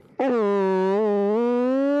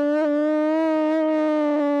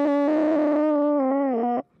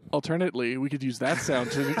Alternately, we could use that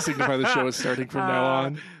sound to signify the show is starting from now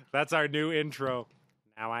on. That's our new intro.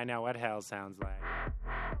 Now I know what hell sounds like.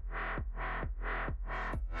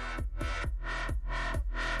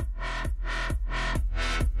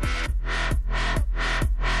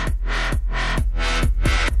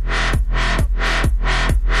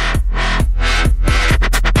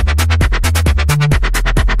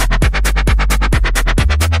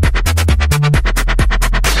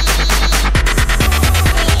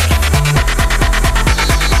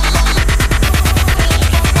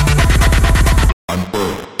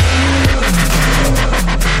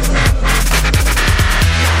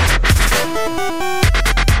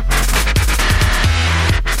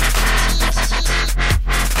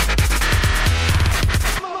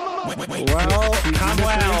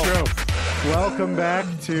 Welcome back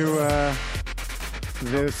to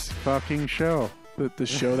this fucking show. The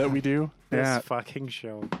show that we do. This fucking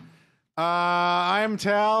show. I'm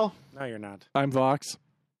Tal. No, you're not. I'm Vox.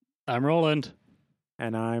 I'm Roland.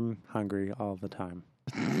 And I'm hungry all the time.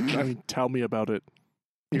 I mean, tell me about it.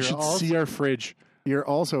 You You're should also- see our fridge. You're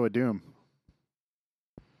also a Doom.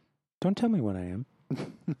 Don't tell me what I am. Did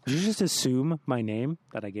you just assume my name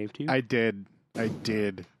that I gave to you? I did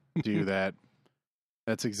do that.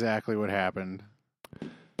 That's exactly what happened.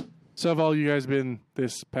 So have all you guys been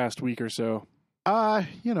this past week or so?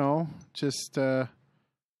 Just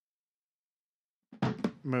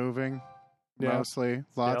moving. Yeah. Mostly.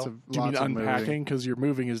 Lots Still? of Do you mean moving. unpacking? Because your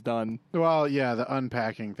moving is done. Well, yeah, the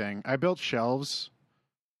unpacking thing. I built shelves.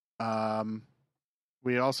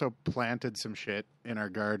 We also planted some shit in our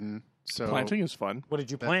garden. So Planting is fun. What did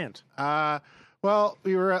you plant? well,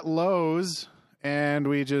 we were at Lowe's and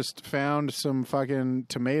we just found some fucking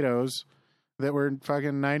tomatoes that were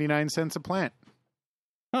fucking 99 cents a plant.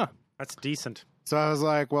 That's decent. So I was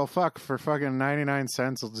like, well, fuck, for fucking 99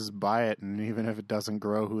 cents, I'll just buy it. And even if it doesn't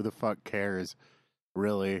grow, who the fuck cares?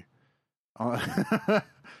 Really?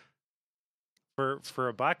 For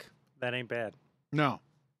a buck, that ain't bad. No.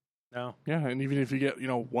 No. Yeah, and even if you get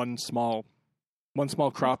one small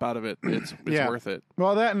crop out of it, it's Yeah. worth it.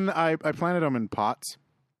 Well, that and I planted them in pots.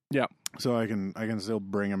 Yeah. So I can still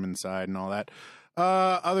bring them inside and all that.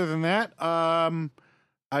 Other than that,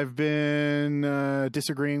 I've been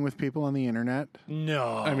disagreeing with people on the internet.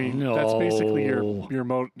 No. I mean, no. that's basically your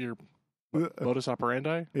modus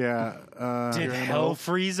operandi. Yeah. did hell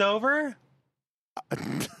freeze over?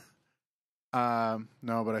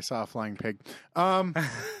 No, but I saw a flying pig.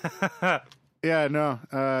 Yeah, no.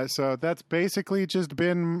 So that's basically just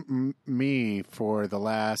been me for the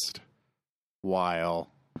last while.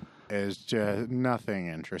 Is just nothing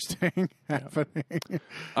interesting happening.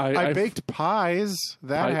 I baked pies.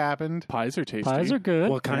 That happened. Pies are tasty. Pies are good.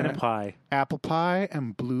 What kind of pie? Apple pie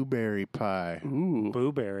and blueberry pie. Ooh.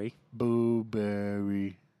 Blueberry.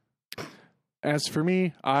 Blueberry. As for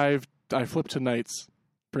me, I flipped to nights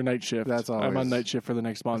for night shift. That's I'm on always- night shift for the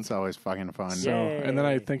next month. It's always fucking fun. So, Yay. and then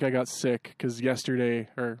I think I got sick because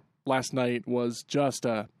last night was just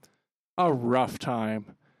a rough time.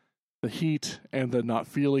 The heat and the not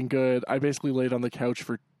feeling good. I basically laid on the couch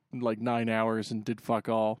for like 9 hours and did fuck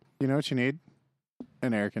all. You know what you need?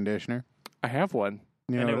 An air conditioner. I have one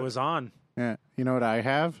You know And it what- was on. Yeah. You know what I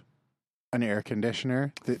have? An air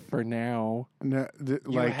conditioner. for now. You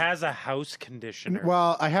has a house conditioner.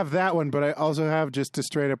 Well, I have that one, but I also have just a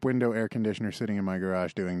straight up window air conditioner sitting in my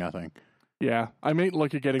garage doing nothing. Yeah, I may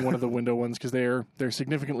look at getting one of the window ones because they're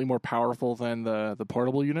significantly more powerful than the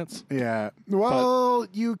portable units. Yeah. Well,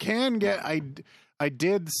 you can get. I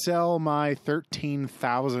did sell my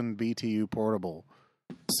 13,000 BTU portable.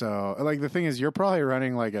 So, like, the thing is, you're probably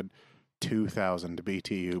running like a 2,000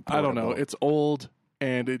 BTU portable. I don't know. It's old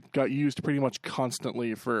and it got used pretty much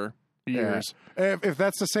constantly for years. If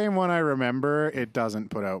that's the same one I remember, it doesn't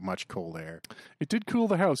put out much cold air. It did cool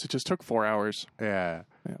the house. It just took 4 hours. Yeah.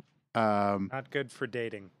 Yeah. Not good for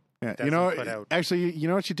dating. Yeah. Doesn't You know, put out. actually, you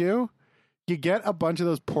know what you do? You get a bunch of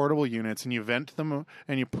those portable units and you vent them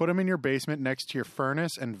and you put them in your basement next to your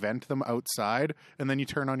furnace and vent them outside, and then you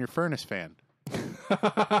turn on your furnace fan.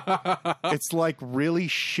 It's like really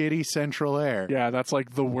shitty central air. Yeah, that's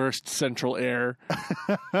like the worst central air.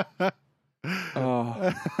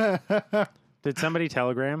 Oh, Did somebody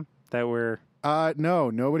telegram that we're... No,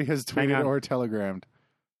 nobody has Hang tweeted on. or telegrammed.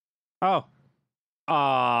 Oh.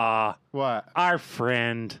 What? Our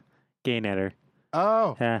friend, Gaynetter.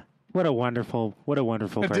 Oh, Yeah. What a wonderful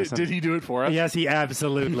person. did he do it for us? Yes, he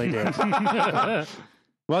absolutely did.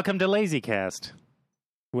 Welcome to LazyCast,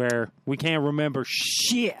 where we can't remember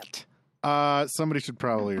shit. Somebody should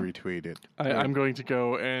probably retweet it. I'm going to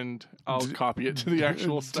go and I'll copy it to the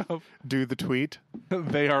actual stuff. Do the tweet.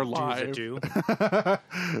 They are Do live. the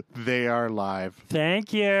do. They are live.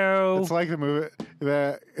 Thank you. It's like the movie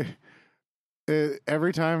that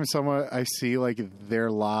every time I see like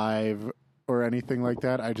they're live or anything like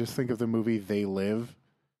that, I just think of the movie They Live.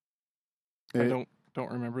 I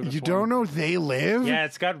don't remember this You one. don't know They Live? Yeah,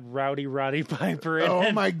 it's got Rowdy Piper in it.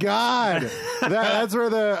 Oh my god. That's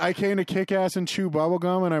where I came to kick ass and chew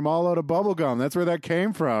bubblegum and I'm all out of bubblegum. That's where that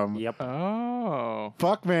came from. Yep. Oh.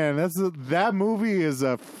 Fuck man, that movie is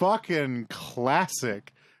a fucking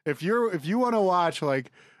classic. If you want to watch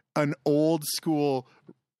like an old school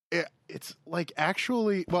it's like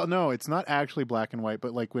actually no, it's not actually black and white,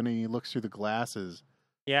 but like when he looks through the glasses.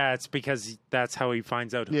 Yeah, it's because that's how he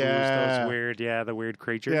finds out who's Yeah. the weird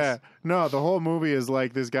creatures. Yeah. No, the whole movie is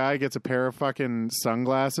like this guy gets a pair of fucking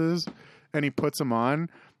sunglasses and he puts them on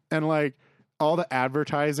and like all the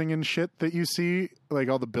advertising and shit that you see, like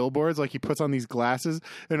all the billboards, like he puts on these glasses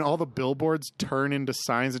and all the billboards turn into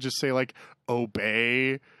signs that just say like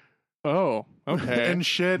obey Oh. Okay. and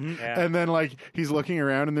shit. Yeah. And then like he's looking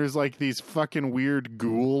around and there's like these fucking weird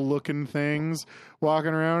ghoul looking things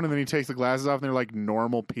walking around and then he takes the glasses off and they're like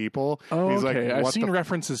normal people. Oh, And he's okay. like, I've what seen the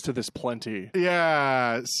references to this plenty.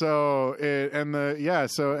 Yeah, so and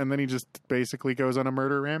then he just basically goes on a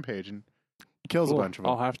murder rampage and kills Cool. a bunch of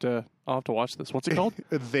them. I'll have to watch this. What's it called?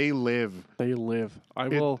 They Live. They Live. I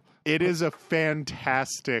will. It is a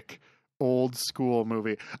fantastic old school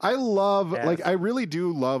movie. I love Yes. I really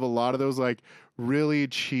do love a lot of those like really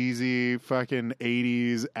cheesy fucking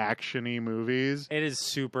 80s actiony movies. It is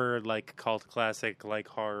super like cult classic, like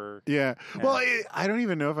horror. Yeah. Yeah. Well, I don't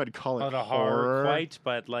even know if I'd call it Not a horror quite,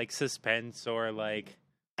 but like suspense or like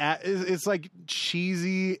It's like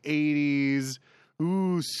cheesy 80s,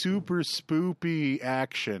 super spoopy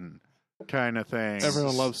action kind of thing.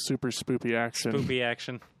 Everyone loves super spoopy action. spoopy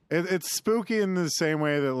action. It's spooky in the same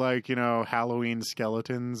way that like, Halloween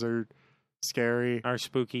skeletons are scary. Our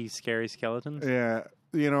spooky, scary skeletons. Yeah.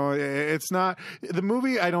 It's not the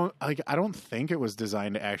movie. I don't think it was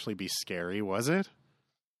designed to actually be scary, was it?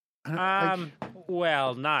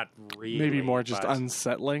 Well, not really. Maybe more just but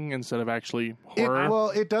unsettling instead of actually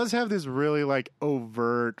horror. It does have this really like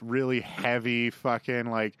overt, really heavy fucking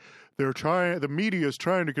like the media's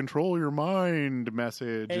trying to control your mind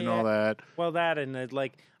message and all that. Well, that and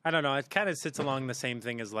like I don't know. It kind of sits along the same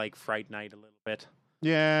thing as like Fright Night a little bit.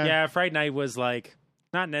 Yeah. Yeah, Fright Night was like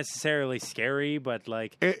not necessarily scary, but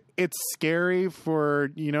like It's scary for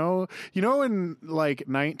in like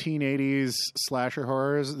 1980s slasher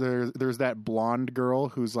horrors. There's that blonde girl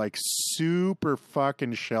who's like super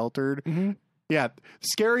fucking sheltered. Mhm. Yeah,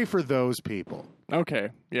 scary for those people. Okay.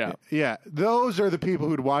 Yeah. Yeah, those are the people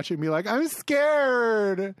who'd watch it and be like, "I'm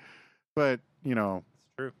scared," but it's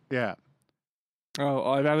true. yeah. Oh,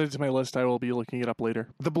 I've added it to my list. I will be looking it up later.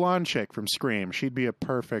 The blonde chick from Scream, she'd be a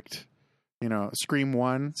perfect, Scream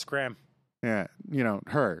 1. Scram. Yeah,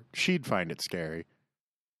 her. She'd find it scary.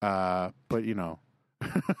 But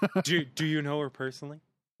Do you know her personally?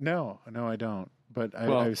 No, I don't. But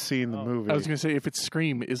Well, I've seen the movie. I was going to say, if it's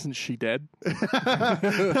Scream, isn't she dead?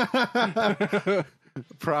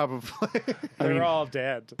 Probably. They're all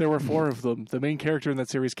dead. There were 4 of them. The main character in that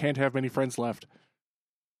series can't have many friends left.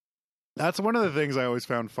 That's one of the things I always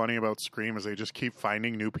found funny about Scream is they just keep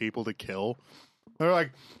finding new people to kill. They're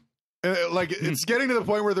like it's getting to the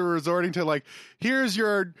point where they're resorting to like, here's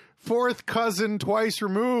your 4th cousin twice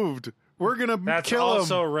removed. We're gonna That's kill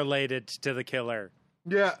also him. related to the killer.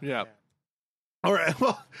 Yeah. Yeah. All right.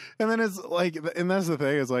 Well, and then it's like, and that's the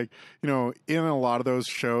thing is like, in a lot of those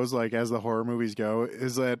shows, like as the horror movies go,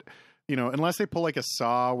 is that, unless they pull like a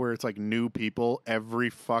Saw where it's like new people every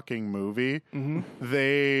fucking movie, Mm-hmm.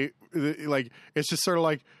 they like, it's just sort of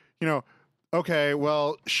like, okay,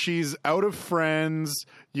 well, she's out of friends.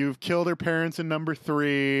 You've killed her parents in number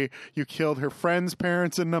 3. You killed her friend's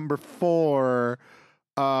parents in number 4.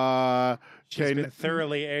 She's been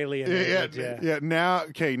thoroughly alienated. Yeah. Now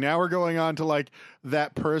we're going on to like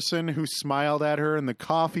that person who smiled at her in the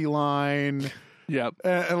coffee line, Yep.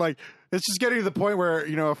 and like it's just getting to the point where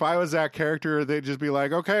if I was that character, they'd just be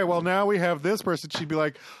like, okay, well now we have this person. She'd be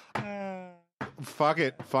like, fuck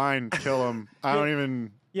it, fine, kill him. I don't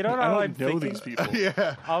even. You know what I all don't I'm know thinking? these people.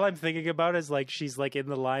 Yeah. All I'm thinking about is like she's like in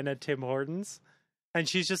the line at Tim Hortons, and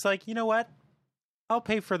she's just like, you know what? I'll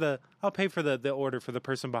pay for the order for the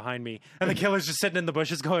person behind me, and the killer's just sitting in the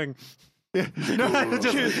bushes going, No,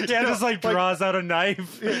 just like draws out a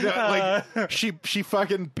knife. like she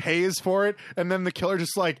fucking pays for it, and then the killer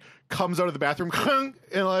just like comes out of the bathroom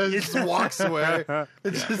and like, just walks away.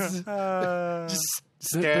 It's just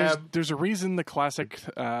stab. There's a reason the classic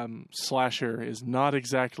slasher is not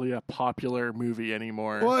exactly a popular movie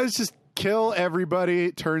anymore. Well, it's just kill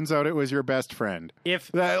everybody. Turns out it was your best friend.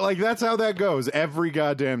 That's how that goes every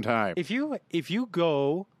goddamn time. If you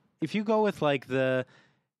go with like the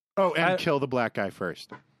kill the black guy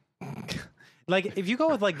first. like if you go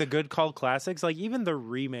with like the good cult classics, like even the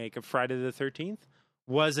remake of Friday the 13th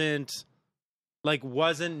wasn't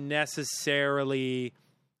necessarily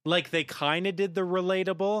like they kind of did the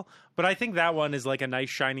relatable, but I think that one is like a nice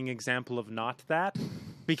shining example of not that,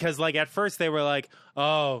 because like at first they were like,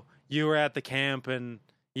 oh, you were at the camp and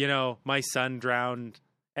you know my son drowned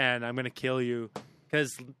and I'm gonna kill you,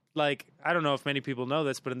 because like I don't know if many people know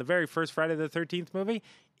this, but in the very first Friday the 13th movie,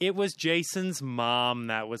 it was Jason's mom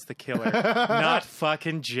that was the killer, not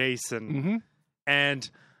fucking Jason. Mm-hmm. And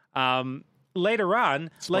later on,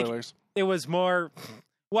 spoilers. Like it was more.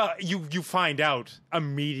 Well, you find out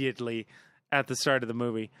immediately at the start of the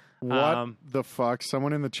movie. What the fuck?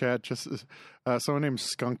 Someone in the chat someone named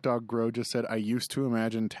Skunk Dog Grow just said, I used to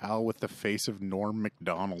imagine Tal with the face of Norm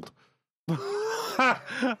Macdonald. What?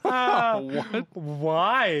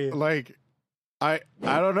 Why? Like, I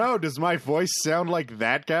don't know. Does my voice sound like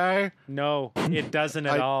that guy? No, it doesn't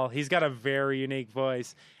at all. He's got a very unique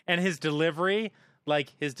voice. And his delivery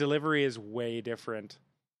is way different.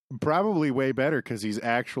 Probably way better because he's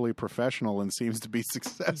actually professional and seems to be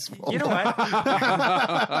successful. You know what?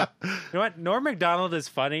 You know what? Norm Macdonald is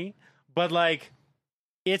funny, but like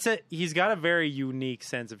he's got a very unique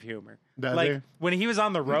sense of humor. Does like he? When he was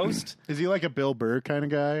on the roast, is he like a Bill Burr kind of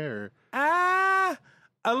guy or a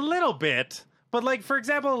little bit. But like for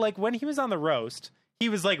example, like when he was on the roast, he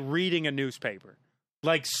was like reading a newspaper.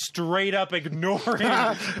 Like straight up ignoring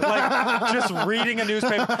like just reading a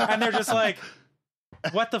newspaper, and they're just like,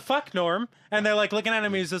 what the fuck, Norm? And they're like looking at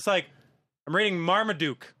him. He's just like, I'm reading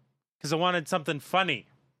Marmaduke because I wanted something funny.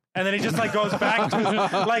 And then he just like goes back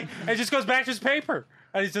to it just goes back to his paper.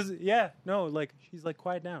 And he's just she's like,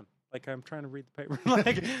 quiet down. Like I'm trying to read the paper.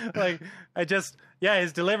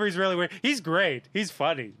 His delivery's really weird. He's great. He's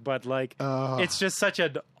funny, but like it's just such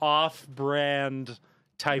an off-brand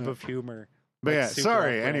type of humor. But like,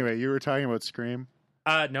 sorry. off-brand. Anyway, you were talking about Scream.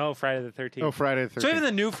 No, Friday the 13th. Oh, Friday the 13th. So even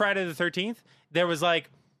the new Friday the 13th, there was like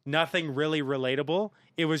nothing really relatable.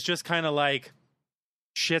 It was just kind of like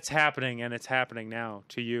shit's happening and it's happening now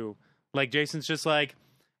to you. Like Jason's just like,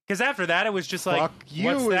 because after that it was just like, fuck you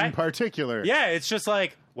what's that? in particular. Yeah, it's just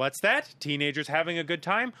like, what's that? Teenagers having a good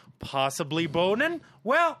time, possibly boning.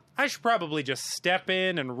 Well, I should probably just step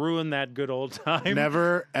in and ruin that good old time.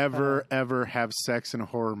 Never, ever, ever have sex in a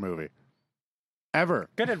horror movie. Ever.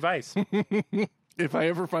 Good advice. If I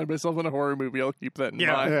ever find myself in a horror movie, I'll keep that in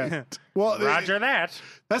mind. Yeah. Well, Roger that.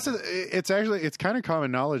 It's kind of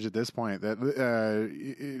common knowledge at this point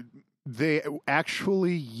that they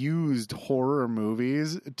actually used horror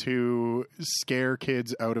movies to scare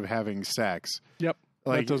kids out of having sex. Yep.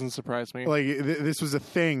 That doesn't surprise me. Like this was a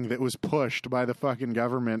thing that was pushed by the fucking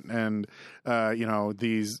government and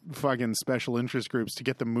these fucking special interest groups to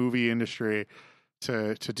get the movie industry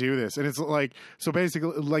to do this. And it's like, so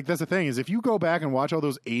basically, like, that's the thing is if you go back and watch all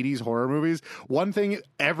those 80s horror movies, one thing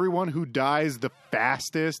everyone who dies the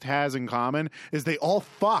fastest has in common is they all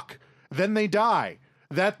fuck, then they die.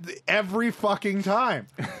 That every fucking time.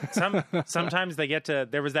 Sometimes they get to,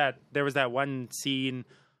 there was that one scene,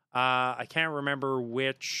 I can't remember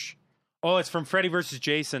which. Oh, it's from Freddy versus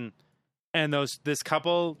Jason. And this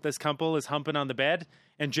couple is humping on the bed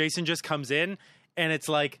and Jason just comes in. And it's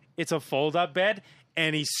like, it's a fold-up bed,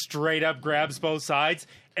 and he straight up grabs both sides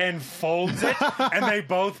and folds it, and they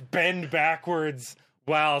both bend backwards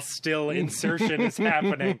while still insertion is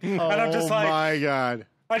happening. And I'm just like, oh my God.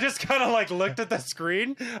 I just kind of like looked at the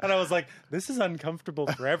screen, and I was like, this is uncomfortable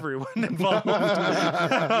for everyone involved.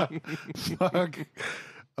 Fuck.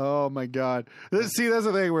 Oh my God. See, that's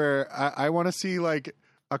the thing where I want to see like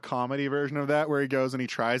a comedy version of that where he goes and he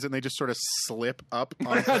tries it and they just sort of slip up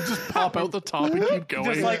on just pop out the top and keep going.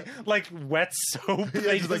 Just like wet soap.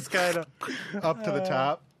 They just kind of up to the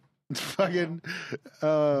top. Fucking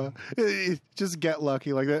just get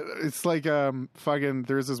lucky like that. It's like fucking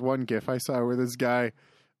there's this one gif I saw where this guy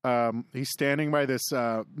he's standing by this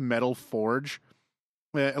metal forge,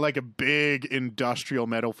 like a big industrial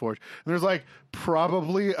metal forge, and there's like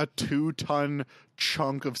probably a 2-ton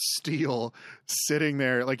chunk of steel sitting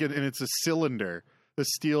there, like and it's a cylinder, the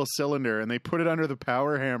steel cylinder, and they put it under the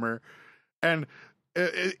power hammer, and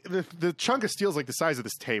the chunk of steel is like the size of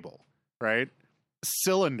this table. right?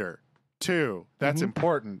 Cylinder, 2. That's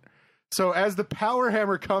important. So as the power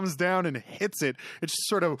hammer comes down and hits it, it just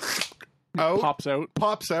sort of Pops out,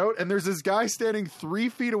 and there's this guy standing 3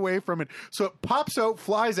 feet away from it. So it pops out,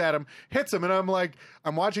 flies at him, hits him, and I'm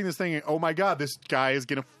watching this thing, and, oh my god, this guy is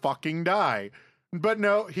gonna fucking die. But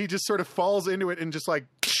no, he just sort of falls into it and just like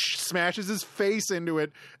smashes his face into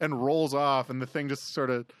it and rolls off, and the thing just sort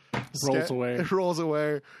of rolls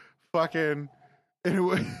away. Fucking.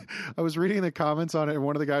 Anyway, I was reading the comments on it, and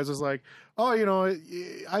one of the guys was like, "Oh,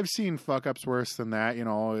 I've seen fuck ups worse than that.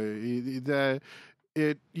 It'll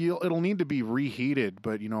need to be reheated,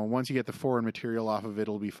 but once you get the foreign material off of it,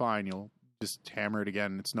 it'll be fine. You'll just hammer it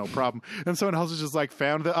again. It's no problem." And someone else was just like,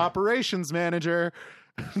 "Found the operations manager."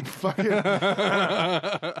 Fucking.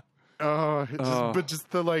 But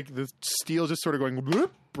just the steel just sort of going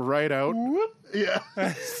whoop right out. Whoop. Yeah,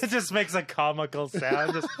 it just makes a comical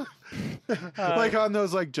sound. Just, like on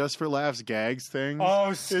those just for laughs gags things.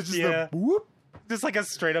 Oh, it's just yeah. the whoop. Just like a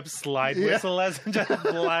straight up slide whistle as it just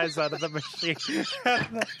flies out of the machine.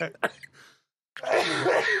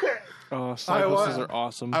 Slide whistles are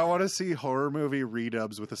awesome. I want to see horror movie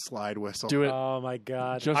redubs with a slide whistle. Do it. Oh my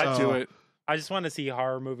god! Just do it. I just want to see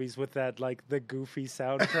horror movies with that, the goofy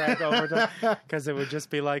soundtrack over them, because it would just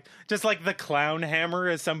be just like the clown hammer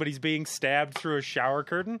as somebody's being stabbed through a shower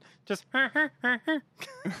curtain. Just.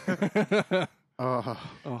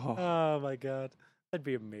 Oh my god, that'd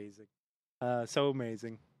be amazing. So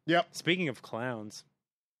amazing. Yep. Speaking of clowns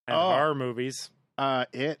and horror movies,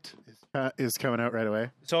 It is coming out right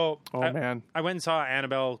away. So, man, I went and saw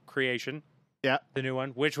Annabelle Creation. Yeah, the new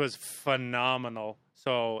one, which was phenomenal.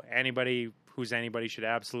 So anybody should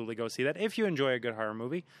absolutely go see that if you enjoy a good horror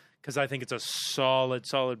movie, because I think it's a solid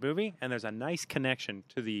movie, and there's a nice connection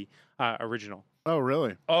to the original. Oh,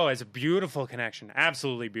 really? Oh, it's a beautiful connection.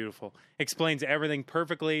 Absolutely beautiful. Explains everything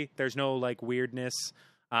perfectly. There's no weirdness.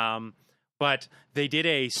 But they did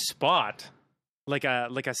a spot, like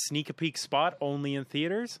a sneak peek spot only in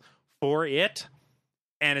theaters for it.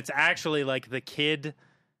 And it's actually the kid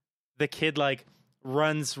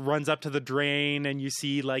runs up to the drain, and you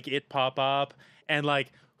see it pop up, and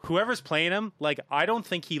whoever's playing him, I don't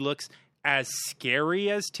think he looks as scary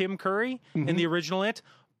as Tim Curry in the original It,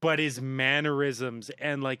 but his mannerisms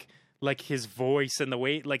and his voice and the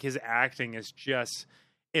way his acting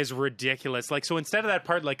is ridiculous. So instead of that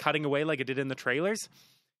part cutting away like it did in the trailers,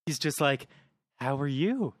 he's just "How are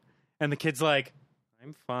you?" And the kid's "I'm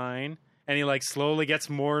fine." And he slowly gets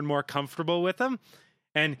more and more comfortable with him,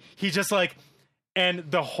 and he just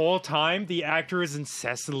and the whole time the actor is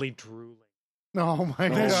incessantly drooling. Oh my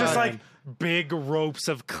god! There's just big ropes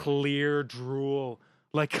of clear drool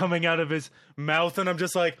coming out of his mouth, and I'm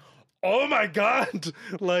just oh my god!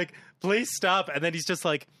 Please stop. And then he's just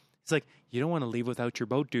he's "You don't want to leave without your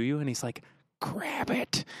boat, do you?" And he's "Grab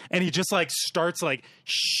it." And he just starts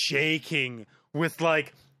shaking with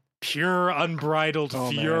pure unbridled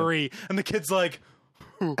fury. Man. And the kid's goes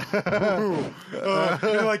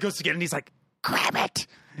to get it, and he's "Grab it."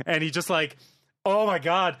 And he just oh my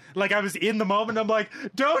god. I was in the moment, I'm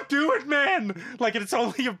 "Don't do it, man." It's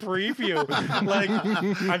only a preview.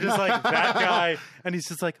 I'm just that guy. And he's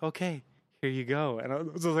just "Okay, here you go." And I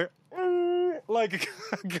was just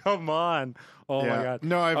come on. Oh my god.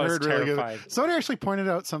 No, I've heard really terrified. Good. Somebody actually pointed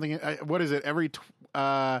out something. What is it?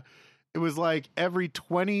 It was every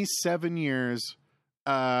 27 years,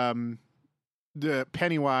 the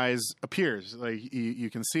Pennywise appears. You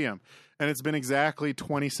can see him, and it's been exactly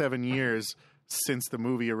 27 years since the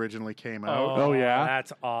movie originally came out. Oh yeah,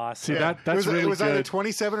 that's awesome. See, that's really it was good. Either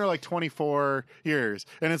 27 or 24 years,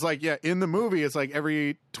 and it's in the movie it's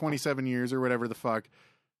every 27 years or whatever the fuck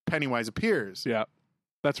Pennywise appears. Yeah.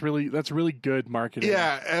 That's really good marketing.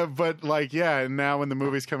 Yeah, but and now when the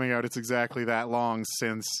movie's coming out, it's exactly that long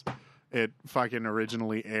since it fucking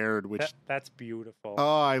originally aired. Which that's beautiful.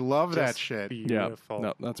 Oh, I love that shit. Beautiful. Yeah,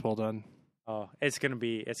 no, that's well done. Oh, it's gonna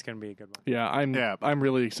be a good one. Yeah, I'm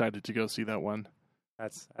really excited to go see that one.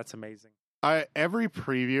 That's amazing. Every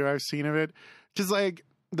preview I've seen of it, just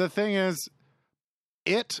the thing is,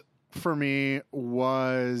 it for me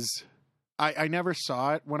was. I never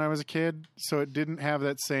saw it when I was a kid, so it didn't have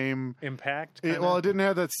that same impact. It didn't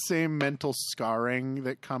have that same mental scarring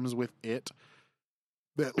that comes with it.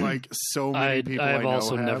 That so many people I've I know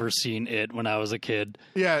also have. never seen it when I was a kid.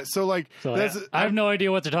 Yeah, so I have no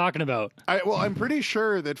idea what they're talking about. I'm pretty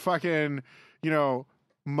sure that fucking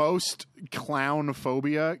most clown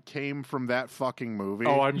phobia came from that fucking movie.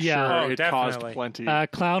 Oh, I'm sure it definitely. caused plenty.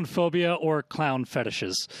 Clown phobia or clown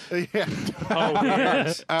fetishes. Yeah. Oh,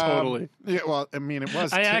 yes. Totally. Yeah, well, I mean, it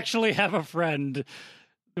was. I actually have a friend,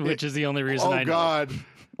 which is the only reason I know. Oh, God.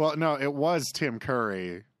 Well, no, it was Tim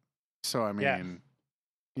Curry. So I mean, Yeah.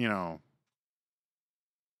 you know,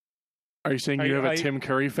 Are you saying Are you you- have are a you- Tim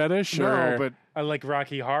Curry fetish? no, or... but Like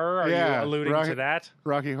Rocky Horror? Are Yeah, you alluding Rocky- to that?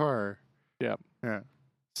 Rocky Horror. Yeah. Yeah.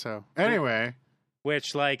 So anyway,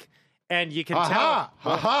 Which, like, and you can aha,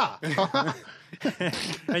 tell, aha.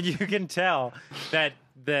 and you can tell that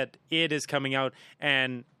it is coming out,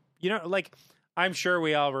 and you know, like, I'm sure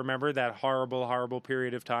we all remember that horrible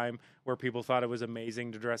period of time where people thought it was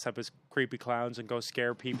amazing to dress up as creepy clowns and go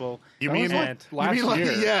scare people. You That mean was like, last you mean like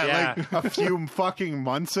year. yeah, Yeah. like a few fucking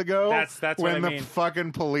months ago? That's what when I the mean.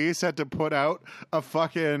 fucking police had to put out a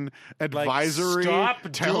fucking advisory stop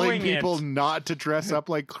telling doing people it. not to dress up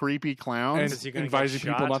like creepy clowns. and 'Cause you're gonna advising get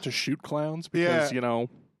people shot. not to shoot clowns because, Yeah.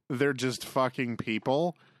 They're just fucking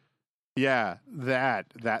people. Yeah, that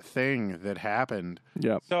thing that happened.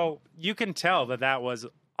 yeah. So you can tell that was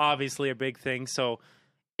obviously a big thing. So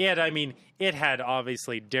it had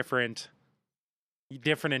obviously different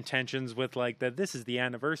intentions with like that. This is the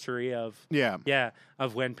anniversary of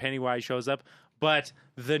of when Pennywise shows up. But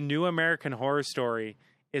the new American Horror Story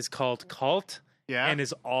is called Cult, Yeah. and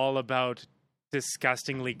is all about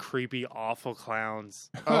disgustingly creepy, awful clowns.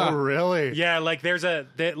 Oh, really? Yeah, like like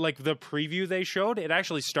the preview they showed. It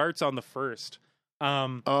actually starts on the 1st. Oh,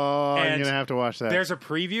 I'm And gonna have to watch that. There's a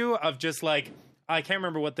preview of just like, I can't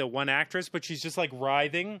remember what the one actress, but she's just like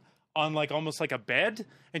writhing on like almost like a bed,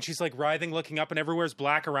 and she's like writhing, looking up, and everywhere's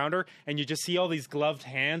black around her, and you just see all these gloved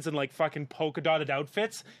hands and like fucking polka dotted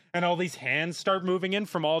outfits, and all these hands start moving in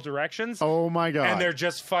from all directions, Oh my god! and they're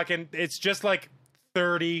just fucking. It's just like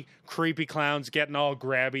 30 creepy clowns getting all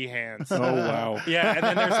grabby hands. Oh, wow. Yeah, and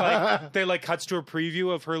then there's like they like cuts to a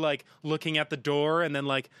preview of her like looking at the door, and then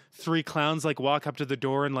like 3 clowns like walk up to the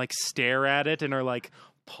door and like stare at it and are like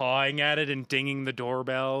pawing at it and dinging the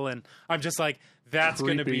doorbell, and I'm just like, that's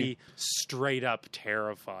going to Creepy. be straight up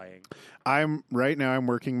terrifying. I'm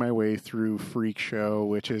working my way through Freak Show,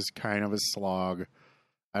 which is kind of a slog.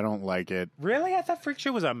 I don't like it. Really, I thought Freak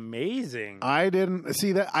Show was amazing. I didn't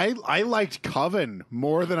see that. I liked Coven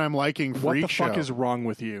more than I'm liking Freak What the Show. fuck is wrong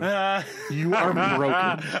with you? Ah. You are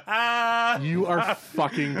broken. Ah. You are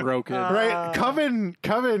fucking broken. Right?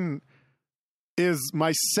 Coven is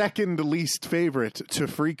my second least favorite to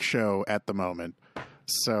Freak Show at the moment.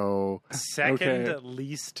 So Second Okay.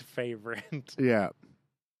 least favorite. yeah,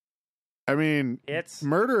 I mean, It's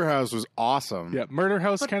Murder House was awesome. Yeah, Murder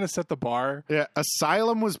House kind of set the bar. Yeah,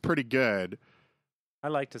 Asylum was pretty good. I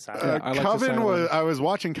liked Asylum. Yeah, I liked Coven Asylum. was. I was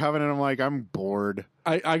watching Coven and I'm like, I'm bored.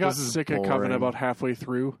 I got This is sick of Coven boring. about halfway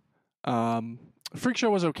through. Freak Show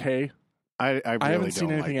was okay. I really I haven't seen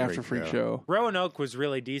don't anything like after Freak Show. Roanoke was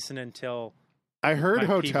really decent until I heard My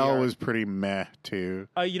Hotel PVR. was pretty meh too.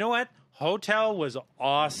 you know what? Hotel was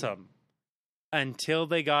awesome until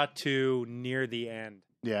they got to near the end.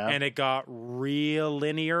 Yeah, And it got real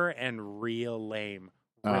linear and real lame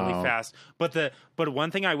really Oh. fast. But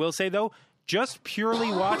one thing I will say though, just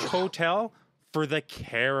purely watch Hotel for the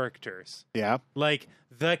characters. yeah. Like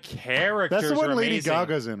the characters That's the one are Lady amazing.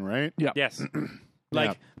 Gaga's in, right? Yes.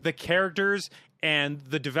 Like the characters and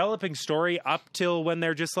the developing story up till when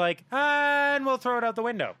they're just like, and we'll throw it out the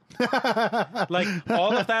window. Like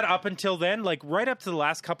all of that up until then, like right up to the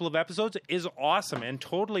last couple of episodes is awesome and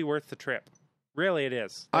totally worth the trip. Really, it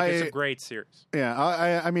is. Like, it's a great series. Yeah,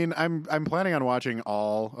 I mean, I'm planning on watching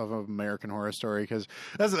all of American Horror Story because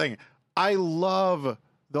that's the thing. I love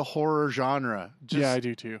the horror genre. Just, Yeah, I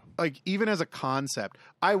do too. like even as a concept,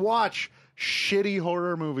 I watch shitty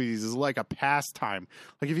horror movies as like a pastime.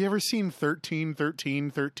 Like, have you ever seen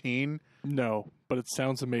 13-13-13? No, but it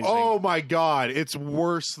sounds amazing. Oh my god, it's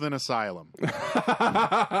worse than Asylum.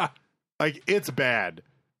 Like, it's bad.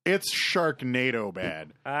 It's Sharknado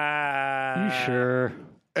bad. You sure?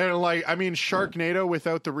 And like, I mean, Sharknado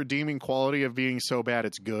without the redeeming quality of being so bad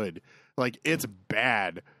it's good. Like, it's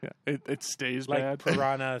bad. Yeah, it stays Like bad.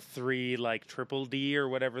 Piranha 3, like Triple D or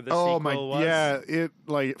whatever the Oh sequel my, was. yeah, it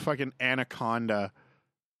like fucking Anaconda.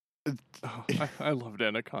 Oh, I loved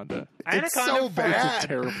Anaconda. It's Anaconda so for- bad. It's a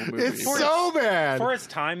terrible movie. It's so bad. For its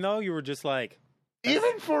time, though, you were just like,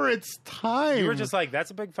 Even for its time, you were just like,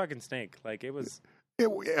 that's a big fucking snake. Like it was.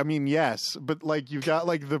 I mean, yes, but like you've got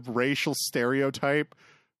like the racial stereotype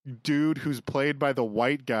dude who's played by the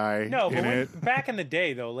white guy. No, but in when, it. back in the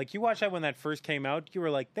day, though, like you watch that when that first came out, you were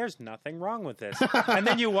like, "There's nothing wrong with this," and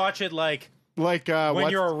then you watch it like Like when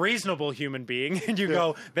what's- you're a reasonable human being, and you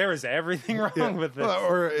go, "There is everything wrong with this."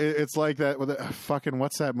 Or it's like that with fucking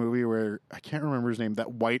what's that movie where I can't remember his name.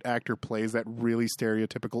 That white actor plays that really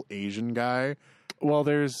stereotypical Asian guy. Well,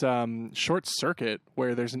 there's Short Circuit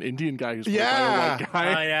where there's an Indian guy who's played by Yeah. a white guy.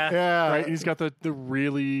 Oh yeah, Yeah, Right, he's got the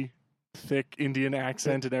really thick Indian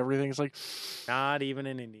accent and everything. It's like Not even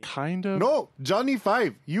in India. kind of. No, Johnny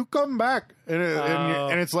Five, you come back, and Oh.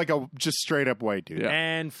 and it's like a just straight up white dude. Yeah.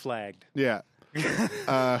 And flagged. Yeah.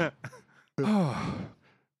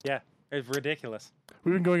 Yeah, it's ridiculous.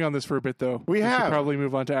 We've been going on this for a bit though. We should have. probably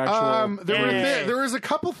move on to actual. There was a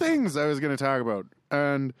couple things I was going to talk about,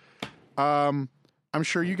 and I'm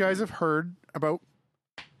sure you guys have heard about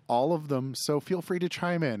all of them. So feel free to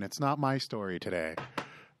chime in. It's not my story today,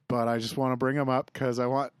 but I just want to bring them up because I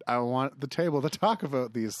want the table to talk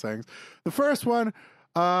about these things. The first one,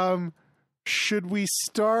 should we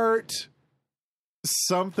start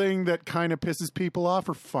something that kind of pisses people off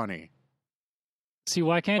or funny? See,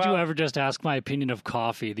 why can't Well- you ever just ask my opinion of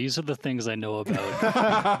coffee? These are the things I know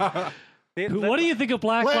about. What do you think of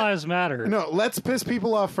Black Let- Lives Matter? No, let's piss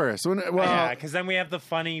people off first. Yeah, because then we have the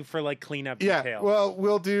funny for like cleanup Yeah, detail. well,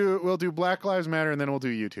 we'll do Black Lives Matter, and then we'll do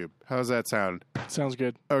YouTube. How's that sound? Sounds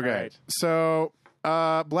good. Okay, Alright. so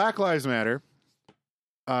Black Lives Matter.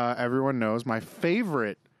 Everyone knows my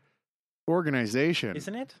favorite organization,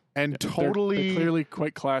 Isn't it? and They're totally, clearly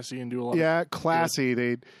quite classy and do a lot. yeah, classy.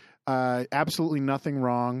 They absolutely nothing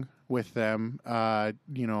wrong with them.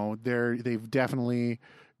 They've definitely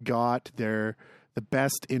got the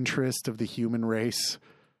best interest of the human race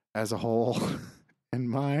as a whole in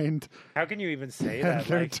mind. How can you even say that?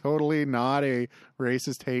 They're Like, totally not a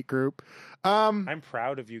racist hate group. I'm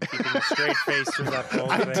proud of you keeping a straight face through that whole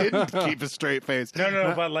I thing. didn't keep a straight face.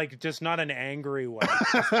 No, but like just not an angry one.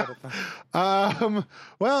 Just sort of-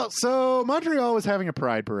 Well, so Montreal was having a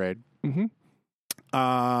pride parade. Mhm.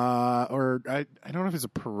 Or I don't know if it's a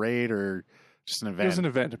parade or just an It event. was an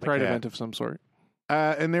event, a pride Yeah. event of some sort.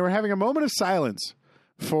 And they were having a moment of silence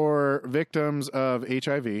for victims of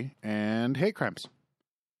HIV and hate crimes.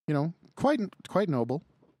 Quite noble.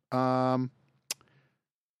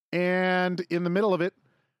 And in the middle of it,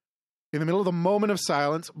 in the middle of the moment of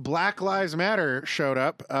silence, Black Lives Matter showed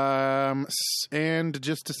up and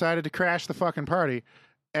just decided to crash the fucking party.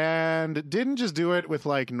 And didn't just do it with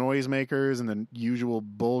like noisemakers and the usual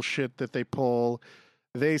bullshit that they pull.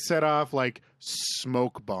 They set off like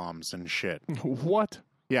smoke bombs and shit. What?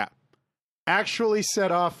 Yeah. Actually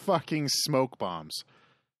set off fucking smoke bombs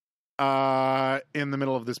in the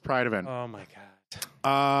middle of this pride event. oh my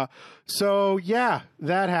god. So yeah,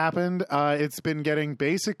 that happened. It's been getting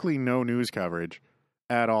basically no news coverage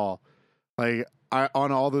at all. Like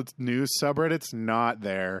on all the news subreddits, not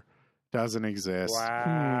there. Doesn't exist.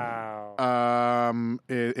 Wow.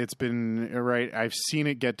 It's been right. I've seen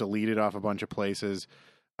it get deleted off a bunch of places.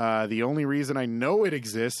 The only reason I know it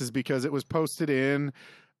exists is because it was posted in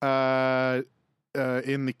the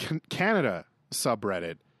Canada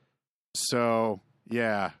subreddit. So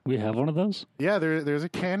yeah, We have one of those? yeah. There's a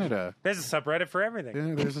Canada. There's a subreddit for everything.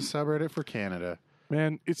 Yeah, there's a subreddit for Canada.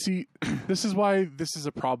 Man, this is why this is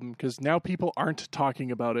a problem, because now people aren't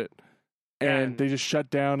talking about it. And And- they just shut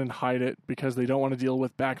down and hide it because they don't want to deal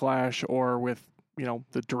with backlash or with,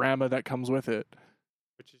 the drama that comes with it.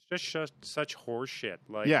 Which is just such horse shit.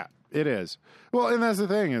 Like, Yeah, it is. Well, and that's the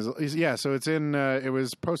thing is yeah. So it's in. It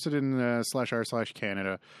was posted in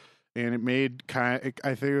 /r/Canada, and it made I think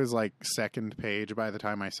it was like second page by the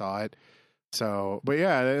time I saw it. So, but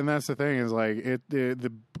yeah, and that's the thing is like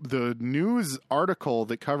the news article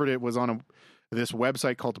that covered it was on this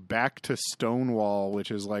website called Back to Stonewall, which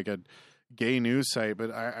is like a gay news site.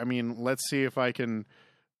 But I mean, let's see if I can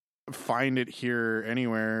find it here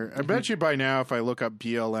anywhere. I bet you by now, if I look up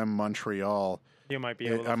BLM Montreal, you might be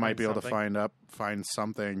able to I might be able to something. find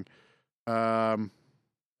something. So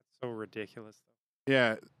ridiculous.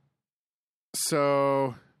 Yeah.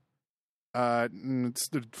 So, it's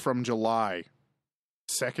from July,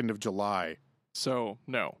 2nd of July. So,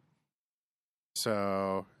 no.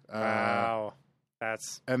 So, Wow.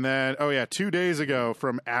 That's and then 2 days ago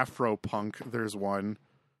from Afropunk, there's one,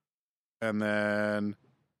 and then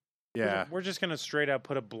we're just gonna straight up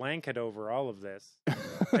put a blanket over all of this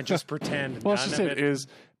and just pretend Well, that's none just of it, is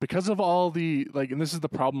because of all the, and this is the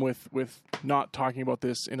problem with not talking about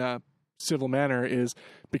this in a civil manner, is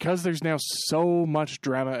because there's now so much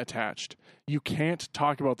drama attached, you can't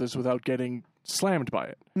talk about this without getting slammed by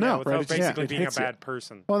it. no, without right, it's- basically it being a hits you. bad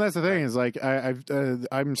person. Well, that's the thing is like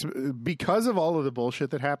I'm because of all of the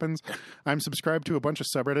bullshit that happens, I'm subscribed to a bunch of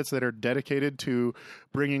subreddits that are dedicated to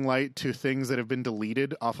bringing light to things that have been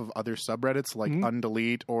deleted off of other subreddits, like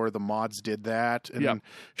Undelete or the mods did that and Yeah.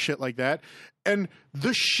 shit like that. And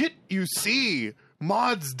the shit you see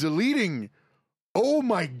mods deleting, oh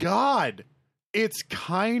my god, it's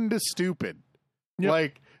kind of stupid. Yep.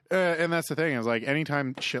 Like. And that's the thing is like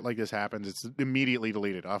anytime shit like this happens, it's immediately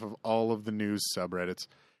deleted off of all of the news subreddits.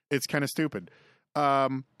 It's kind of stupid.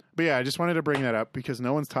 But yeah, I just wanted to bring that up because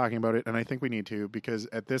no one's talking about it, and I think we need to, because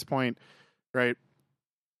at this point, right,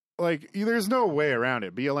 like, there's no way around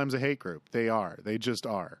it. BLM's a hate group. They are. They just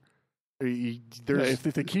are. If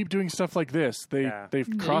they keep doing stuff like this, they've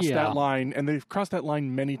crossed that line, and they've crossed that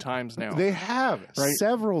line many times now. They have, right?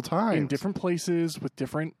 Several times. In different places with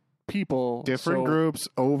different people. Different groups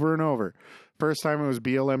over and over. First time it was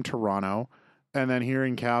BLM Toronto. And then here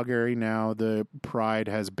in Calgary now, the Pride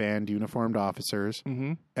has banned uniformed officers.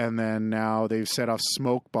 Mm-hmm. And then now they've set off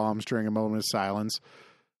smoke bombs during a moment of silence.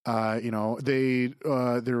 There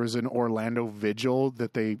was an Orlando vigil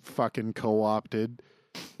that they fucking co-opted.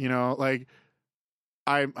 Like,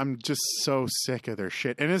 I'm just so sick of their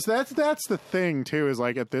shit. And that's the thing too, is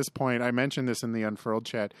like, at this point, I mentioned this in the Unfurled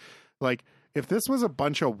chat, like, if this was a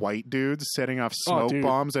bunch of white dudes setting off smoke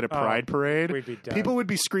bombs at a pride parade, people would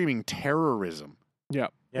be screaming terrorism. Yeah.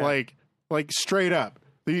 Like straight up.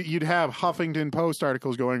 You'd have Huffington Post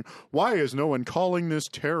articles going, why is no one calling this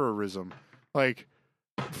terrorism? Like,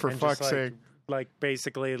 for fuck's sake. Like,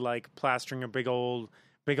 basically, like, plastering a big old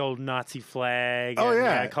Nazi flag. Oh,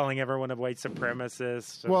 and, calling everyone a white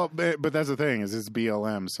supremacist. Well, but that's the thing, is it's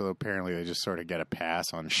BLM, so apparently they just sort of get a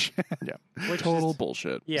pass on shit. Yeah. Total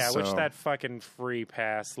bullshit. Yeah, which that fucking free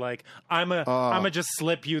pass. Like, I'm a just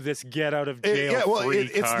slip you this get out of jail free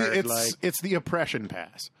card. It's the oppression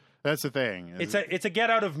pass. That's the thing. It's a get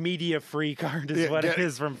out of media free card is what it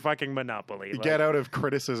is from fucking Monopoly. Get out of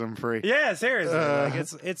criticism free. Yeah, seriously. Like,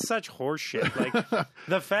 it's such horseshit. Like,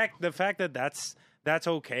 the fact that that's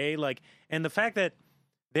okay. Like, and the fact that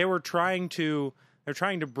they're trying to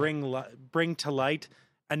bring to light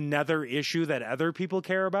another issue that other people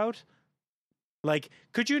care about. Like,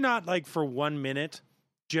 could you not, like, for 1 minute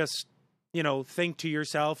just, think to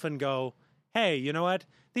yourself and go, hey, you know what?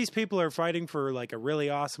 These people are fighting for, like, a really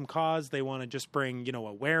awesome cause. They want to just bring,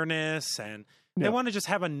 awareness, and they want to just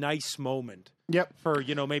have a nice moment. Yep. For,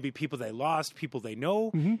 maybe people they lost, people they know.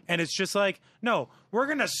 Mm-hmm. And it's just like, no, we're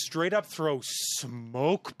going to straight up throw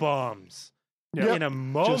smoke bombs in a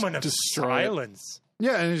moment of silence.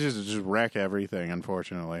 Yeah, and it's just wreck everything,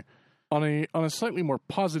 unfortunately. On a slightly more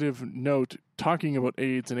positive note, talking about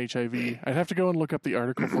AIDS and HIV, I'd have to go and look up the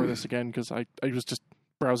article for this again, because I was just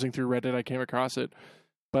browsing through Reddit. I came across it.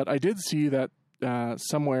 But I did see that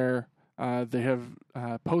somewhere they have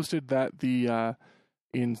posted that I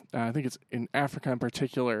think it's in Africa in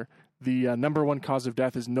particular, the number one cause of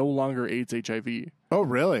death is no longer AIDS HIV. Oh,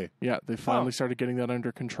 really? Yeah, they finally started getting that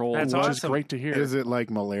under control, which awesome. is great to hear. Is it like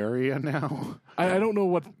malaria now? I don't know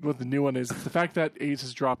what the new one is. The fact that AIDS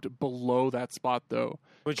has dropped below that spot, though,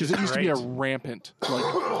 which because is it used to be a rampant,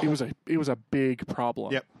 like, it was a big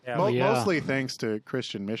problem. Yep. Yeah. Mostly thanks to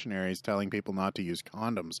Christian missionaries telling people not to use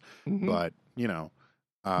condoms. Mm-hmm. But,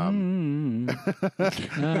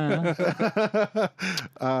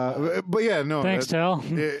 but yeah, no. Thanks, Tal.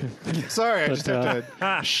 Sorry, I just have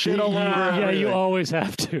to shit all over. Yeah, you always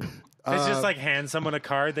have to. It's just like hand someone a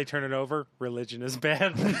card, they turn it over. Religion is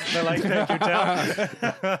bad. They're like, thank you,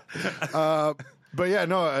 Tal. But yeah,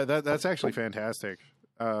 no, that's actually fantastic.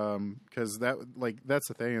 Because that's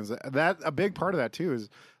the thing, is that a big part of that too is,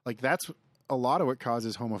 like, that's a lot of what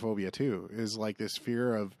causes homophobia too, is like this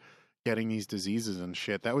fear of getting these diseases and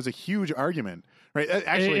shit. That was a huge argument, right?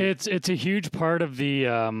 Actually, it's a huge part of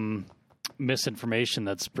the misinformation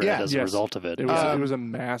that's spread as a result of it. It was a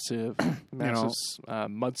massive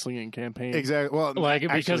mudslinging campaign. Exactly. Well,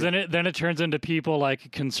 because then it turns into people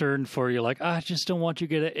like concerned for you, like, I just don't want you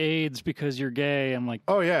to get AIDS because you're gay. I'm like,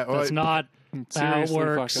 oh yeah, that's not how it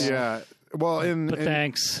works. Yeah. Well,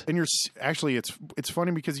 thanks. And you're actually, it's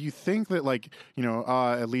funny because you think that, like,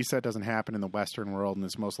 at least that doesn't happen in the Western world, and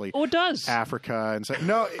it's mostly it does. Africa and so.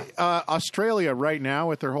 No, Australia right now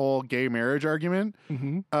with their whole gay marriage argument.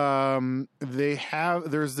 Mm-hmm.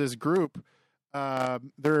 There's this group. They're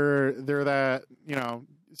that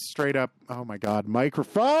straight up. Oh my God,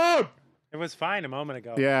 microphone. It was fine a moment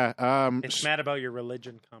ago. Yeah. It's mad about your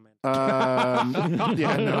religion comment.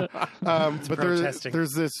 Yeah, no. But protesting.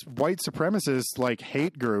 there's this white supremacist, like,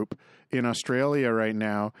 hate group in Australia right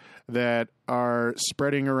now that are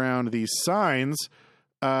spreading around these signs.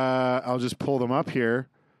 I'll just pull them up here.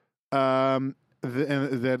 That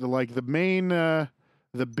like the main, the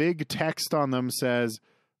big text on them says,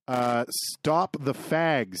 "Stop the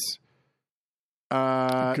fags."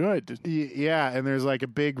 Good. Yeah, and there's like a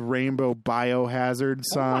big rainbow biohazard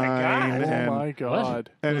sign. Oh my God!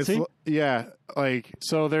 And it's like,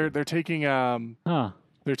 so they're taking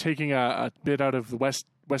they're taking a bit out of the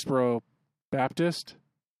Westboro Baptist,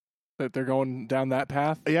 that they're going down that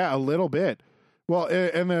path. Yeah, a little bit. Well,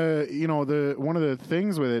 and the one of the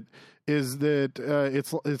things with it is that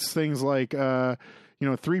it's things like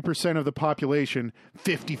 3% of the population,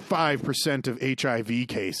 55% of HIV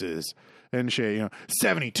cases. And shit,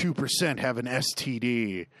 72% have an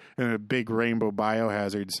STD and a big rainbow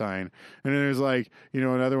biohazard sign. And then there's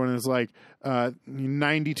another one is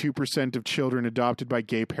 92% of children adopted by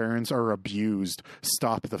gay parents are abused.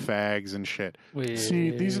 Stop the fags and shit.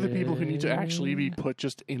 See, these are the people who need to actually be put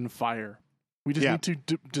just in fire. We just need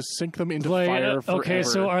to just sink them into fire forever. Okay,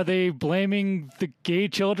 so are they blaming the gay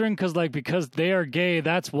children because they are gay?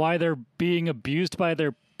 That's why they're being abused by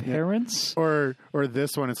their parents? Or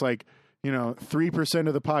this one, it's 3%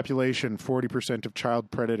 of the population, 40% of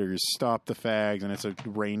child predators. Stop the fags, and it's a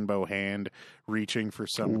rainbow hand reaching for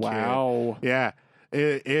some Wow. kid. Yeah,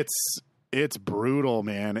 it's brutal,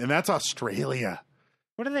 man, and that's Australia.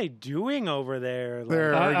 What are they doing over there?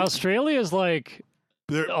 Australia's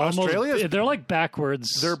Australia's they're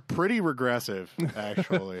backwards. They're pretty regressive,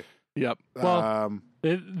 actually. Yep. Well,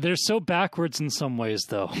 they're so backwards in some ways,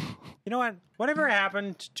 though. You know what? Whatever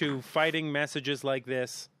happened to fighting messages like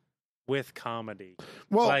this with comedy?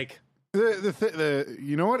 Well,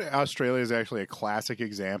 you know what? Australia is actually a classic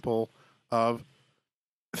example of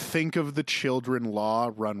think of the children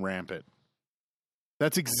law run rampant.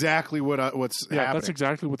 That's exactly what's happening. That's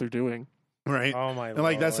exactly what they're doing. Right. Oh my!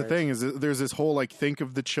 And that's the thing is that there's this whole think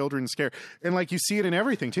of the children scare, and you see it in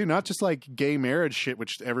everything too, not just gay marriage shit,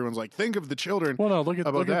 which everyone's think of the children. Well, no, look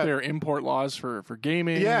at their import laws for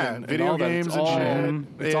gaming. Yeah, and video all that. games and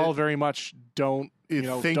shit. It's all very much don't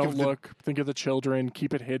think of the children,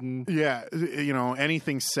 keep it hidden. Yeah,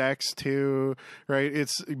 anything sex too, right?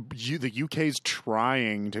 It's the UK's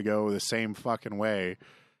trying to go the same fucking way,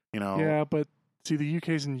 Yeah, but. See, the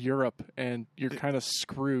UK's in Europe, and you're kind of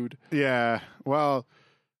screwed. Yeah. Well,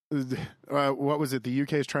 what was it? The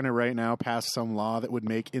UK is trying to right now pass some law that would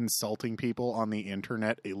make insulting people on the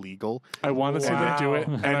internet illegal. I want to see them do it,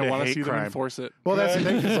 and I want to see them enforce it. Well, that's the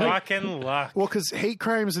thing. Fucking luck. Well, because hate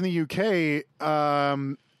crimes in the UK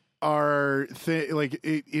are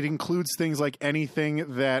it includes things like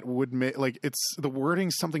anything that would make it's the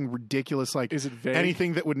wording something ridiculous is it vague?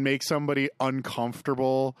 Anything that would make somebody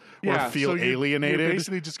uncomfortable or feel alienated. You're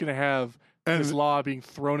basically just going to have this law being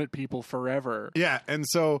thrown at people forever. Yeah, and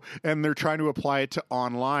they're trying to apply it to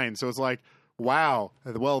online. So it's wow.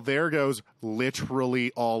 Well, there goes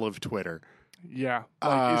literally all of Twitter. Yeah,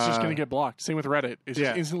 it's just going to get blocked. Same with Reddit. It's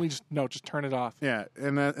just instantly just turn it off. Yeah,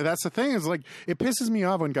 and that's the thing is it pisses me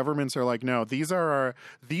off when governments are no, these are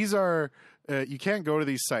you can't go to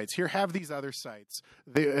these sites. Here, have these other sites.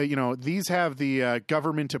 They, these have the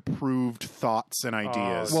government approved thoughts and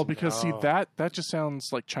ideas. Well, because see that just sounds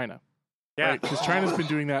like China. Yeah, because China's been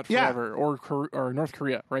doing that forever, or North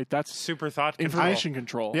Korea, right? That's super thought information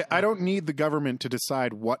control. Yeah, I don't need the government to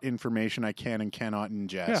decide what information I can and cannot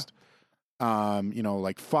ingest. Yeah.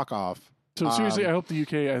 Fuck off. So seriously, I hope the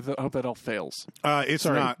UK. I hope that all fails. It's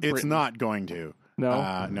not going to.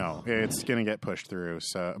 No, no, it's going to get pushed through.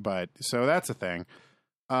 So that's a thing.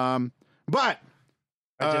 But I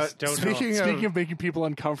just don't know. Speaking of making people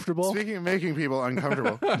uncomfortable. Speaking of making people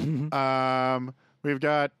uncomfortable, we've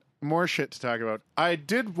got more shit to talk about. I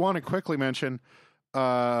did want to quickly mention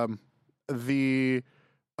the.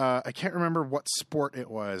 I can't remember what sport it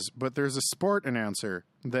was, but there's a sport announcer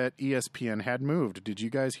that ESPN had moved. Did you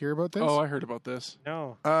guys hear about this? Oh, I heard about this.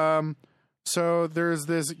 No. So there's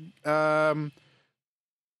this. I'm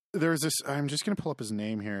just gonna pull up his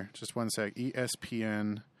name here. Just one sec.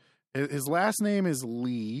 ESPN. His last name is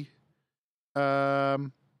Lee. Yeah.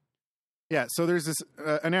 So there's this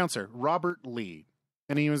announcer, Robert Lee,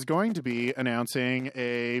 and he was going to be announcing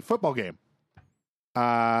a football game.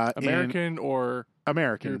 American or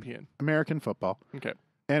American, European, American football. Okay,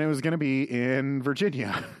 and it was going to be in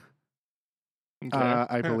Virginia. Okay.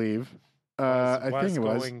 I believe. I think it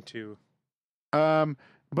was going to.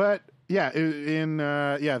 But yeah, in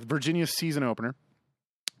Virginia's season opener,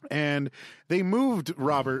 and they moved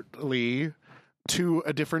Robert Lee to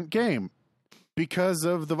a different game because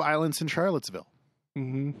of the violence in Charlottesville.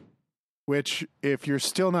 Mm-hmm. Which, if you're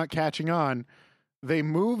still not catching on, they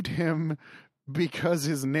moved him because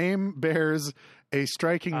his name bears a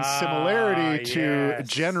striking similarity to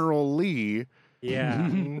General Lee,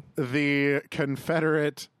 the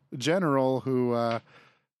Confederate general who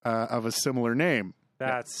of a similar name.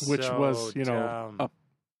 Which was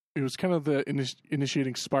it was kind of the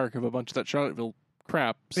initiating spark of a bunch of that Charlottesville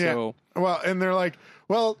crap. So well, and they're like,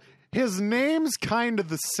 well, his name's kind of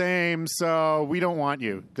the same, so we don't want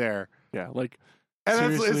you there. Yeah,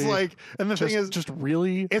 and it's and the thing is, just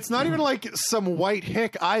really, it's not even like some white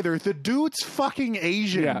hick either. The dude's fucking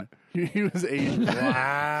Asian. Yeah, he was Asian.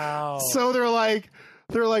 Wow. So they're like,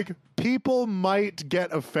 they're like, people might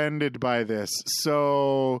get offended by this,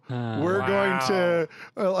 so we're going to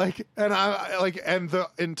and the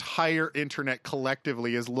entire internet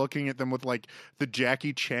collectively is looking at them with like the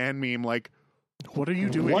Jackie Chan meme, like, what are you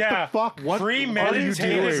doing? What the fuck? What are you Premeditated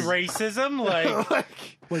doing? racism, like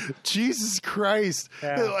Jesus Christ.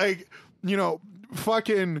 Yeah. Like,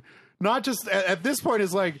 fucking, not just at this point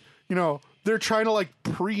is like, they're trying to like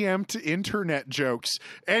preempt internet jokes,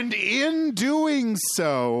 and in doing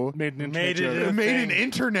so Made an Made internet it joke. a made thing. an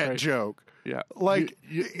internet Right. joke. Yeah. Like,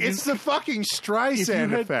 it's the fucking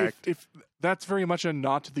Streisand effect. If that's very much a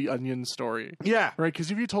not the Onion story. Yeah. Right? Because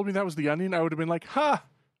if you told me that was the Onion, I would have been like, ha,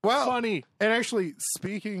 Well, funny. And actually,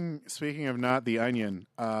 speaking of Not the Onion,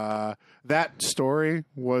 that story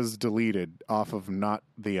was deleted off of Not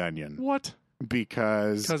the Onion What?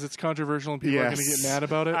 because Because it's controversial and people are going to Yes. get mad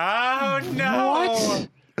about it. oh no!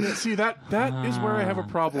 Yeah, see, that is where I have a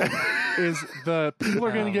problem. Is the people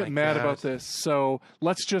are going to Oh get my mad God. about this, so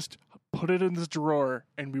let's just put it in this drawer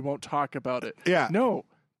and we won't talk about it. Yeah. No,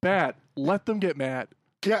 bad. Let them get mad.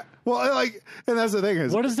 yeah. Well, like, and that's the thing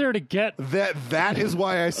is What is there to get? that is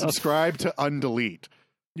why I subscribe to Undelete.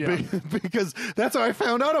 Yeah. Because that's how I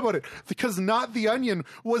found out about it. Because Not the Onion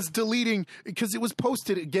was deleting, because it was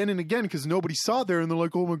posted again and again because nobody saw it there, and they're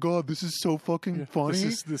like, "Oh my god, this is so fucking funny."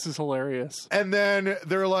 This is hilarious. And then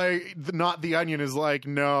they're like, Not the Onion is like,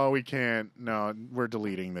 "No, we can't. No, we're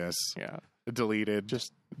deleting this." Yeah. Deleted,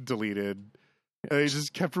 just deleted. And they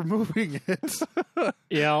just kept removing it.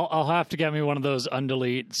 Yeah, I'll have to get me one of those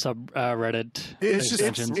undelete Reddit It's just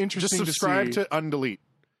extensions. interesting just subscribe to see. to Undelete.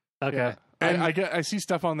 Okay. Yeah. And- I see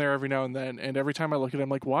stuff on there every now and then, and every time I look at it, I'm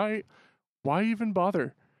like, why even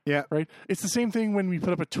bother? Yeah. Right? It's the same thing when we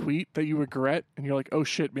put up a tweet that you regret, and you're like, oh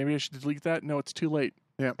shit, maybe I should delete that. No, it's too late.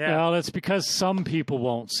 Yeah. Well, that's because some people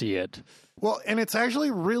won't see it. Well, and it's actually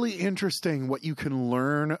really interesting what you can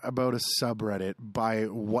learn about a subreddit by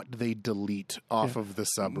what they delete off of the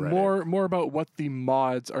subreddit. More about what the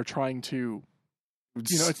mods are trying to.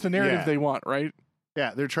 It's the narrative Yeah. they want, right?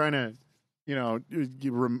 Yeah, they're trying to,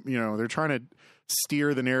 they're trying to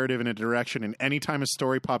steer the narrative in a direction, and anytime a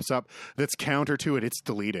story pops up that's counter to it, it's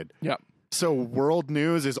deleted. Yeah. So world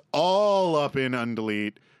news is all up in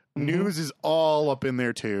Undelete. News is all up in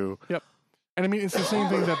there too. Yep. And I mean, it's the same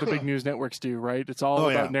thing that the big news networks do, right? It's all Oh,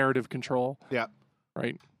 about yeah. narrative control, Yeah.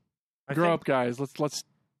 right? I Grow think- up, guys. Let's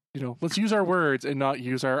use our words and not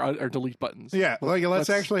use our delete buttons. Yeah, like let's let's-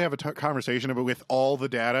 actually have a conversation about with all the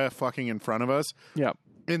data fucking in front of us, Yeah.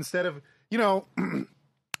 instead of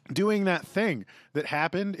doing that thing that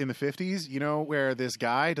happened in the 50s, where this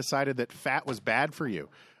guy decided that fat was bad for you,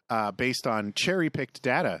 based on cherry-picked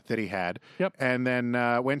data that he had. Yep. And then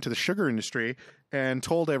went to the sugar industry and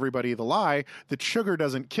told everybody the lie that sugar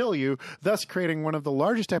doesn't kill you, thus creating one of the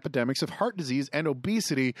largest epidemics of heart disease and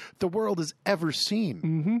obesity the world has ever seen.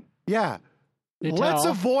 Mm-hmm. Yeah. You Let's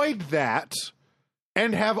tell. avoid that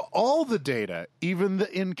and have all the data, even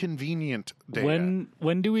the inconvenient data.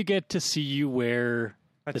 When do we get to see you wear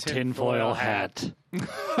A the tinfoil tinfoil hat.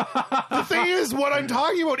 hat? The thing is, what I'm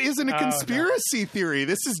talking about isn't a no. conspiracy theory.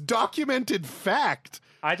 This is documented fact.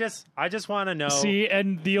 I just want to know. See,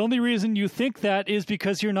 and the only reason you think that is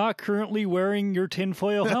because you're not currently wearing your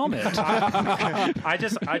tinfoil helmet. I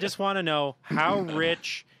just want to know how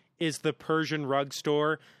rich is the Persian rug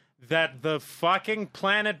store that the fucking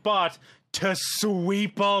planet bought to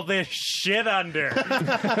sweep all this shit under?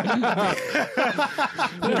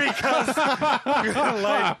 Because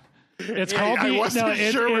like It's called I the wasn't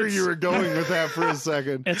sure where it's- you were going with that for a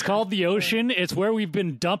second. It's called the ocean. It's where we've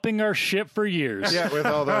been dumping our shit for years. Yeah, with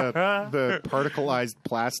all the particleized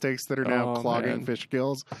plastics that are now Oh, clogging man. fish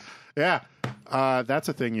gills. Yeah, that's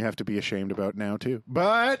a thing you have to be ashamed about now too.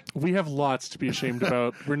 But We have lots to be ashamed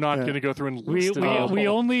about. We're not going to go through and We list it all. we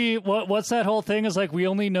only what's that whole thing is like we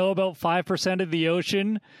only know about 5% of the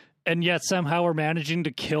ocean, and yet somehow we're managing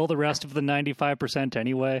to kill the rest of the 95%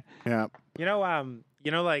 anyway. yeah,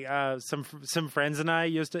 some friends and I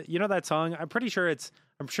used to, that song. I'm pretty sure it's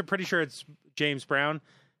James Brown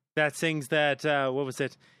that sings that. What was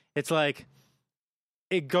it? It's like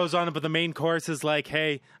it goes on, but the main chorus is like,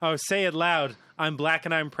 "Hey, oh, say it loud. I'm black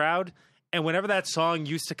and I'm proud." And whenever that song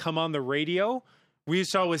used to come on the radio, we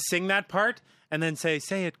used to always sing that part and then say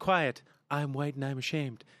it quiet. I'm white and I'm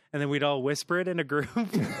ashamed. And then we'd all whisper it in a group.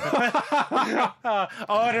 It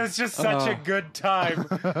was just such a good time.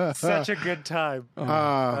 Such a good time.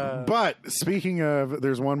 but speaking of,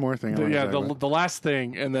 there's one more thing. I wanna talk about. The last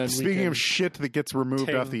thing, and then Speaking of shit that gets removed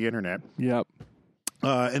Ting. off the internet, yep,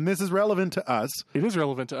 and this is relevant to us. it is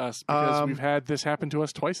relevant to us because we've had this happen to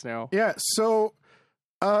us twice now. Yeah, so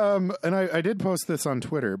And I did post this on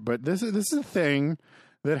Twitter, but this is a thing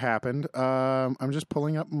that happened. I'm just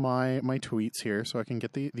pulling up my tweets here so I can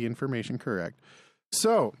get the information correct.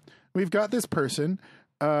 So we've got this person,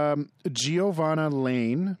 Giovanna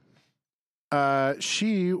Lane.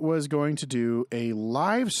 She was going to do a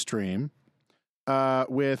live stream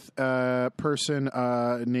with a person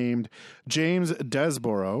named James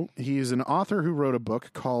Desborough. He's an author who wrote a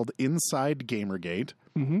book called Inside Gamergate.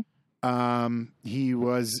 Mm-hmm.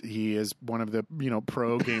 He is one of the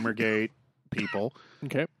pro Gamergate people.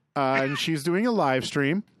 Okay. And she's doing a live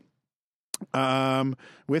stream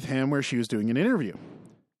with him where she was doing an interview.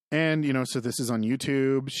 And, so this is on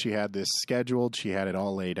YouTube. She had this scheduled. She had it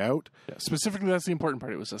all laid out. Yeah, specifically, that's the important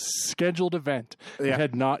part. It was a scheduled event. Yeah. It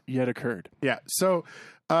had not yet occurred. Yeah. So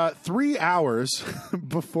 3 hours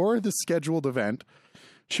before the scheduled event,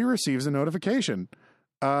 she receives a notification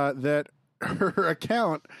that her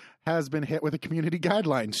account has been hit with a community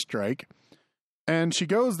guidelines strike. And she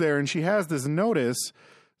goes there and she has this notice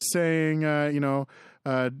saying,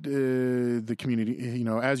 the community,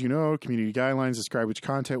 as you know, community guidelines describe which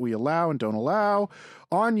content we allow and don't allow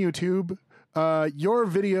on YouTube. Your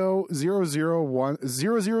video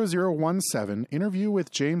 00017 interview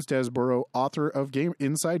with James Desborough, author of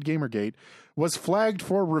Inside Gamergate, was flagged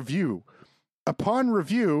for review. Upon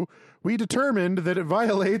review, we determined that it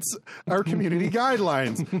violates our community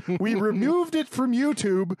guidelines. We removed it from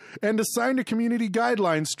YouTube and assigned a community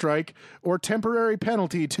guideline strike or temporary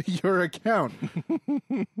penalty to your account.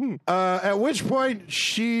 At which point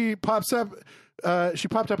she popped up on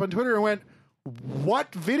Twitter and went,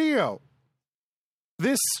 "What video?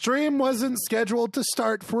 This stream wasn't scheduled to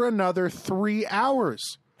start for another 3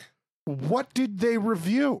 hours. What did they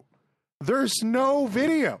review? There's no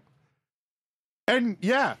video." And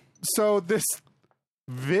yeah, so this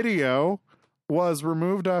video was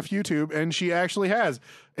removed off YouTube, and she actually has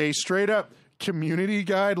a straight up community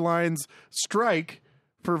guidelines strike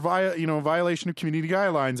for violation of community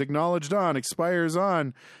guidelines, acknowledged on, expires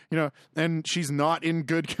on, and she's not in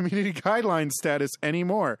good community guidelines status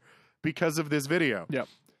anymore because of this video. Yep.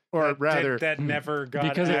 Or rather, that never got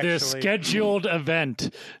because of this scheduled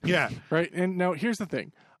event. yeah, Right. And now here's the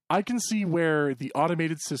thing. I can see where the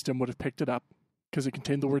automated system would have picked it up because it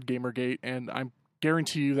contained the word Gamergate, and I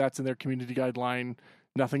guarantee you that's in their community guideline.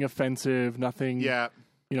 Nothing offensive, nothing. yeah.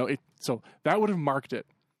 So that would have marked it.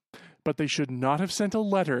 But they should not have sent a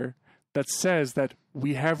letter that says that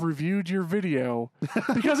we have reviewed your video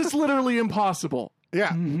because it's literally impossible.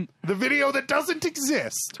 Yeah, the video that doesn't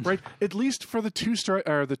exist. Right? At least for the two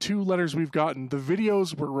letters we've gotten, the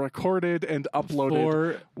videos were recorded and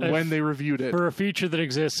uploaded when they reviewed it. For a feature that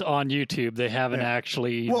exists on YouTube, they haven't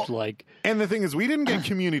actually And the thing is, we didn't get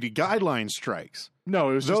community guideline strikes.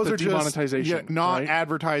 No, it was Those just are the demonetization. not right?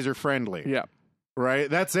 advertiser friendly. Yeah. Right.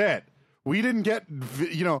 That's it. We didn't get.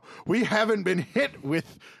 We haven't been hit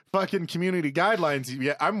with fucking community guidelines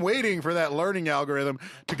yet. I'm waiting for that learning algorithm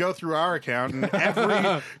to go through our account and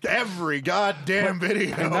every goddamn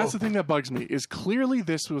video. And that's the thing that bugs me is clearly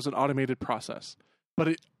this was an automated process, but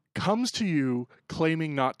it comes to you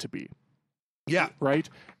claiming not to be. Yeah. Right?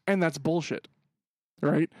 And that's bullshit.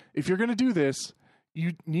 Right? If you're going to do this,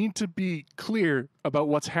 you need to be clear about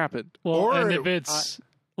what's happened. Well, and if it's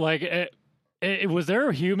was there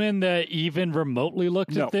a human that even remotely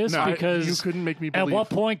looked at this? No, because you couldn't make me believe. At what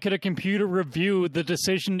point could a computer review the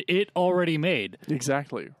decision it already made?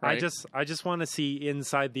 Exactly. Right? I just want to see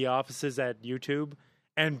inside the offices at YouTube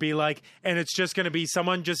and be like, and it's just going to be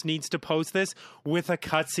someone just needs to post this with a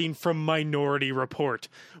cutscene from Minority Report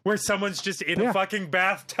where someone's just in a fucking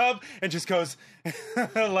bathtub and just goes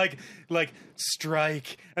like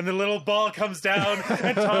strike, and the little ball comes down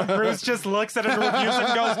and Tom Cruise just looks at it and reviews it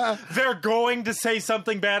and goes, they're going to say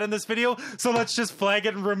something bad in this video, so let's just flag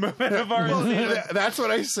it and remove it of our That's what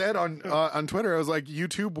I said on Twitter. I was like,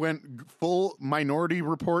 YouTube went full Minority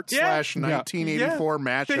Report / 1984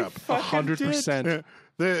 mashup. 100%.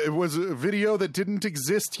 It was a video that didn't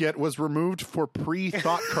exist yet was removed for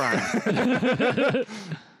pre-thought crime.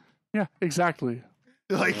 Yeah, exactly.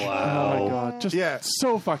 Like, wow. Oh my god, just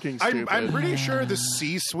so fucking stupid. I'm pretty sure the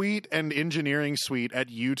C-suite and engineering suite at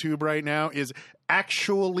YouTube right now is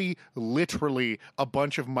actually literally a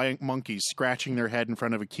bunch of monkeys scratching their head in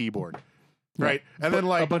front of a keyboard. Right. And then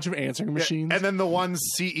like a bunch of answering machines. And then the one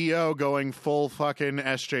CEO going full fucking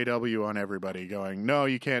SJW on everybody going, "No,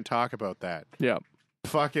 you can't talk about that." Yeah.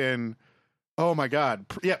 Fucking oh my god.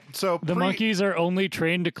 Yeah, so the monkeys are only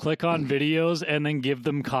trained to click on videos and then give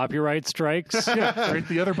them copyright strikes. Yeah, right.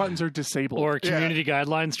 The other buttons are disabled. Or community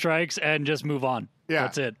guideline strikes and just move on. Yeah.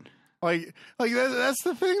 That's it. Like that's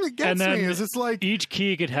the thing that gets And then me is it's like each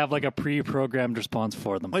key could have like a pre-programmed response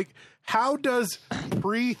for them. like how does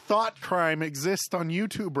pre-thought crime exist on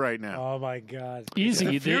YouTube right now? Oh my god.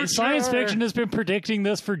 Easy. The science fiction has been predicting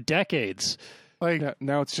this for decades. Like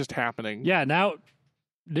Now it's just happening. Yeah, now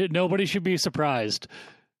nobody should be surprised.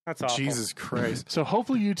 That's awful. Jesus Christ. So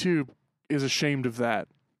hopefully YouTube is ashamed of that,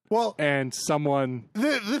 Well, and someone.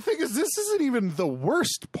 the thing is, this isn't even the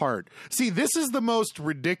worst part. See, this is the most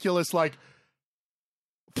ridiculous, like,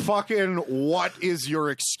 fucking what is your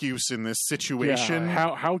excuse in this situation?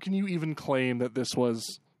 How can you even claim that this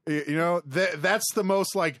was? You know, that's the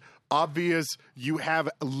most, like, obvious. You have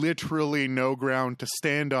literally no ground to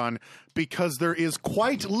stand on because there is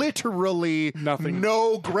quite literally Nothing.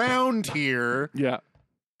 no ground here. Yeah.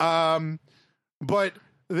 But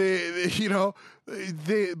but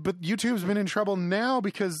YouTube's been in trouble now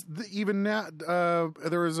because even now,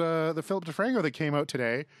 there was the Philip DeFranco that came out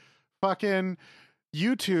today. Fucking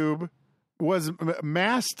YouTube was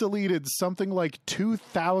mass deleted something like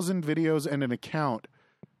 2,000 videos and an account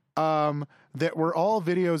that were all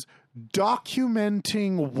videos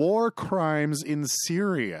documenting war crimes in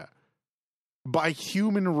Syria by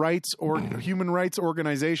human rights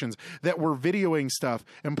organizations that were videoing stuff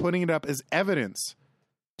and putting it up as evidence.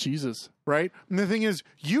 Jesus. Right? And the thing is,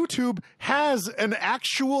 YouTube has an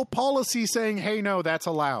actual policy saying, hey, no, that's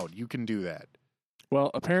allowed. You can do that.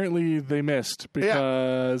 Well, apparently they missed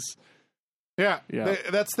because Yeah. Yeah.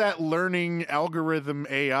 That's that learning algorithm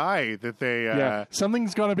AI that they...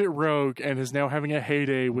 something's gone a bit rogue and is now having a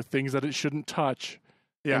heyday with things that it shouldn't touch.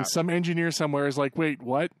 Yeah. And some engineer somewhere is like, wait,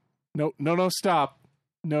 what? No, stop.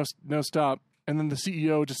 No, stop. And then the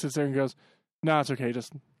CEO just sits there and goes, no, it's okay.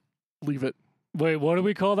 Just leave it. Wait, what do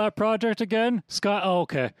we call that project again?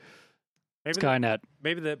 Okay. Skynet.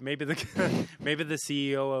 Maybe the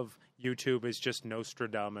CEO of YouTube is just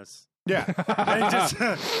Nostradamus. Yeah.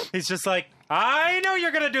 And he's just like, I know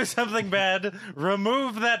you're gonna do something bad.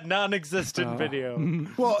 Remove that non-existent video.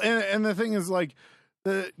 Well, and the thing is, like,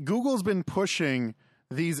 Google's been pushing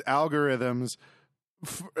these algorithms,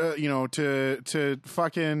 to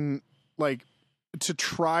fucking, like, to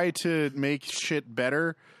try to make shit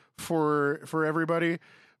better for everybody.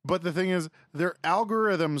 But the thing is, their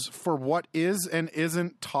algorithms for what is and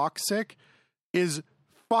isn't toxic is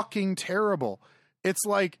fucking terrible. It's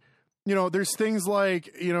like, there's things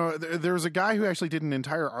like, there was a guy who actually did an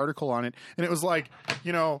entire article on it, and it was like,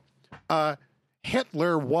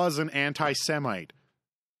 Hitler was an anti-Semite.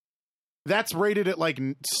 That's rated at like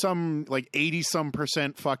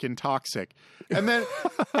 80% fucking toxic. And then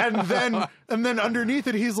and then underneath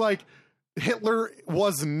it he's like, Hitler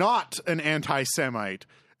was not an anti-Semite.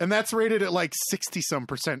 And that's rated at like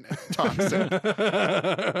 60% toxic.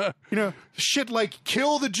 Shit like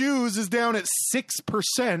kill the Jews is down at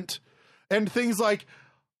 6%, and things like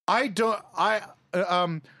I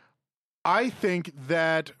think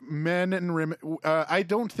that men and women, I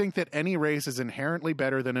don't think that any race is inherently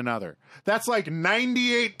better than another. That's like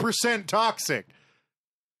 98% toxic.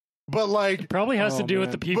 But like, It probably has to do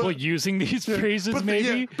with the people using these phrases,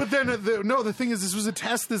 maybe. But then the thing is, this was a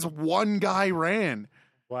test this one guy ran.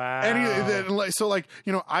 Wow. And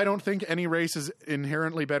I don't think any race is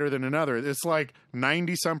inherently better than another. It's like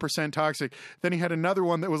 90% toxic. Then he had another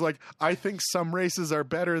one that was like, I think some races are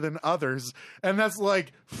better than others. And that's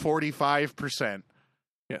like 45%.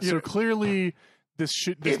 Yeah. So clearly this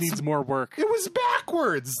needs more work. It was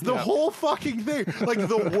backwards. The whole fucking thing. Like,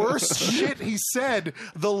 the worse shit he said,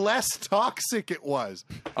 the less toxic it was.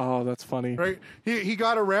 Oh, that's funny. Right? He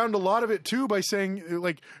got around a lot of it too by saying,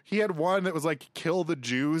 like, he had one that was like kill the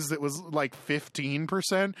Jews that was like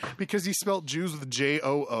 15% because he spelt Jews with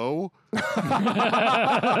J-O-O.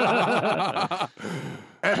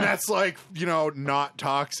 And that's like, not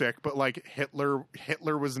toxic, but like Hitler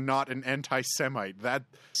was not an anti-Semite.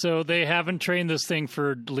 So they haven't trained this thing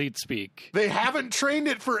for leet speak. They haven't trained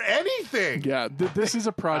it for anything. Yeah, this is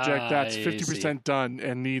a project that's I 50% done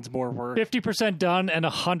and needs more work. 50% done and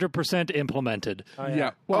 100% implemented.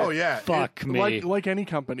 Yeah. Oh, yeah. Fuck me. Like any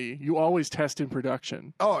company, you always test in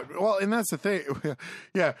production. Oh, well, and that's the thing.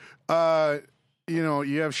 Yeah.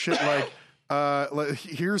 You have shit like,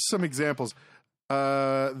 here's some examples.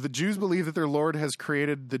 The Jews believe that their Lord has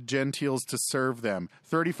created the Gentiles to serve them.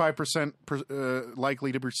 35%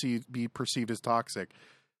 likely to be perceived as toxic.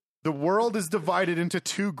 The world is divided into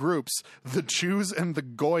two groups, the Jews and the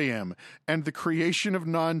Goyim, and the creation of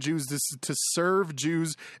non-Jews is to serve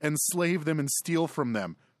Jews, enslave them, and steal from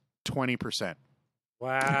them. 20%.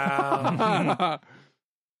 Wow.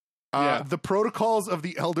 The protocols of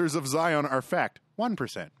the elders of Zion are fact.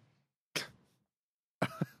 1%.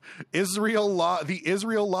 The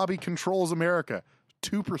Israel lobby controls America.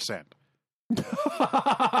 2%.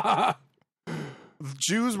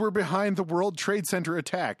 Jews were behind the World Trade Center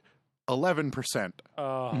attack. 11%.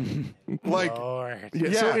 Oh, Like, Lord.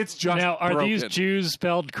 Yeah, so Yeah. it's just Now, are these broken. Jews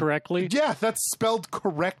spelled correctly? yeah, that's spelled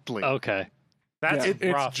correctly. Okay. That's Yeah,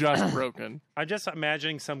 it's rough. just broken. I'm just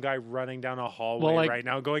imagining some guy running down a hallway Well, like- right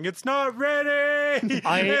now going, "It's not ready!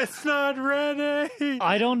 It's not ready!"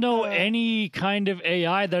 I don't know any kind of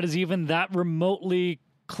AI that is even that remotely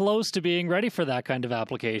close to being ready for that kind of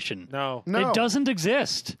application. No. No. It doesn't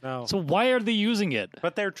exist. No. So why are they using it?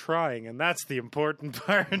 But they're trying, and that's the important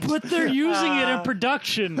part. But they're using it in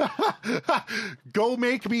production. Go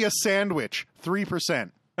make me a sandwich.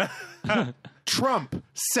 3%. Trump.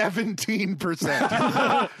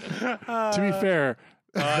 17%. To be fair,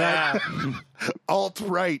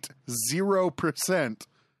 Alt-right. 0%.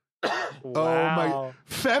 Wow. Oh my!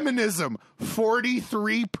 Feminism,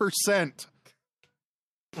 43%.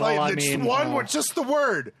 Well, I it's mean, one word, just the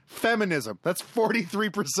word feminism. That's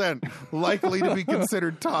 43% likely to be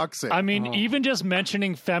considered toxic. I mean, even just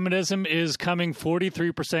mentioning feminism is coming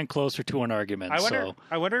 43% closer to an argument.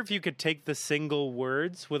 I wonder if you could take the single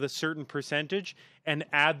words with a certain percentage and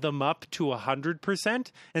add them up to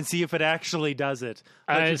 100% and see if it actually does it.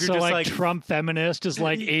 Like if you're so just like Trump feminist is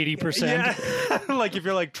like 80%. Yeah. Like if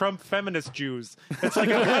you're like Trump feminist Jews, it's like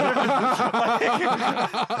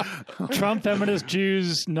Trump feminist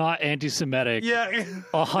Jews not anti-Semitic. yeah.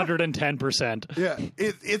 110%. yeah,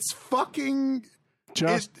 it's fucking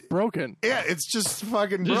just broken. yeah, it's just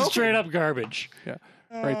fucking Just broken. straight up garbage. Yeah.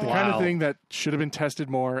 Right, the kind Wow. of thing that should have been tested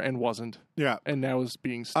more and wasn't, Yeah. and now is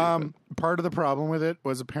being stupid. Part of the problem with it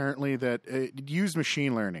was apparently that it used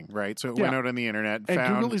machine learning, right? So it went Yeah. out on the internet, and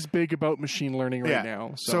found Google is big about machine learning right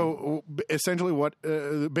now. So essentially,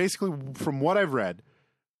 basically, from what I've read,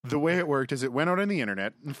 the way it worked is it went out on the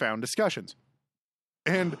internet and found discussions.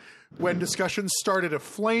 And when discussions started a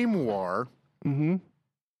flame war, Mhm.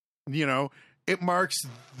 It marks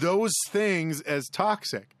those things as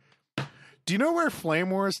toxic. Do you know where flame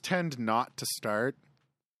wars tend not to start?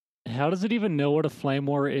 How does it even know what a flame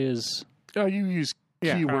war is? You use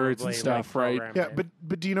Yeah. keywords Probably, and stuff, like, right? program Yeah, it.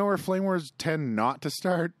 but do you know where flame wars tend not to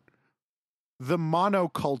start? The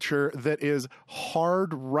monoculture that is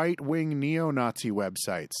hard right-wing neo-Nazi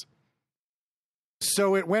websites.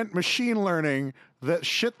 So it went machine learning that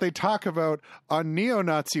shit they talk about on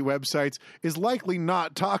neo-Nazi websites is likely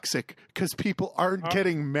not toxic because people aren't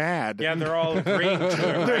getting mad. Yeah, they're all agreeing to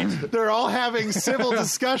it, right? They're all having civil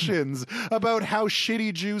discussions about how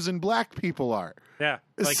shitty Jews and black people are. Yeah.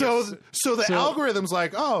 Like so it's- the algorithm's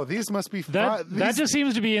like, oh, these must be That just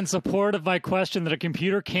seems to be in support of my question that a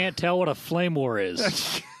computer can't tell what a flame war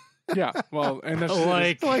is. Yeah, well, and that's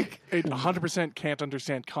Like- it 100% can't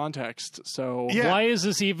understand context. So Yeah. Why is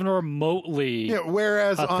this even remotely? Yeah,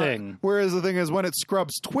 whereas a thing. Whereas the thing is, when it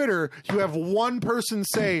scrubs Twitter, you have one person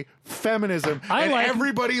say feminism, and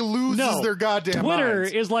everybody loses their goddamn Twitter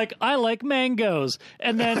minds. is like, I like mangoes.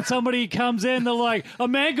 And then somebody comes in, they're like, a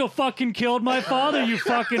mango fucking killed my father, you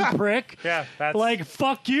fucking prick. Yeah, that's Like,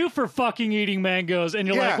 fuck you for fucking eating mangoes. And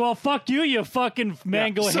you're Yeah. like, well, fuck you, you fucking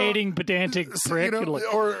mango-hating, pedantic prick. And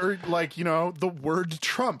like, or like the word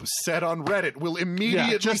Trump said on Reddit will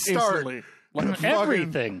immediately yeah, just start instantly. Like, fucking-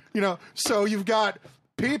 everything. So you've got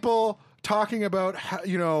people talking about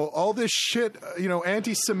all this shit,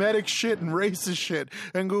 anti-Semitic shit and racist shit,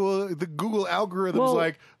 and the Google algorithm's Well,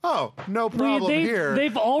 like, oh, no problem here.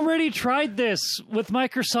 They've already tried this with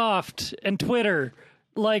Microsoft and Twitter.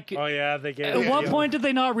 Like, Oh yeah, they get at what point did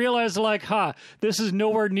they not realize, like, this is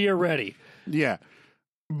nowhere near ready? Yeah.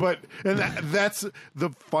 But that's the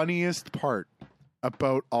funniest part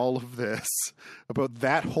about all of this, about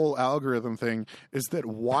that whole algorithm thing, is that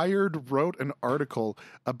Wired wrote an article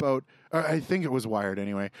about, I think it was Wired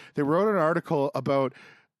anyway, they wrote an article about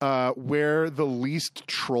where the least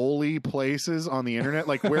trolly places on the internet,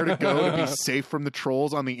 like where to go to be safe from the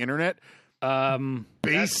trolls on the internet,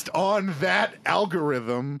 based on that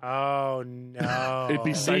algorithm. Oh no. it'd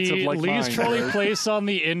be sites of The like least mine, trolley right? place on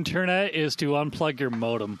the internet is to unplug your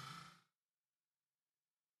modem.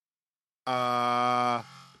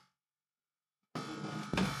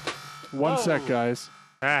 One sec, guys.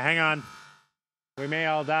 Hang on. We may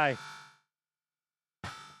all die.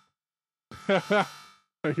 Are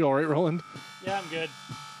you all right, Roland? Yeah, I'm good.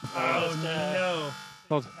 Oh no.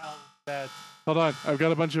 Hold, That's hold on. I've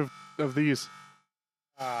got a bunch of these.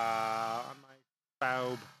 on my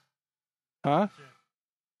baub. Huh?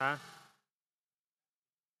 Huh?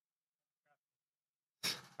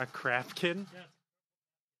 A Kraftkin?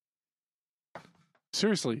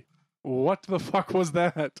 Seriously, what the fuck was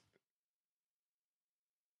that?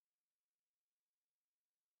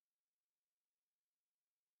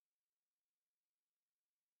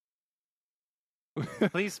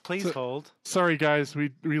 Please hold. Sorry, guys.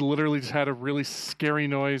 We literally just had a really scary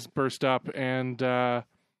noise burst up, and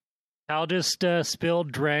Cal just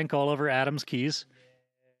drank all over Adam's keys.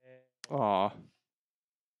 aw.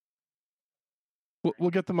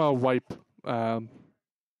 We'll get them a wipe in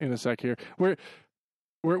a sec here.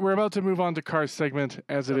 We're about to move on to Car's segment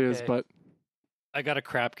as it is, Okay. but I got a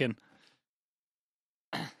crapkin.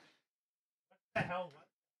 The hell?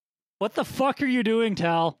 What the fuck are you doing,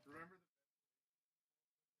 Tal?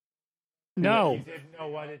 No. You didn't know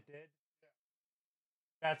what it did.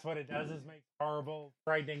 That's what it does. Is make horrible,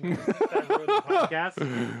 frightening noises that ruin the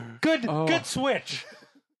podcast. Good, Oh. good switch.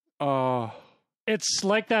 oh. It's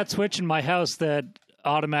like that switch in my house that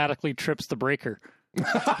automatically trips the breaker. It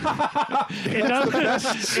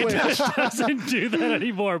doesn't do that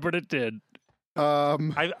anymore, but it did.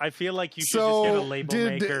 I feel like you should just get a label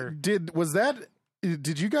maker.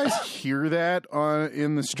 Did you guys hear that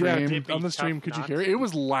in the Yeah, stream? It'd be on the stream, tough could you not hear it? to. It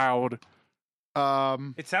was loud.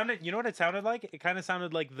 It sounded. You know what it sounded like? It kind of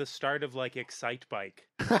sounded like the start of like Excite Bike.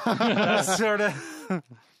 That's sort of.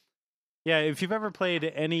 Yeah, if you've ever played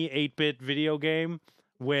any 8-bit video game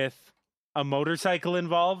with a motorcycle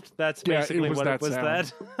involved, that's Yeah, it basically was what that it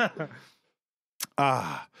was. sound.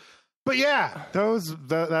 But yeah,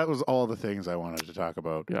 that was all the things I wanted to talk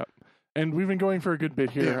about. Yeah. And we've been going for a good bit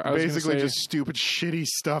here. Yeah, I was gonna basically say, just stupid, shitty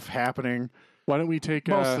stuff happening. why don't we take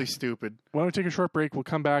Mostly stupid. why don't we take a short break? We'll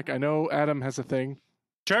come back. I know Adam has a thing,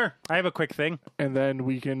 Sure, I have a quick thing. and then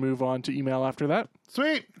we can move on to email after that.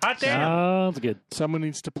 Sweet. Hot damn! Sounds good. Someone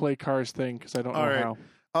needs to play Car's thing because I don't know All right. how.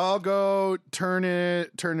 I'll go turn it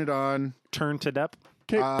on, Turned it up.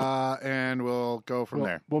 Okay, and we'll go from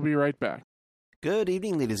there. We'll be right back. Good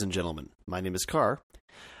evening, ladies and gentlemen. My name is Carr.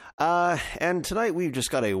 And tonight we've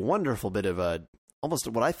just got a wonderful bit of almost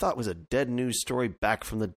what I thought was a dead news story back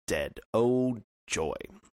from the dead. Oh, joy.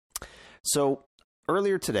 So,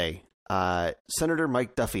 earlier today, Senator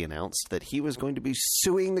Mike Duffy announced that he was going to be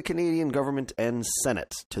suing the Canadian government and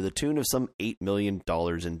Senate to the tune of some $8 million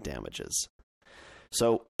in damages.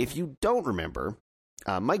 So, if you don't remember,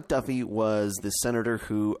 Mike Duffy was the senator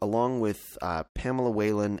who, along with Pamela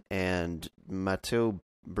Whelan and Matteau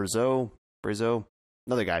Brizeau,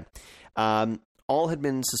 another guy, all had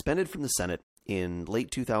been suspended from the Senate in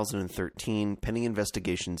late 2013, pending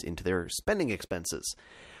investigations into their spending expenses.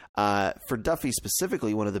 For Duffy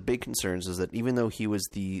specifically, one of the big concerns is that even though he was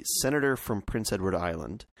the senator from Prince Edward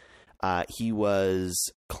Island, he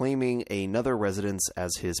was claiming another residence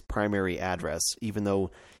as his primary address, even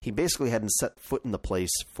though he basically hadn't set foot in the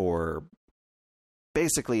place for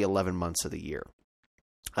basically 11 months of the year.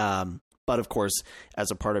 But of course,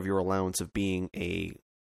 as a part of your allowance of being a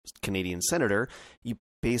Canadian senator, you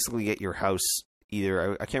basically get your house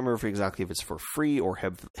either, I can't remember exactly if it's for free or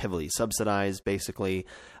heavily subsidized, basically,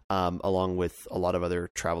 along with a lot of other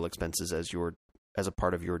travel expenses as a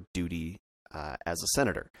part of your duty as a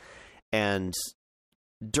senator. And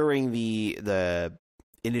during the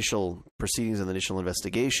initial proceedings and the initial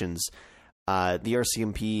investigations, the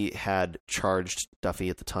RCMP had charged Duffy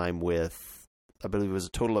at the time with, I believe it was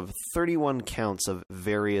a total of 31 counts of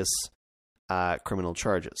various criminal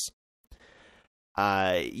charges.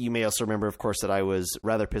 You may also remember, of course, that I was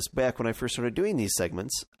rather pissed back when I first started doing these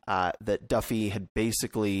segments, that Duffy had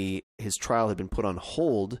basically, his trial had been put on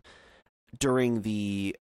hold during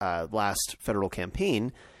the last federal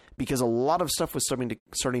campaign, because a lot of stuff was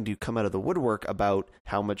starting to come out of the woodwork about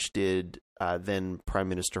how much did then Prime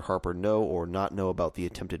Minister Harper know or not know about the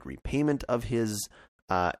attempted repayment of his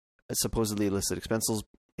supposedly illicit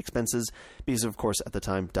expenses, because of course at the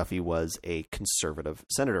time Duffy was a conservative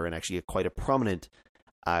senator and actually quite a prominent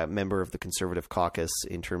member of the conservative caucus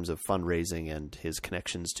in terms of fundraising and his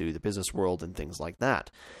connections to the business world and things like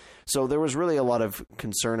that. So there was really a lot of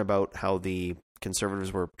concern about how the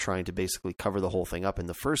conservatives were trying to basically cover the whole thing up in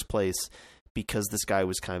the first place, because this guy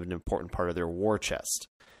was kind of an important part of their war chest.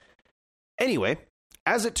 Anyway,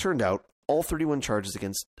 as it turned out, all 31 charges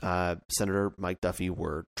against Senator Mike Duffy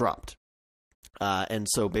were dropped. And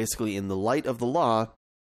so basically, in the light of the law,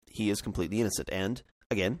 he is completely innocent. And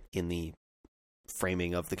again, in the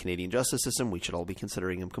framing of the Canadian justice system, we should all be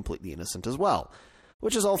considering him completely innocent as well,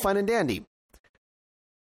 which is all fine and dandy.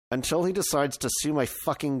 Until he decides to sue my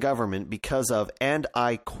fucking government because of, and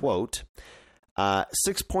I quote,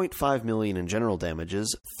 $6.5 million in general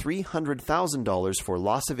damages, $300,000 for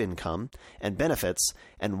loss of income and benefits,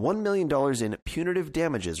 and $1 million in punitive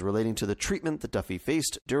damages relating to the treatment that Duffy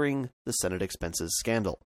faced during the Senate expenses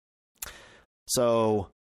scandal. So,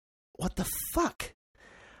 what the fuck?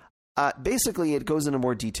 Basically, it goes into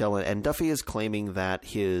more detail, and Duffy is claiming that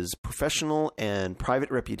his professional and private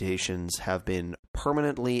reputations have been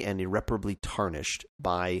permanently and irreparably tarnished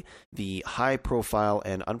by the high-profile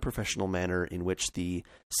and unprofessional manner in which the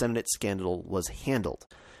Senate scandal was handled,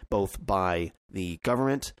 both by the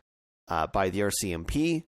government, by the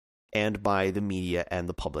RCMP, and by the media and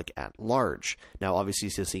the public at large. Now, obviously,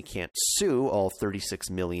 since he can't sue all 36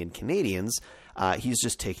 million Canadians, he's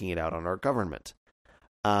just taking it out on our government.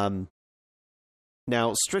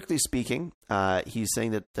 Now, strictly speaking, he's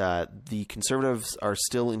saying that the Conservatives are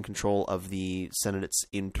still in control of the Senate's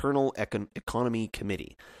Internal Economy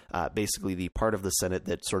Committee, basically the part of the Senate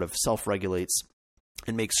that sort of self-regulates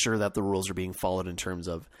and makes sure that the rules are being followed in terms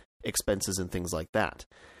of expenses and things like that.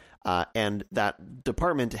 And that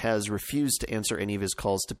department has refused to answer any of his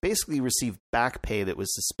calls to basically receive back pay that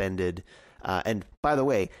was suspended. And by the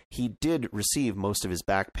way, he did receive most of his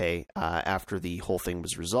back pay after the whole thing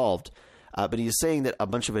was resolved. But he is saying that a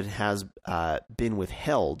bunch of it has been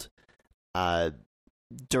withheld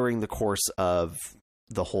during the course of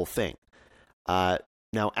the whole thing.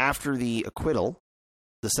 Now, after the acquittal,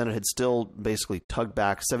 the Senate had still basically tugged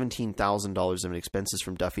back $17,000 in expenses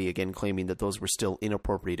from Duffy, again claiming that those were still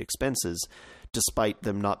inappropriate expenses, despite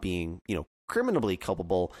them not being, criminally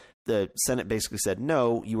culpable. The Senate basically said,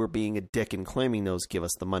 no, you were being a dick in claiming those, give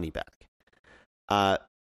us the money back.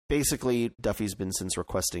 Basically, Duffy's been since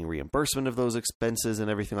requesting reimbursement of those expenses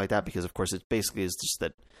and everything like that, because, of course, it basically is just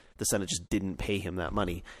that the Senate just didn't pay him that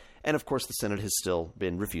money. And, of course, the Senate has still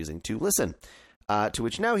been refusing to listen. To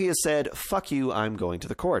which now he has said, fuck you, I'm going to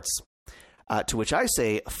the courts. To which I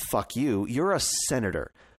say, fuck you, you're a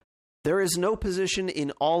senator. There is no position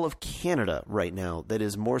in all of Canada right now that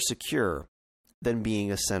is more secure than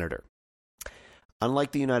being a senator.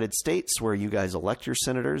 Unlike the United States, where you guys elect your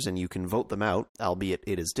senators and you can vote them out, albeit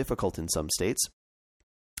it is difficult in some states,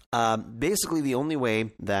 basically the only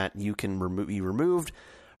way that you can be removed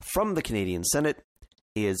from the Canadian Senate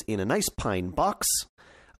is in a nice pine box,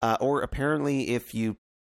 or apparently if you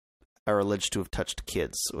are alleged to have touched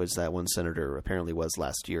kids, as that one senator apparently was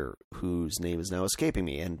last year, whose name is now escaping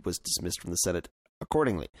me and was dismissed from the Senate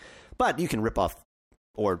accordingly. But you can rip off,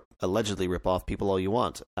 or allegedly rip off, people all you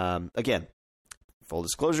want. Again, full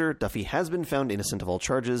disclosure, Duffy has been found innocent of all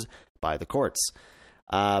charges by the courts.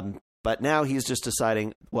 But now he's just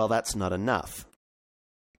deciding, well, that's not enough.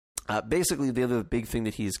 Basically, the other big thing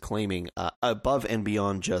that he's claiming, above and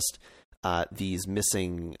beyond just these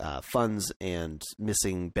missing funds and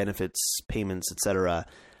missing benefits, payments, etc.,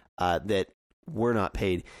 that were not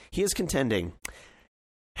paid, he is contending,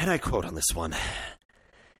 and I quote on this one,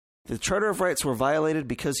 the Charter of Rights were violated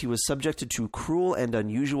because he was subjected to cruel and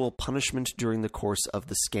unusual punishment during the course of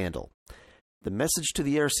the scandal. The message to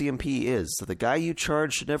the RCMP is that the guy you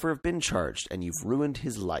charged should never have been charged, and you've ruined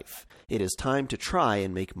his life. It is time to try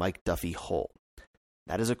and make Mike Duffy whole.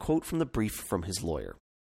 That is a quote from the brief from his lawyer.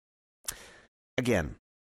 Again,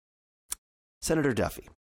 Senator Duffy,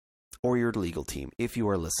 or your legal team, if you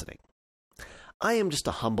are listening, I am just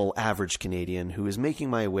a humble, average Canadian who is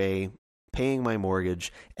making my way, paying my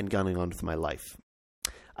mortgage, and gunning on with my life.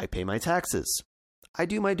 I pay my taxes. I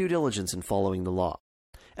do my due diligence in following the law.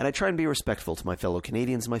 And I try and be respectful to my fellow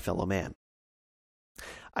Canadians and my fellow man.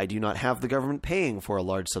 I do not have the government paying for a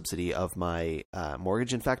large subsidy of my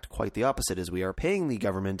mortgage. In fact, quite the opposite, as we are paying the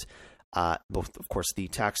government both, of course, the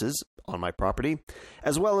taxes on my property,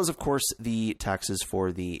 as well as, of course, the taxes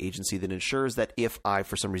for the agency that ensures that if I,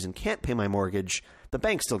 for some reason, can't pay my mortgage, the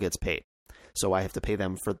bank still gets paid. So I have to pay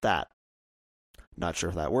them for that. Not sure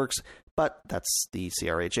if that works, but that's the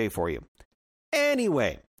CRHA for you.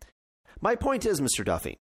 Anyway, my point is, Mr.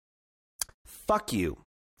 Duffy, fuck you,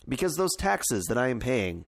 because those taxes that I am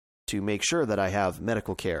paying to make sure that I have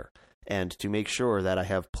medical care and to make sure that I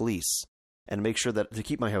have police and to make sure that to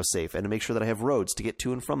keep my house safe and to make sure that I have roads to get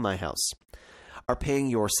to and from my house are paying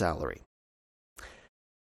your salary.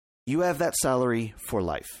 You have that salary for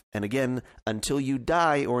life. And again, until you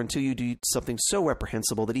die or until you do something so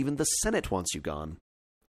reprehensible that even the Senate wants you gone,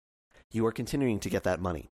 you are continuing to get that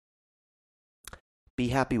money. Be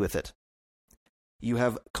happy with it. You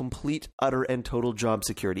have complete, utter, and total job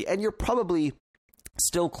security. And you're probably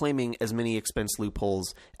still claiming as many expense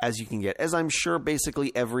loopholes as you can get, as I'm sure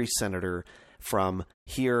basically every senator from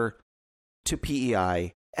here to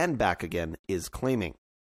PEI and back again is claiming.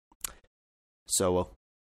 So,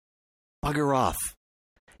 bugger off.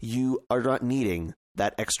 You are not needing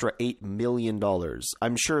that extra $8 million.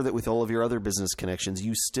 I'm sure that with all of your other business connections,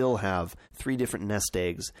 you still have 3 different nest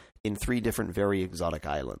eggs in 3 different very exotic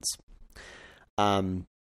islands.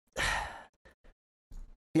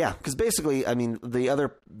 Yeah, because basically, I mean,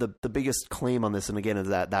 the biggest claim on this, and again, is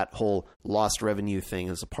that whole lost revenue thing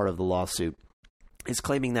as a part of the lawsuit, is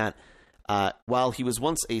claiming that while he was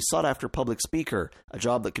once a sought-after public speaker, a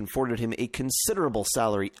job that afforded him a considerable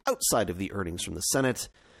salary outside of the earnings from the Senate,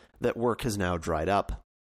 that work has now dried up.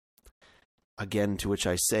 Again, to which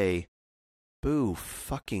I say, boo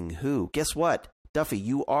fucking who? Guess what? Duffy,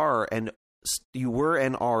 you were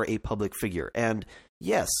and are a public figure. And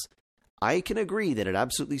yes, I can agree that it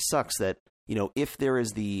absolutely sucks that, if there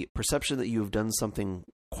is the perception that you have done something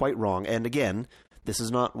quite wrong, and again, this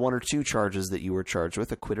is not 1 or 2 charges that you were charged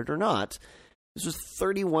with, acquitted or not. This was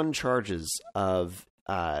 31 charges of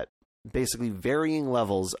basically varying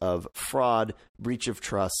levels of fraud, breach of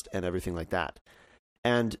trust, and everything like that.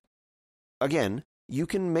 And again, you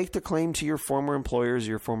can make the claim to your former employers,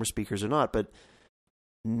 your former speakers or not, but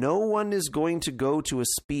no one is going to go to a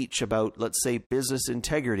speech about, let's say, business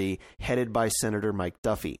integrity headed by Senator Mike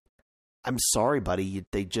Duffy. I'm sorry, buddy,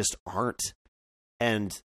 they just aren't.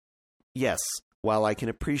 And yes, while I can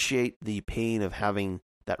appreciate the pain of having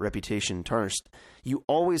that reputation tarnished, you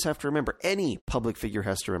always have to remember, any public figure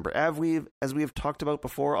has to remember, as we have talked about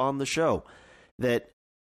before on the show, that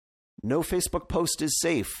no Facebook post is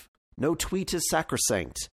safe. No tweet is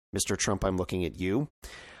sacrosanct. Mr. Trump, I'm looking at you.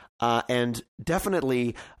 And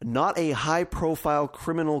definitely not a high-profile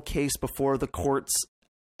criminal case before the courts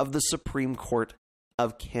of the Supreme Court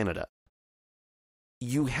of Canada.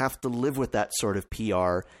 You have to live with that sort of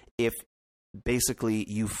PR if basically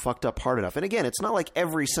you fucked up hard enough. And again, it's not like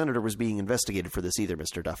every senator was being investigated for this either,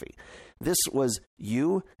 Mr. Duffy. This was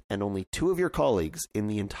you and only 2 of your colleagues in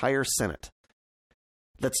the entire Senate.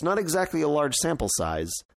 That's not exactly a large sample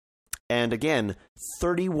size. And again,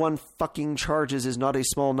 31 fucking charges is not a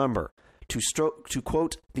small number. To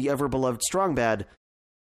quote the ever-beloved Strongbad,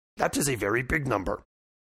 that is a very big number.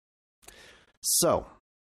 So,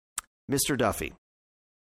 Mr. Duffy,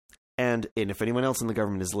 and if anyone else in the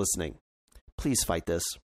government is listening, please fight this.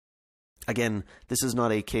 Again, this is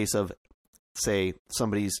not a case of, say,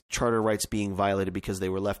 somebody's charter rights being violated because they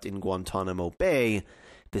were left in Guantanamo Bay.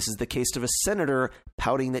 This is the case of a senator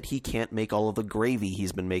pouting that he can't make all of the gravy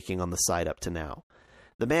he's been making on the side up to now.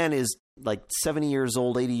 The man is like 70 years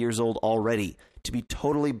old, 80 years old already. To be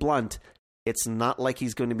totally blunt, it's not like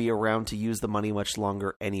he's going to be around to use the money much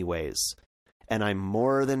longer anyways. And I'm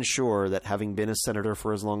more than sure that having been a senator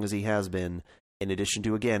for as long as he has been, in addition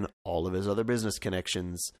to, again, all of his other business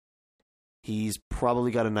connections, he's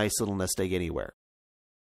probably got a nice little nest egg anywhere.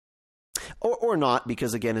 Or not,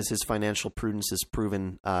 because again, as his financial prudence is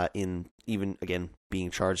proven in even, again, being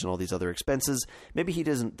charged and all these other expenses, maybe he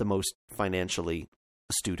isn't the most financially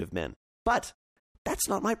astute of men. But that's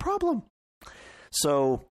not my problem.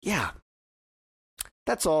 So, yeah.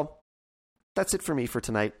 That's all. That's it for me for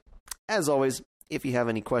tonight. As always, if you have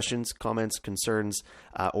any questions, comments, concerns,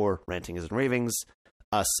 or rantings and ravings,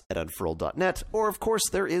 us at unfurled.net, or of course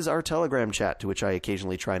there is our Telegram chat, to which I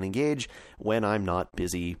occasionally try and engage when I'm not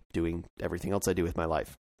busy doing everything else I do with my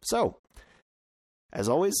life. So, as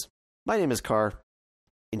always, my name is Carr.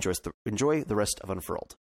 Enjoy the rest of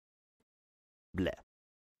Unfurled. Bleh.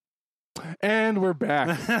 And we're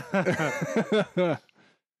back.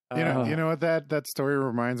 You know what that story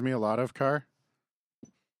reminds me a lot of, Carr?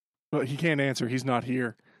 Well, he can't answer. He's not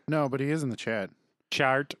here. No, but he is in the chat.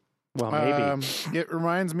 Chart. Well, maybe. It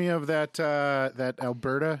reminds me of that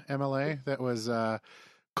Alberta MLA that was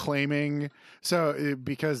claiming,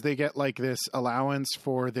 because they get like this allowance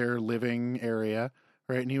for their living area,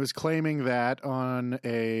 right? And he was claiming that on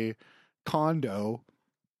a condo.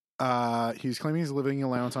 He's claiming his living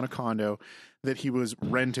allowance on a condo that he was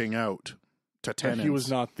renting out to tenants. He was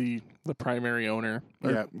not the primary owner.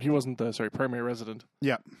 Yeah. He wasn't the primary resident.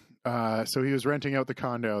 Yeah. So he was renting out the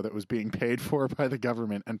condo that was being paid for by the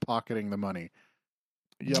government and pocketing the money.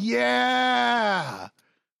 Yep. Yeah!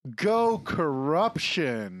 Go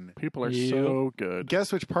corruption! People are so good.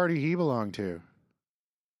 Guess which party he belonged to?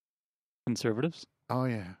 Conservatives? Oh,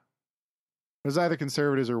 yeah. It was either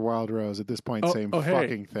Conservatives or Wild Rose at this point. Same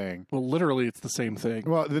fucking thing. Well, literally, it's the same thing.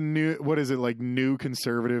 Well, what is it, like New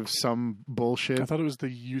Conservative, some bullshit? I thought it was the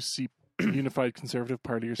UC Unified Conservative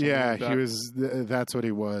Party or something. Yeah, like that. he was. That's what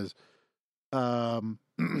he was. But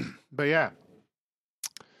yeah,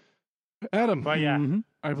 Adam. But yeah,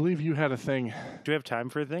 I believe you had a thing. do we have time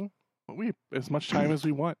for a thing? We as much time as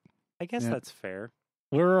we want. I guess that's fair.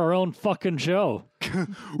 We're our own fucking show.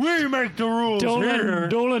 We make the rules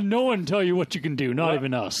Don't let no one tell you what you can do, not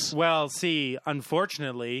even us. Well, see,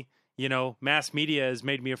 unfortunately, mass media has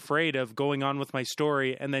made me afraid of going on with my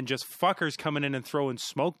story and then just fuckers coming in and throwing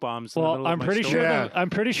smoke bombs in the middle I'm of my pretty story. sure. I'm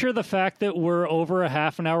pretty sure the fact that we're over a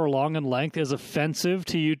half an hour long in length is offensive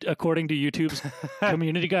to you, according to YouTube's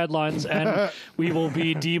community guidelines, and we will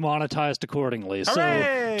be demonetized accordingly.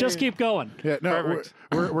 Hooray! So just keep going. Yeah, no,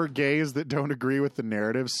 Perfect. we're gays that don't agree with the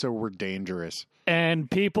narrative, so we're dangerous. And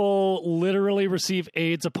people literally receive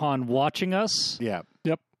AIDS upon watching us. Yeah,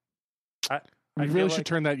 We I really feel should like-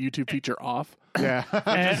 turn that YouTube feature off. yeah.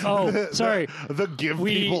 And, sorry. the give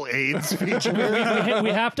We- people AIDS feature. We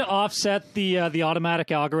have to offset the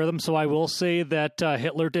automatic algorithm, so I will say that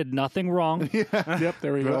Hitler did nothing wrong. Yep,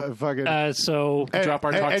 there we go. Fucking So Drop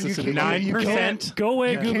our you toxicity. can't- you 9%. can't- go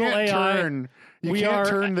away, you Google can't AI. turn. You We can't are-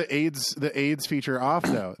 turn the AIDS feature off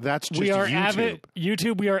though. That's just we are YouTube. avid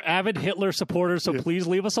YouTube. We are avid Hitler supporters, so please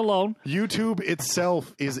leave us alone. YouTube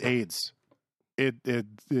itself is AIDS. It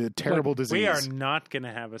terrible disease. We are not going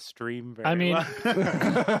to have a stream very I mean, long.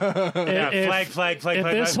 Yeah, if- flag. If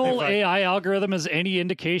this whole flag. AI algorithm is any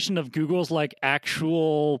indication of Google's like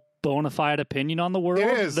actual bona fide opinion on the world,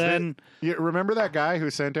 It is. then You remember that guy who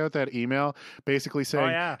sent out that email basically saying,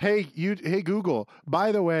 yeah. "Hey, Google,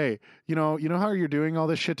 by the way, you know how you're doing all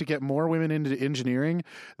this shit to get more women into engineering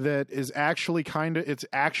that is actually it's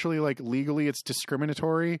actually like legally it's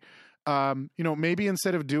discriminatory. Maybe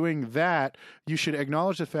instead of doing that, you should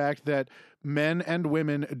acknowledge the fact that men and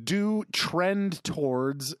women do trend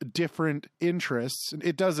towards different interests.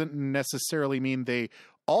 It doesn't necessarily mean they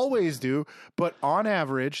always do, but on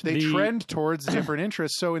average, they trend towards different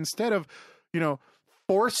interests. So instead of,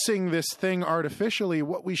 forcing this thing artificially,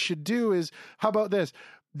 what we should do is, how about this?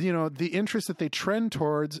 The interests that they trend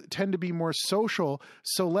towards tend to be more social.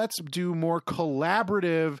 So let's do more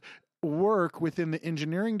collaborative work within the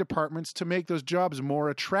engineering departments to make those jobs more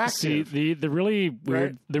see attractive." the really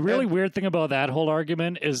weird weird thing about that whole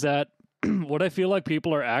argument is that what I feel like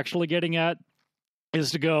people are actually getting at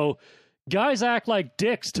is to go, guys act like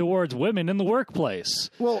dicks towards women in the workplace.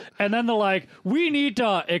 Well, And then they're like, we need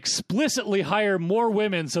to explicitly hire more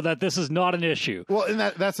women so that this is not an issue. well, and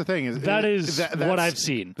that's the thing is What that's- I've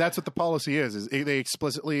seen. That's what the policy is they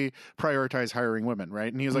explicitly prioritize hiring women,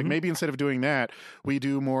 right? And he was like, maybe instead of doing that, we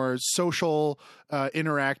do more social,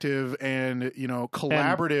 interactive, and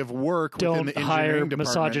collaborative work within Don't the engineering hire departments.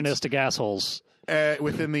 misogynistic assholes.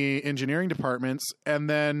 Within the engineering departments, and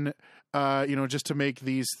then just to make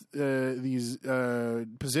these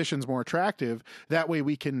positions more attractive. That way,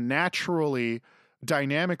 we can naturally,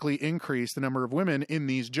 dynamically increase the number of women in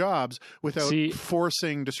these jobs without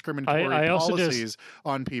forcing discriminatory I also policies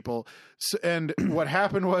on people. So, and what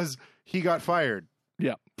happened was he got fired.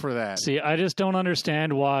 Yeah. For that. See, I just don't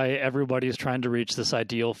understand why everybody is trying to reach this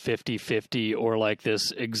ideal 50-50 or like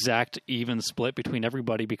this exact even split between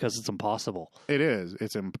everybody because it's impossible. It is.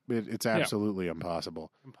 It's absolutely impossible.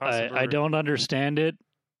 I don't understand it.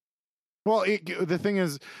 Well, the thing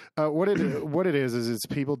is, what it is it's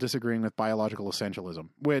people disagreeing with biological essentialism,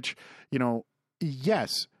 which,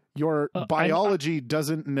 yes, your biology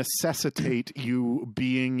doesn't necessitate you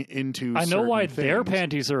being into I know why certain their things.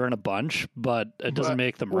 panties are in a bunch, but it doesn't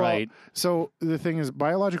make them right. So the thing is,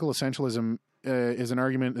 biological essentialism is an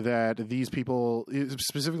argument that these people,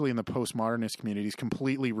 specifically in the postmodernist communities,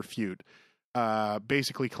 completely refute.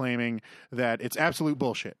 Basically claiming that it's absolute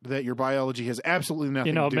bullshit, that your biology has absolutely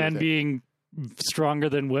nothing to do men with it. being stronger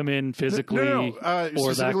than women physically. No. or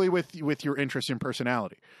Specifically with your interest in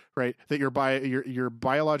personality, right? That your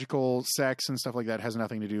biological sex and stuff like that has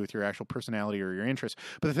nothing to do with your actual personality or your interest.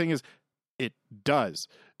 But the thing is, it does.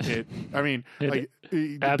 It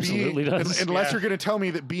absolutely does. Unless you're going to tell me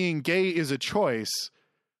that being gay is a choice,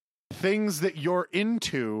 things that you're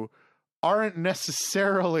into aren't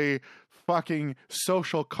necessarily fucking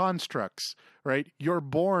social constructs, right? You're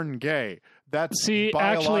born gay. That's actually,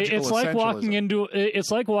 biological it's like walking essentialism. into.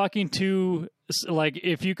 It's like walking to, like,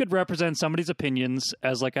 if you could represent somebody's opinions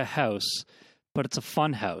as like a house, but it's a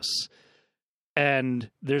fun house, and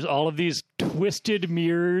there's all of these twisted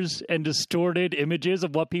mirrors and distorted images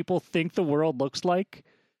of what people think the world looks like.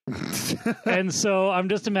 And so I'm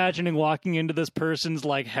just imagining walking into this person's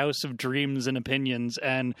like house of dreams and opinions,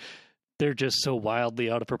 and they're just so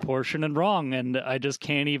wildly out of proportion and wrong, and I just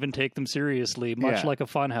can't even take them seriously, much like a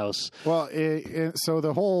fun house. Well, so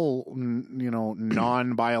the whole,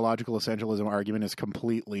 non-biological essentialism argument is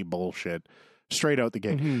completely bullshit. Straight out the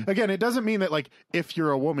gate. Mm-hmm. Again, it doesn't mean that, like, if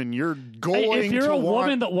you're a woman, you're going If you're to a want...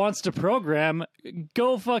 woman that wants to program,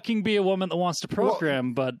 go fucking be a woman that wants to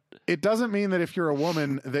program, but... It doesn't mean that if you're a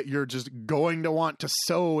woman that you're just going to want to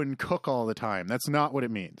sew and cook all the time. That's not what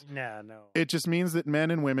it means. No. It just means that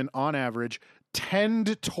men and women, on average,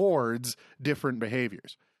 tend towards different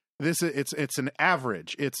behaviors. it's an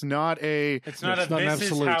average. It's not a It's not a not an this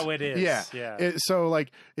is absolute. how it is. yeah. So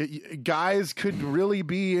like guys could really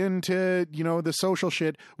be into, the social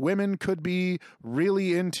shit. Women could be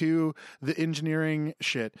really into the engineering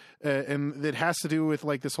shit. And it has to do with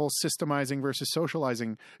like this whole systemizing versus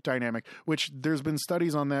socializing dynamic, which there's been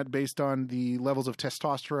studies on that based on the levels of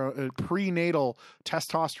testosterone, prenatal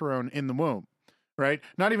testosterone in the womb. Right?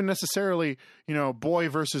 Not even necessarily, boy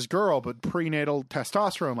versus girl, but prenatal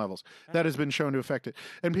testosterone levels. That has been shown to affect it.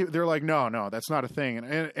 And they're like, no, that's not a thing.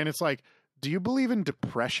 And it's like, do you believe in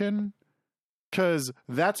depression? Because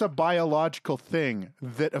that's a biological thing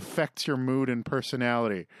that affects your mood and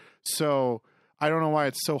personality. So I don't know why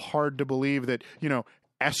it's so hard to believe that,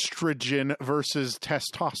 estrogen versus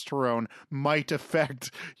testosterone might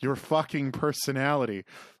affect your fucking personality.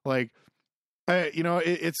 Like,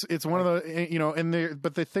 it's one of the,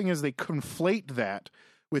 but the thing is they conflate that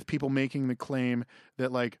with people making the claim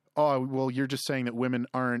that like, oh, well, you're just saying that women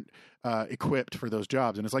aren't equipped for those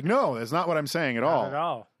jobs. And it's like, no, that's not what I'm saying at all. Not at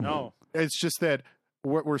all. No. It's just that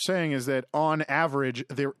what we're saying is that on average,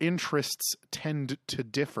 their interests tend to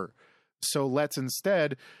differ. So let's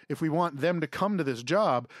instead, if we want them to come to this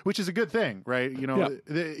job, which is a good thing, right?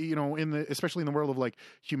 Especially in the world of like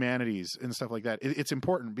humanities and stuff like that, it's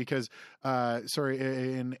important because,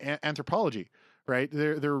 in anthropology, right?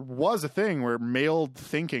 There was a thing where male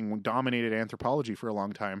thinking dominated anthropology for a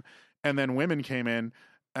long time, and then women came in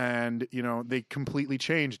and they completely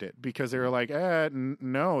changed it because they were like,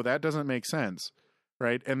 no, that doesn't make sense.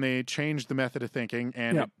 Right. And they changed the method of thinking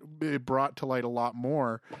and it brought to light a lot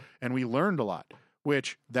more and we learned a lot,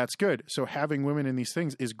 which that's good. So having women in these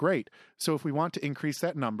things is great. So if we want to increase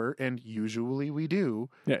that number, and usually we do.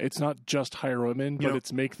 Yeah, it's not just hire women, but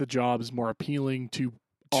it's make the jobs more appealing to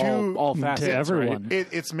all facets. to everyone. Right?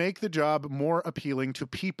 It's make the job more appealing to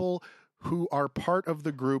people who are part of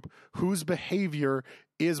the group whose behavior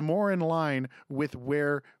is more in line with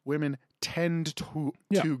where women tend to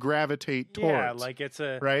gravitate towards. Yeah, like it's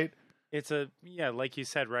a right. It's like you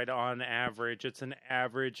said, right? On average, it's an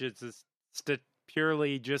average. It's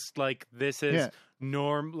purely just like this is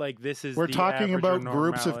norm. Like this is. We're the talking average or about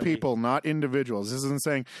groups of normality. people, not individuals. This isn't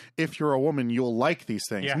saying if you're a woman you'll like these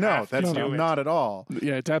things. You No, have to that's do it. not at all.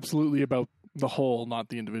 Yeah, it's absolutely about the whole, not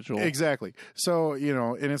the individual. Exactly. So,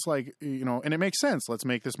 and it's like, and it makes sense. Let's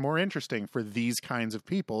make this more interesting for these kinds of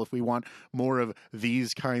people if we want more of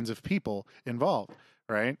these kinds of people involved,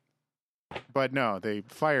 right? But no, they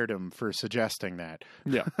fired him for suggesting that.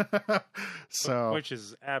 Yeah. So, which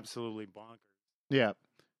is absolutely bonkers. yeah.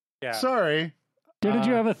 Yeah. Sorry. Didn't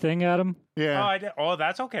you have a thing, Adam? Yeah. Oh, I did. Oh,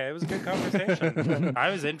 that's okay. It was a good conversation. I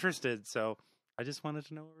was interested, so I just wanted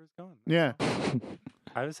to know where it was going. Yeah.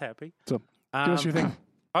 I was happy. So, give us your thing.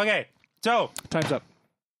 Okay, so Time's up.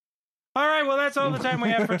 all right. Well, that's all the time we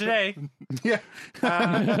have for today.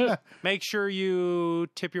 Yeah. Make sure you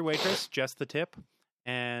tip your waitress, just the tip,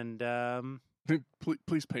 and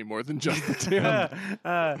Please pay more than just the tip.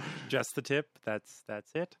 just the tip. That's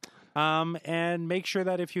it. And make sure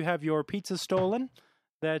that if you have your pizza stolen,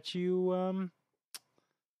 that you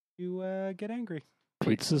get angry.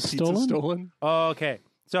 Pizza Pizza stolen? Okay.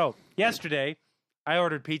 So yesterday, I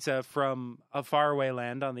ordered pizza from a faraway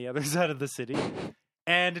land on the other side of the city,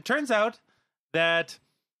 and it turns out that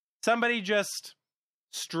somebody just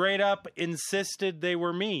straight up insisted they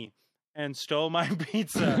were me and stole my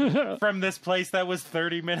pizza from this place that was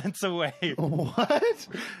 30 minutes away. What?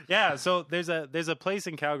 Yeah, so there's a place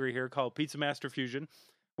in Calgary here called Pizza Master Fusion,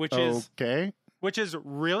 which is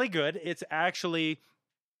really good. It's actually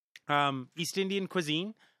East Indian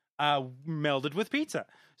cuisine melded with pizza.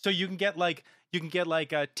 So you can get like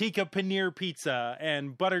a tikka paneer pizza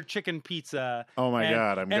and butter chicken pizza. Oh my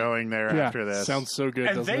God, I'm going there after this. Sounds so good,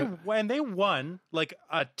 doesn't it? They won like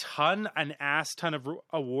an ass ton of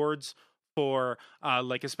awards for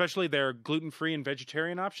like especially their gluten-free and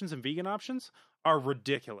vegetarian options and vegan options are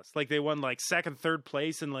ridiculous. Like they won like second, third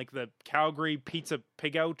place in like the Calgary Pizza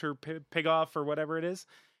Pig Out or Pig Off or whatever it is.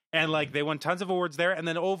 And like they won tons of awards there, and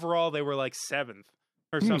then overall they were like 7th.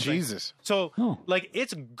 Or something. Jesus. So, like,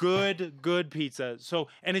 it's good pizza. So,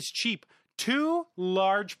 and it's cheap. 2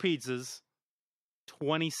 large pizzas,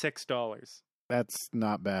 $26. That's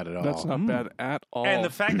not bad at all. That's not bad at all. And the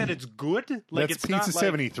fact that it's good, like, That's it's Pizza not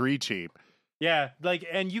 73 cheap. Yeah, like,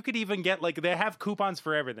 and you could even get, like, they have coupons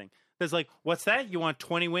for everything. There's like, what's that? You want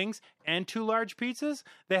 20 wings and 2 large pizzas?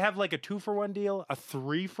 They have like a 2-for-1 deal, a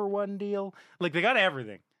 3-for-1 deal. Like, they got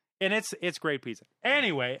everything. And it's great pizza.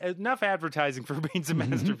 Anyway, enough advertising for Pizza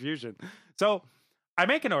Master Fusion. So I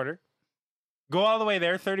make an order, go all the way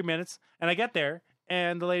there, 30 minutes, and I get there,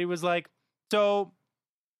 and the lady was like, so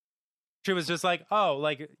she was just like, oh,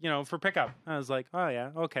 like, you know, for pickup. I was like, oh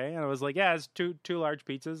yeah, okay. And I was like, yeah, it's two large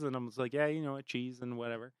pizzas. And I was like, yeah, you know, cheese and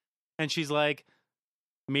whatever. And she's like,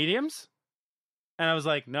 mediums? And I was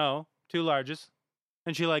like, no, 2 larges.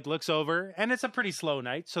 And she like looks over, and it's a pretty slow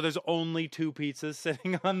night, so there's only 2 pizzas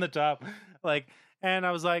sitting on the top. Like, and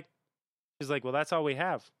I was like, she's like, well, that's all we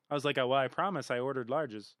have. I was like, oh, well, I promise I ordered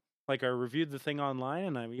larges. Like, I reviewed the thing online,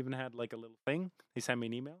 and I even had like a little thing. They sent me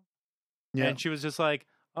an email. Yeah. And she was just like,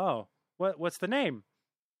 oh, what's the name?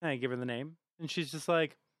 And I give her the name, and she's just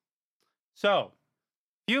like, so,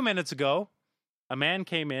 a few minutes ago, a man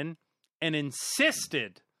came in and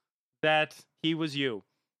insisted that he was you.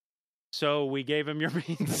 So we gave him your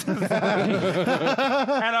pizza.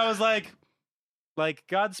 And I was like,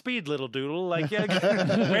 Godspeed, little doodle. Like,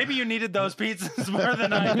 yeah, maybe you needed those pizzas more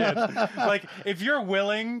than I did. Like, if you're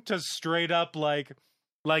willing to straight up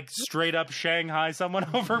Shanghai someone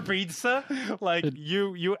over pizza, like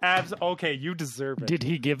you okay, you deserve it. Did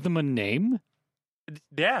he give them a name?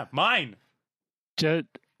 Yeah, mine.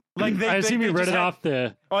 Like I assume you read it off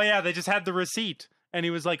the. Oh yeah, they just had the receipt. And he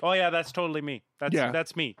was like, "Oh yeah, that's totally me.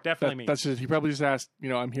 That's me, definitely me." That's just, he probably just asked, you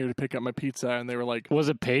know, I'm here to pick up my pizza, and they were like, Was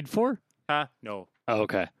it paid for? No. Oh,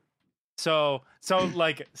 okay. So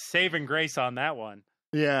like saving grace on that one.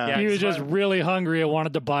 Yeah. He was just really hungry and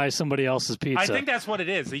wanted to buy somebody else's pizza. I think that's what it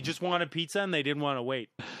is. He just wanted pizza, and they didn't want to wait.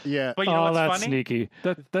 Yeah. But you know what's that's funny? sneaky.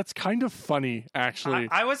 that's kind of funny, actually.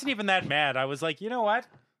 I wasn't even that mad. I was like, you know what?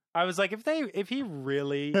 I was like, if he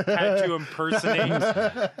really had to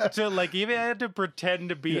impersonate, to like, even had to pretend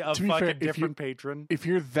to be a to be fucking fair, different patron. If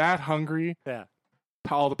you're that hungry, Yeah.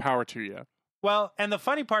 all the power to you. Well, and the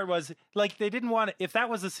funny part was, like, they didn't want to, if that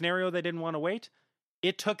was the scenario, they didn't want to wait.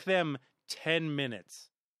 It took them 10 minutes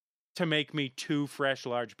to make me 2 fresh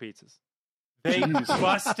large pizzas. They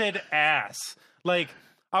busted ass. Like,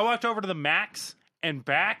 I walked over to the Max and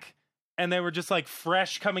back, and they were just like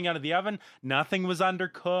fresh coming out of the oven. Nothing was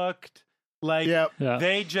undercooked. Like, Yep. Yeah.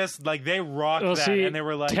 they just, like, they rocked Well, that. see, And they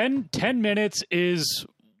were like, 10 minutes is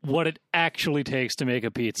what it actually takes to make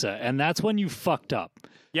a pizza, and that's when you fucked up.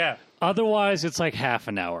 yeah. Otherwise, it's like half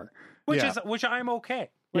an hour. Which I'm okay.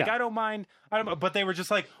 Like, Yeah. I don't mind. But they were just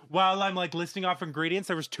like, while I'm like listing off ingredients,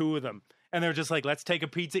 there was 2 of them. And they're just like, let's take a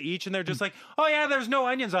pizza each. And they're just like, oh yeah, there's no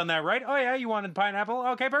onions on that, right? Oh yeah, you wanted pineapple?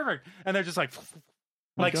 Okay, perfect. And they're just like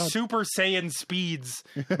God. Super Saiyan speeds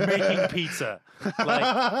making pizza.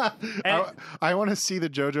 Like, and, I want to see the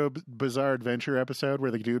JoJo Bizarre Adventure episode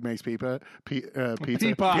where the dude makes pizza.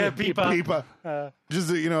 Peepa. yeah, Peepa.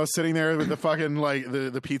 Just, you know, sitting there with the fucking, like,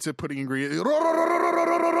 the pizza putting ingredients.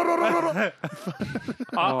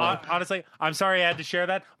 Honestly, I'm sorry I had to share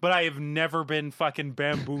that, but I have never been fucking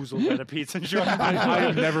bamboozled at a pizza shop. I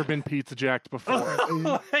have never been pizza jacked before.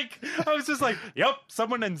 Like, I was just like, yep,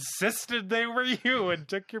 someone insisted they were you and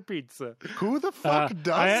took your pizza. Who the fuck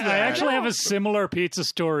does I that? actually have a similar pizza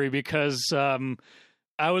story because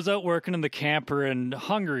I was out working in the camper and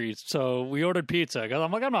hungry, so we ordered pizza. 'Cause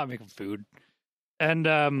I'm like, I'm not making food. And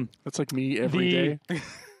That's like me every day.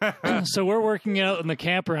 so we're working out in the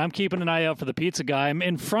camper. I'm keeping an eye out for the pizza guy. I'm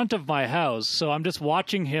in front of my house, so I'm just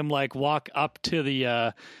watching him like walk up to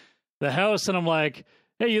the house, and I'm like,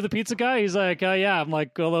 "Hey, you the pizza guy?" He's like, "Yeah." I'm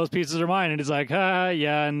like, "Oh, those pizzas are mine." And he's like,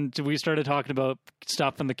 yeah." And we started talking about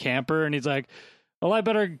stuff in the camper, and he's like, "Well, I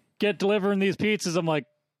better get delivering these pizzas." I'm like,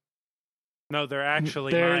 No, they're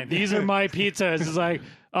actually mine. "These are my pizzas." He's like,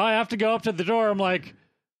 "Oh, I have to go up to the door." I'm like,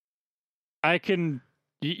 "I can."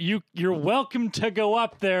 You're welcome to go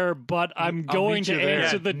up there, but I'm going meet to you there.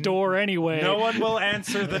 answer the door anyway. No one will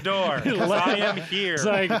answer the door because I am here. It's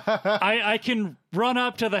like I can run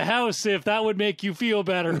up to the house if that would make you feel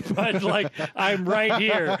better, but like I'm right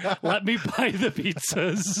here. Let me buy the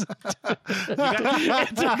pizzas.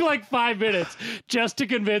 It took like 5 minutes just to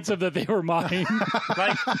convince him that they were mine.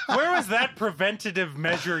 Like, where was that preventative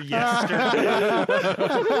measure yesterday?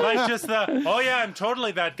 Like, just oh yeah, I'm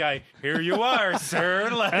totally that guy. Here you are, sir.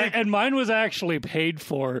 Like, And mine was actually paid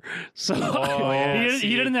for, so yeah,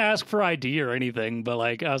 he didn't ask for ID or anything. But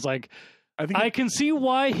like I was like, I think I can see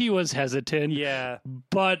why he was hesitant. yeah.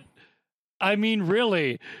 But I mean,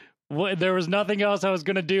 really, there was nothing else I was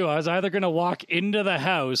going to do. I was either going to walk into the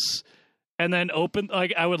house and then open,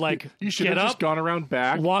 like I would like you should get have up, just gone around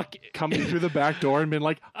back, walk. come through the back door, and been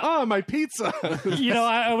like, "Ah, my pizza." You know,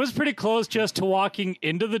 I was pretty close just to walking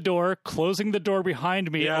into the door, closing the door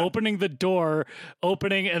behind me, Yeah. opening the door,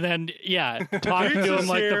 and then talking to him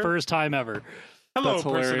like the here. first time ever. Hello, That's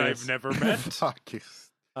person hilarious. I've never met. Fuck you.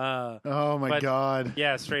 Uh, Oh my But- god.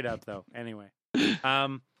 yeah, straight up though. Anyway,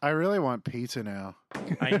 I really want pizza now.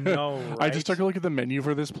 I know. Right? I just took a look at the menu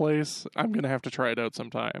for this place. I'm gonna have to try it out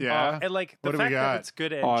sometime. Yeah. And like the What do we fact got? that it's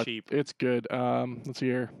good and cheap. It's good. Let's see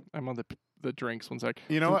here. I'm on the drinks. One sec.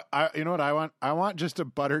 You know what? I want? I want just a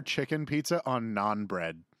butter chicken pizza on naan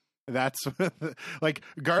bread. That's like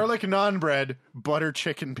garlic naan bread, butter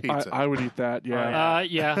chicken pizza. I would eat that. Yeah.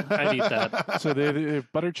 Yeah, I'd eat that. So they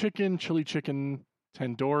have butter chicken, chili chicken,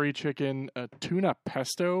 tandoori chicken, tuna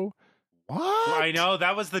pesto. what? I know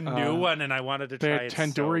that was the new one, and I wanted to They try had it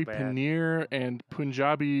tandoori so bad. paneer and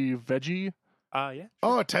Punjabi veggie. Yeah.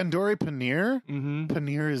 Oh, tandoori paneer. Mm-hmm.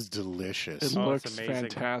 Paneer is delicious. It Oh, it's looks amazing.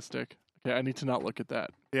 fantastic. Okay, I need to not look at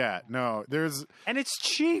that. Yeah. No. There's. And it's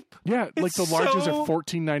cheap. Yeah, like It's the larges so- are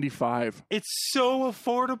 $14.95. It's so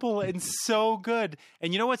affordable and so good.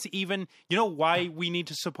 And you know what's even? You know why we need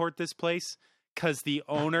to support this place? Because the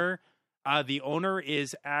owner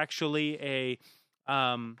is actually a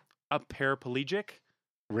paraplegic.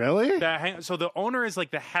 Really? So the owner is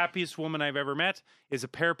like the happiest woman I've ever met. Is a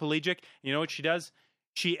paraplegic. You know what she does?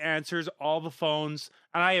 She answers all the phones,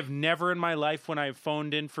 and I have never in my life, when I've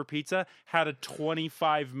phoned in for pizza, had a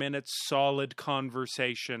 25-minute solid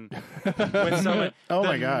conversation with someone. Oh the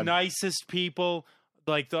my God. nicest people.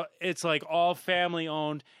 It's like all family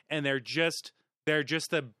owned, and they're just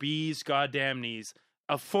the bee's goddamn knees.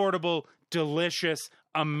 Affordable, delicious,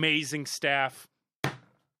 amazing staff.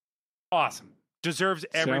 Awesome. Deserves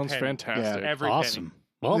every Sounds penny. fantastic. Every Awesome.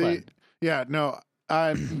 Well The- then. Yeah. No.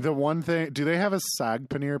 The one thing. Do they have a sag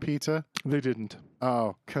paneer pizza? They didn't.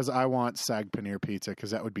 Oh, because I want sag paneer pizza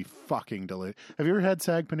because that would be fucking delicious. Have you ever had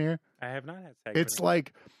sag paneer? I have not had sag It's paneer.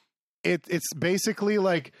 like it's basically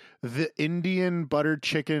like the Indian butter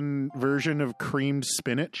chicken version of creamed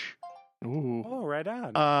spinach Ooh. Oh, right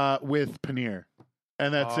on. with paneer,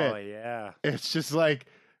 and that's oh, it. yeah. It's just like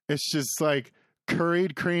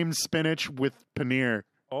curried creamed spinach with paneer.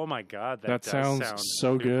 Oh my God, That does sounds sound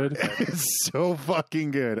so super good. It's so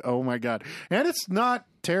fucking good. Oh my God. And it's not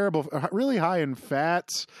terrible, really high in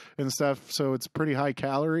fats and stuff. So it's pretty high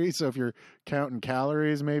calories. So if you're counting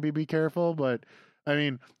calories, maybe be careful. But I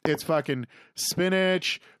mean, it's fucking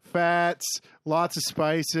spinach, fats, lots of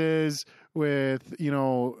spices with, so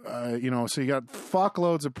you got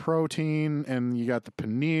fuckloads of protein and you got the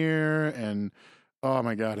paneer and oh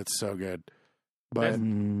my God, it's so good. But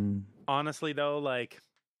Honestly, though, like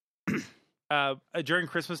during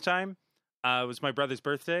Christmas time, it was my brother's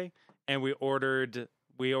birthday, and we ordered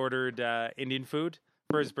Indian food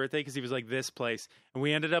for his birthday because he was like, this place, and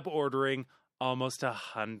we ended up ordering almost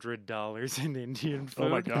 $100 in Indian food. Oh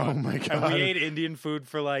my God. oh my And God. we ate Indian food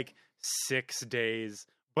for like 6 days,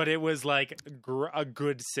 but it was like a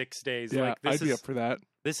good 6 days. Yeah, Like I'd be up for that.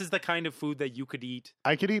 this is the kind of food that you could eat.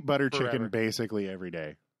 I could eat butter chicken Forever. basically every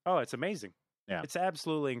day. Oh, it's amazing. Yeah. It's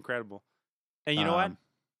absolutely incredible. And you know what? Um,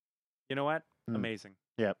 You know what? mm. Amazing.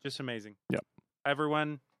 Yep. Just amazing. Yep.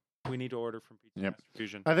 Everyone, we need to order from Pizza Yep. Master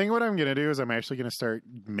Fusion. I think what I'm going to do is I'm actually going to start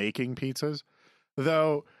making pizzas.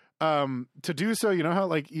 Though, to do so, you know how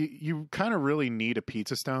like you kind of really need a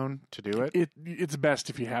pizza stone to do it? It's best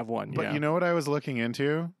if you have one. But yeah. you know what I was looking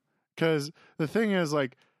into? Because the thing is,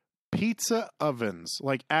 like, pizza ovens,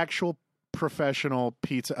 like actual professional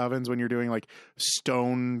pizza ovens, when you're doing like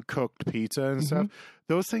stone cooked pizza and stuff,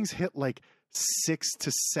 those things hit like 600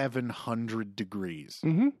 to 700 degrees.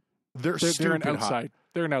 Mm-hmm. They're They're stupid an hot. outside.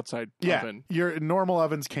 They're an outside Yeah, oven. your normal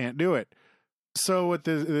ovens can't do it. So what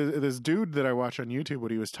this dude that I watch on YouTube,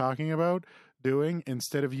 what he was talking about doing,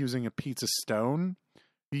 instead of using a pizza stone,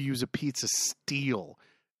 you use a pizza steel.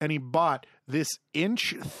 And he bought this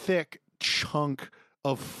inch thick chunk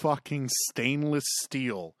of fucking stainless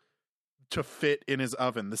steel to fit in his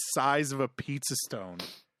oven, the size of a pizza stone.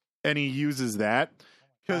 And he uses that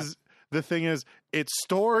because the thing is, it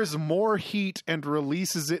stores more heat and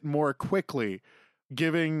releases it more quickly,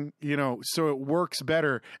 giving, so it works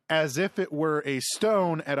better as if it were a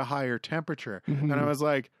stone at a higher temperature. Mhm. And I was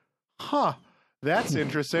like, huh, that's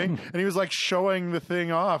interesting. And he was like showing the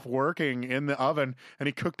thing off working in the oven, and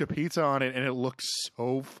he cooked a pizza on it, and it looked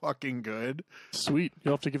so fucking good. Sweet.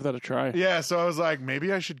 You'll have to give that a try. Yeah, so I was like,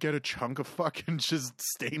 maybe I should get a chunk of fucking just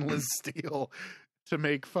stainless steel to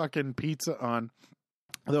make fucking pizza on.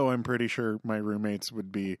 Though I'm pretty sure my roommates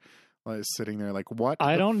would be sitting there like, what?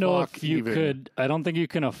 I the don't know fuck if you even? could. I don't think you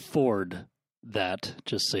can afford that.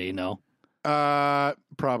 Just so you know,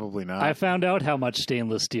 Probably not. I found out how much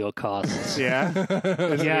stainless steel costs. yeah.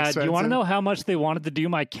 Is it Yeah, do you want expensive? to know how much they wanted to do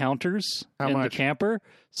my counters How in much? the camper?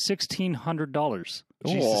 $1,600,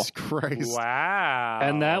 Jesus Christ. Wow.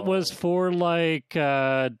 and that was for like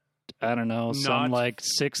I don't know, some Not- like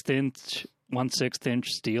 1/6 inch 1/6 inch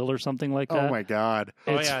steel or something like that. Oh my god.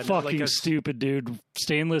 Oh, It's yeah, like fucking a- stupid, dude.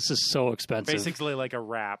 Stainless is so expensive. Basically like a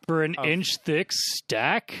wrap. For an of- inch thick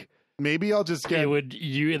stack, Maybe I'll just get that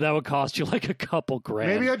would cost you like a couple grand.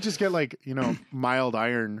 maybe I'd just get like, mild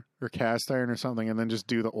iron or cast iron or something and then just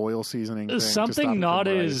do the oil seasoning thing to Something stop it not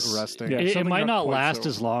from as rusting. Yeah, it something might not not quite last so-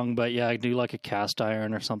 as long, but yeah, I do like a cast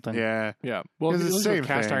iron or something. Yeah. Yeah. Well, It's if the you use same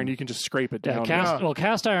cast thing. iron, you can just scrape it Yeah, down.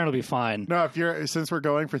 cast iron will be fine. No, since we're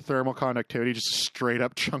going for thermal conductivity, just a straight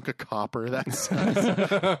up chunk of copper. That's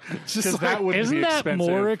Because just that would Isn't be that expensive.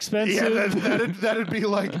 more yeah, expensive? that'd be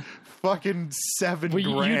like fucking $7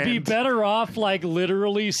 Well, grand. you'd be better off like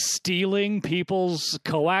literally stealing people's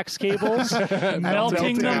coax cables,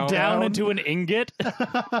 melting them down. down into an ingot.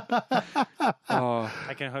 Oh,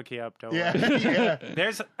 I can hook you up. Don't Yeah, worry. yeah.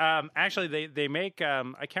 There's actually they make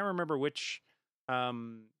I can't remember which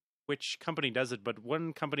company does it, but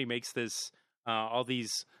one company makes this all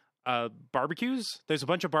these barbecues. There's a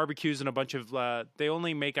bunch of barbecues and a bunch of they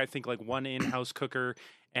only make I think like one in-house cooker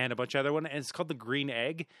and a bunch of other one, and it's called the Green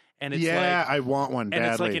Egg, and it's Yeah, like I want one badly.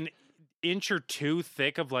 and it's like an inch or two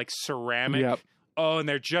thick of like ceramic. Yep. Oh, and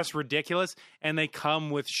they're just ridiculous, and they come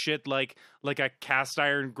with shit like a cast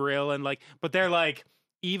iron grill and like, but they're like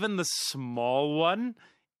even the small one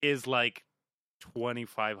is like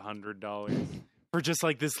 $2,500 for just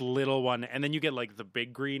like this little one, and then you get like the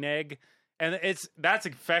big Green Egg, and that's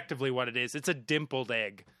effectively what it is. It's a dimpled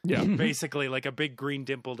egg, yeah. basically like a big green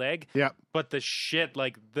dimpled egg. Yep. But the shit,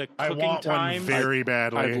 like the I cooking want times, one very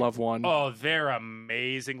badly. I'd love one. oh, they're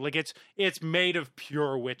amazing. Like it's made of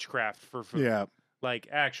pure witchcraft for food. Yeah. Like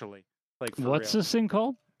actually, like for What's real. this thing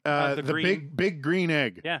called? The green- big green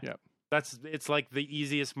egg. Yeah. Yep. It's like the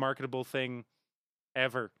easiest marketable thing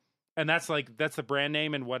ever. And that's the brand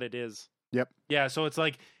name and what it is. Yep. Yeah, so it's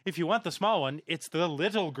like if you want the small one, it's the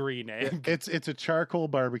little green egg. It's a charcoal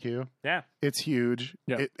barbecue. Yeah. It's huge.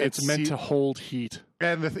 Yeah. It's meant to hold heat.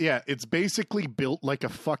 And it's basically built like a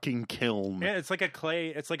fucking kiln. Yeah, it's like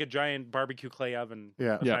a giant barbecue clay oven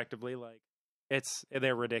Yeah. Yeah. effectively. Like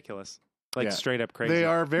they're ridiculous. Like Yeah. straight up crazy. They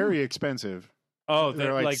are very expensive. Oh,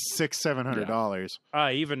 They're like $600-700.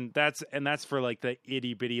 even that's for like the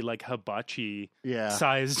itty bitty like hibachi Yeah.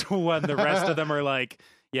 sized one. The rest of them are like,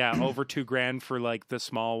 over $2,000 for like the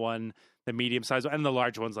small one, the medium size one, and the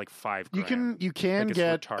large one's like $5,000. You can Like, it's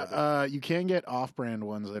get retarded. off-brand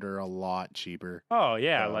ones that are a lot cheaper. Oh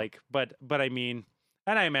yeah, So- like but I mean,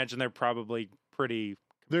 and I imagine they're probably pretty.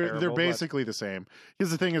 They're comparable, basically the same. Because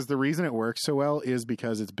the thing is, the reason it works so well is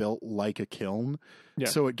because it's built like a kiln. Yeah.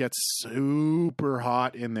 So it gets super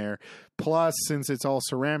hot in there. Plus, since it's all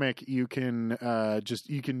ceramic, you can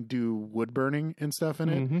you can do wood burning and stuff in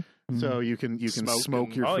it. Mhm. So you can smoke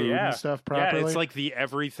and- your Oh, food yeah. and stuff But, properly. yeah, it's like the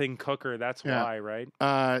everything cooker. That's Yeah. why, right?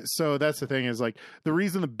 So that's the thing is like the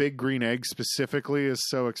reason the big green egg specifically is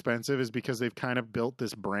so expensive is because they've kind of built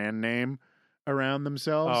this brand name around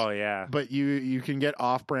themselves. Oh yeah. But you can get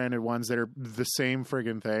off-branded ones that are the same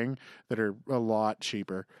friggin' thing that are a lot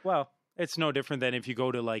cheaper. Well, it's no different than if you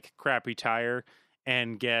go to like Crappy Tire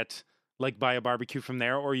and get like buy a barbecue from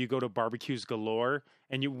there, or you go to Barbecues Galore,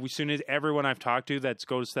 and as soon as everyone I've talked to that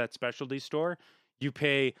goes to that specialty store, you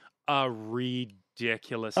pay a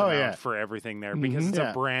ridiculous Oh, amount yeah. for everything there because Mhm. it's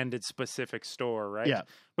Yeah. a branded specific store, right? Yeah.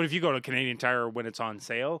 But if you go to Canadian Tire when it's on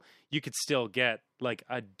sale, you could still get like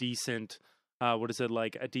a decent. A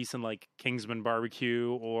decent like Kingsman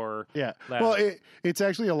barbecue or Yeah. that. Well, it's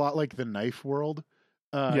actually a lot like the knife world.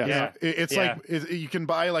 Yes. You know, Yeah. it's Yeah. you can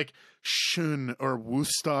buy like Shun or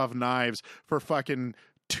Wustov knives for fucking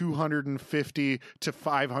 $250 to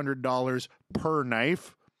 $500 per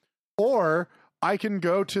knife, or I can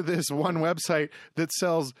go to this one website that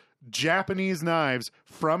sells Japanese knives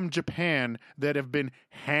from Japan that have been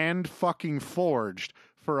hand fucking forged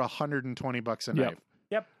for $120 a Yep. knife.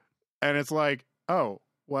 Yep. And it's like, oh,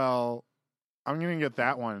 well, I'm going to get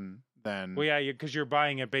that one then. Well, yeah, because you're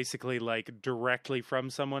buying it basically like directly from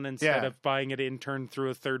someone instead Yeah. of buying it in turn through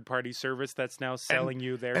a third party service that's now selling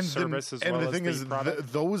you their service as and well the as thing the is,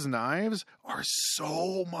 product. those knives are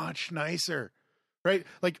so much nicer, right?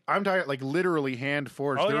 Like I'm talking like literally hand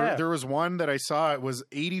forged. Oh, yeah. There was one that I saw. It was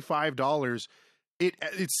 $85. It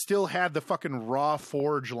still had the fucking raw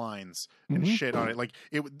forge lines and Mhm. shit on it. Like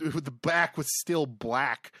the back was still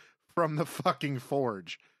black from the fucking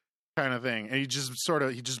forge. Kind of thing, and he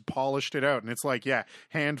just polished it out, and it's like, yeah,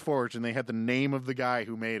 hand forged, and they had the name of the guy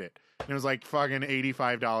who made it, and it was like fucking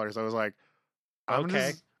 $85. I was like, I'm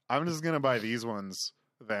just gonna buy these ones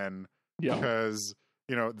then, Yeah. because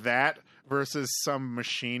that versus some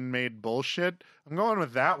machine made bullshit. I'm going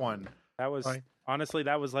with that one. That was Like- honestly,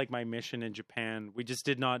 that was like my mission in Japan. We just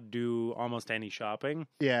did not do almost any shopping.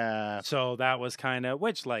 Yeah. So that was kind of,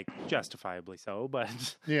 which like justifiably so, but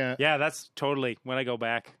Yeah. yeah, that's totally when I go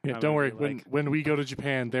back. Yeah, I'm don't gonna worry. be like, When we go to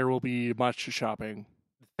Japan, there will be much shopping.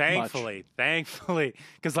 thankfully,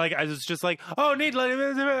 because like I was just like, oh, neat,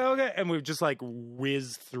 okay, and we've just like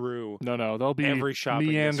whizzed through, No, there'll be Every shopping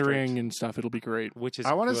meandering district. and stuff. It'll be great. which is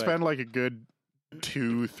I want to good. spend like a good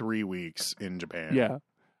 2-3 weeks in Japan. Yeah.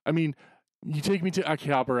 I mean, you take me to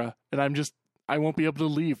Akihabara, and I won't be able to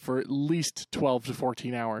leave for at least 12 to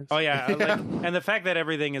 14 hours. Oh yeah, Yeah. like, and the fact that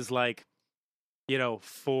everything is like,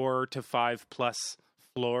 4 to 5 plus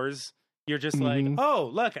floors. You're just like, Mhm. oh,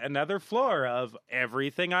 look, another floor of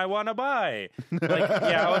everything I want to buy. Like,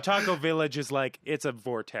 yeah, Otako Village is like, it's a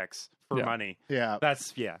vortex for Yeah. money. Yeah.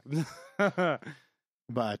 That's, yeah.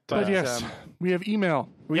 But But yes, we have email.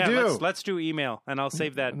 we yeah, do. Let's do email, and I'll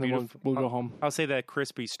save that And then beautiful. we'll go home. I'll save that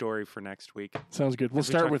crispy story for next week. Sounds good. We'll we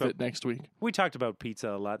start talked with about- it next week. We talked about pizza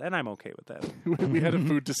a lot, and I'm okay with that. We had a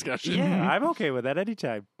food discussion. Yeah, I'm okay with that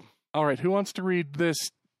anytime. All right. Who wants to read this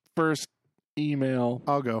first email?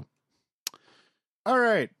 I'll go. All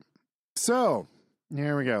right. So,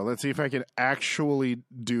 here we go. Let's see if I can actually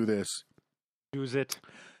do this. Use it.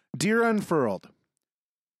 Dear Unfurled,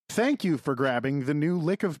 thank you for grabbing the new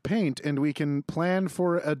lick of paint, and we can plan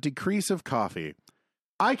for a decrease of coffee.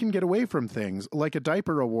 I can get away from things like a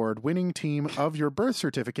diaper award winning team of your birth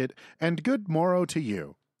certificate, and good morrow to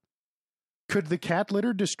you. Could the cat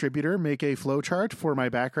litter distributor make a flowchart for my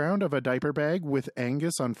background of a diaper bag with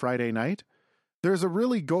Angus on Friday night? There's a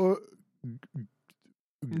really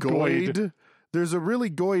There's a really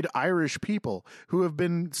goid Irish people who have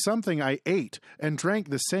been something I ate and drank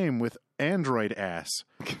the same with android ass.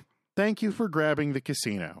 Thank you for grabbing the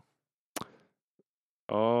casino.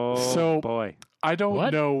 Oh, So- boy. I don't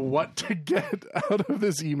What? know what to get out of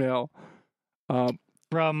this email.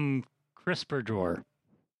 From CRISPR Drawer.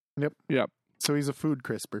 So he's a food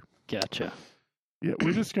crisper. Gotcha. Yeah,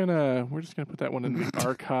 we're just gonna put that one in the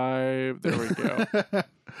archive. There we go.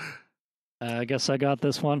 I guess I got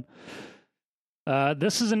this one.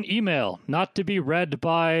 This is an email, not to be read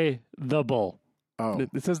by the bull. Oh,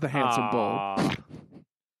 It says the handsome bull.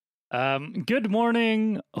 Aw. Good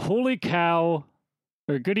morning, holy cow,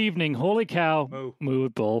 or good evening, holy cow, Moo. moo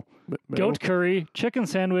bull, goat curry, chicken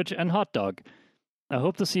sandwich, and hot dog. I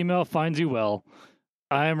hope this email finds you well.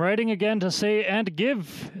 I am writing again to say and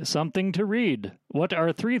give something to read. What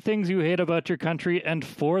are 3 things you hate about your country and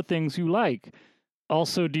 4 things you like?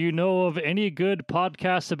 Also, do you know of any good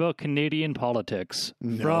podcasts about Canadian politics?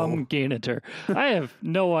 No. From Gainator. I have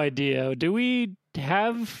no idea. Do we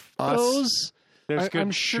have Us? those? There's good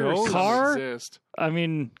I'm sure shows. some Car? exist. I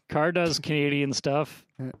mean, Carr does Canadian stuff,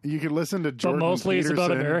 you could listen to but Jordan mostly it's about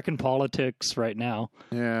Peterson. American politics right now.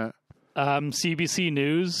 Yeah. CBC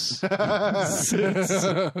News. Let's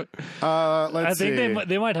I see. think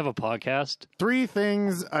they might have a podcast. 3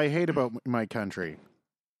 things I hate about my country.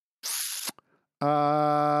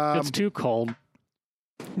 It's too cold.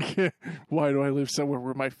 Why do I live somewhere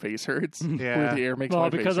where my face hurts? Where Yeah. the air makes Well, my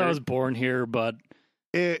because face I hurt? was born here, but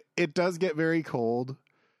It does get very cold.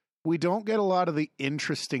 We don't get a lot of the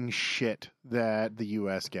interesting shit that the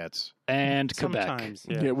U.S. gets. and Quebec. Sometimes,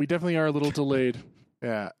 Yeah, we definitely are a little delayed.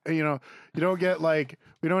 Yeah. You don't get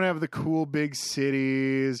we don't have the cool big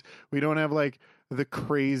cities. We don't have the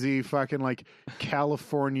crazy fucking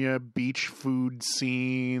California beach food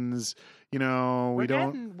scenes. We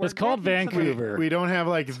don't. It's called Vancouver. We don't have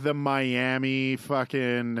the Miami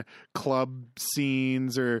fucking club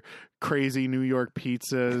scenes or crazy New York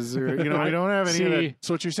pizzas or we don't have any of that. See,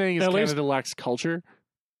 So what you're saying is At least- Canada lacks culture?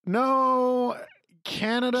 No,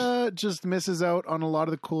 Canada just misses out on a lot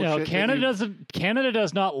of the cool no, shit. Canada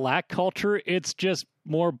does not lack culture. It's just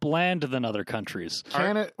more bland than other countries.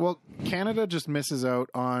 Canada just misses out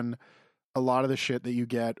on a lot of the shit that you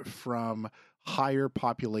get from higher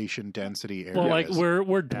population density areas. Well,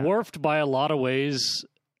 we're dwarfed by a lot of ways,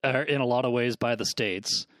 in a lot of ways by the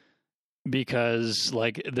States, because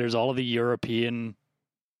there's all of the European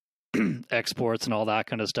exports and all that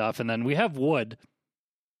kind of stuff, and then we have wood.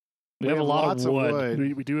 We have a lot lots of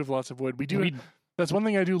wood. We do have lots of wood. That's one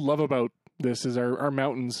thing I do love about this is our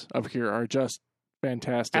mountains up here are just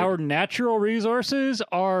fantastic. Our natural resources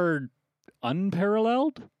are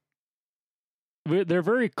unparalleled. They're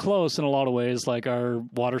very close in a lot of ways, like our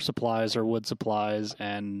water supplies, our wood supplies,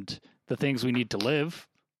 and the things we need to live.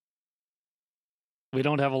 We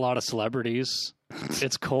don't have a lot of celebrities.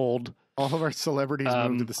 It's cold. all of our celebrities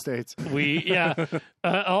moved to the States.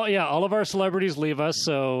 All of our celebrities leave us.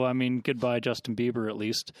 So, I mean, goodbye, Justin Bieber, at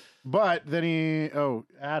least. But then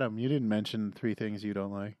Adam, you didn't mention 3 things you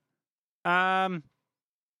don't like. The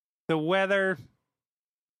weather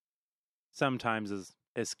sometimes is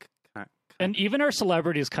And even our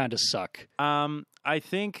celebrities kind of suck. I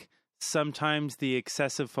think sometimes the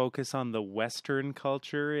excessive focus on the Western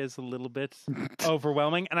culture is a little bit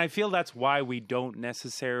overwhelming, and I feel that's why we don't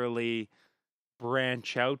necessarily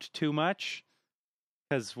branch out too much,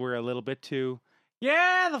 because we're a little bit too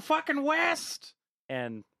the fucking West,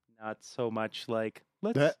 and not so much like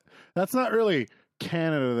That's not really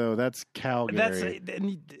Canada, though. That's Calgary.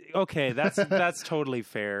 That's totally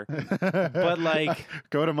fair. But like,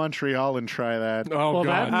 go to Montreal and try that. Oh Well,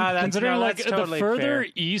 god. that, considering like that's totally the further fair.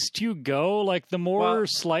 east you go, like the more Well,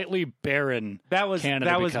 slightly barren that was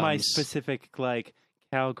Canada my becomes. specific like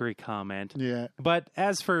Calgary comment. Yeah. But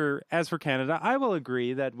as for Canada, I will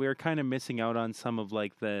agree that we're kind of missing out on some of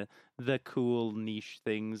like the cool niche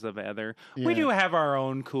things of other. We Yeah. do have our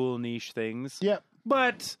own cool niche things. Yep.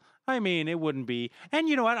 But I mean, it wouldn't be. And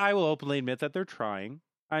you know what? I will openly admit that they're trying.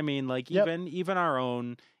 I mean, like Yep. even our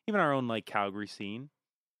own like Calgary scene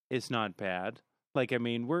is not bad. Like I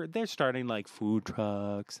mean, they're starting like food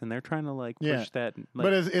trucks and they're trying to like push Yeah. that. Like,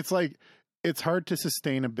 But it's like it's hard to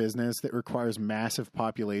sustain a business that requires massive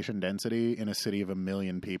population density in a city of 1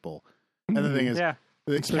 million people. And the thing is, yeah,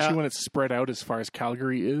 Especially when it's spread out as far as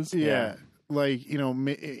Calgary is. yeah, like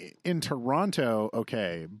in Toronto,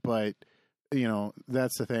 okay, but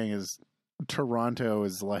that's the thing is Toronto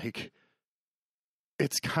is like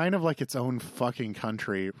it's kind of like its own fucking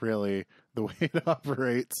country, really, the way it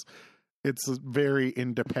operates. It's very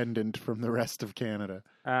independent from the rest of Canada.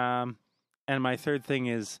 and my third thing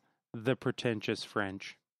is the pretentious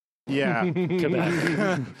French. Yeah.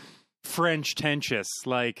 Quebec. French tentious,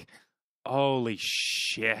 like holy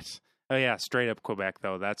shit. Oh yeah, straight up Quebec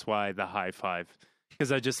though. That's why the high five.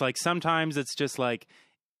 Because I just like sometimes it's just like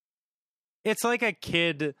it's like a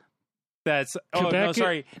kid that's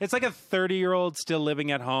Quebec- it's like a 30-year-old still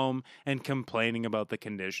living at home and complaining about the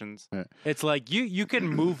conditions. Yeah. It's like you can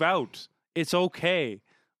move out. It's okay.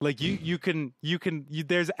 Like you can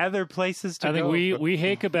there's other places to I think go. we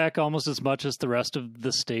hate Quebec almost as much as the rest of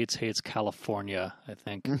the states hates California, I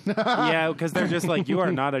think. Yeah, because they're just like you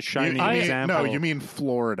are not a shining example. No, you mean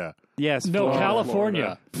Florida. yes, No, Florida.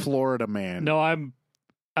 California. Florida man. No,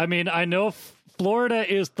 I know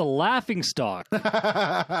Florida is the laughing stock,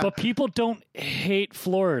 but people don't hate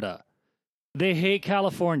Florida. They hate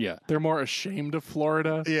California. They're more ashamed of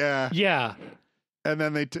Florida. Yeah. Yeah. And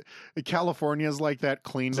then California's like that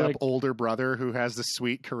cleaned up like- older brother who has this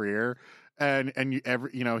sweet career. And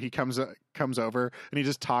he comes over and he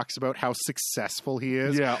just talks about how successful he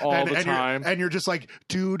is. Yeah, all the time. And you're just like,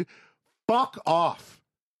 dude, fuck off.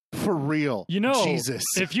 For real. Jesus.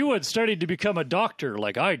 if you had studied to become a doctor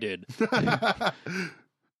like I did,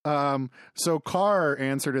 So Carr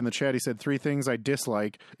answered in the chat. He said 3 things I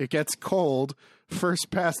dislike. It gets cold, first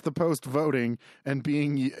past the post voting, and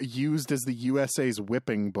being used as the USA's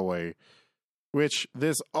whipping boy. Which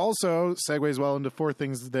this also segues well into 4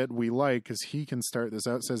 things that we like, because he can start this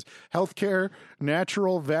out. It says healthcare,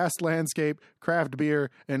 natural, vast landscape, craft beer,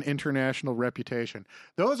 and international reputation.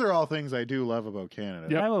 Those are all things I do love about Canada.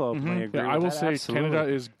 Yep. I will openly agree. Yeah, with I will that, say absolutely.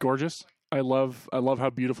 Canada is gorgeous. I love how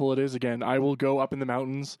beautiful it is. Again, I will go up in the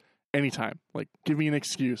mountains anytime. Like, give me an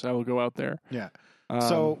excuse, I will go out there. Yeah.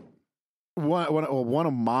 So one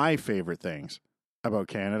of my favorite things about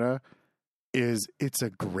Canada is it's a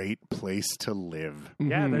great place to live.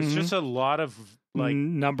 Yeah, there's Mhm. just a lot of like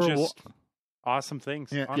number one. just awesome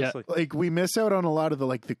things. Yeah. Honestly, Like we miss out on a lot of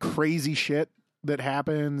the crazy shit that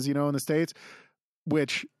happens, in the States,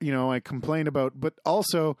 which, I complain about, but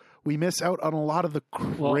also we miss out on a lot of the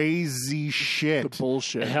crazy the shit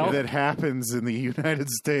bullshit. Hell- that happens in the United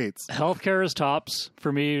States. Healthcare is tops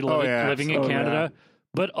for me living in Oh, Canada,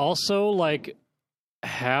 but also like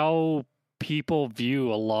how people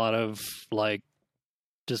view a lot of like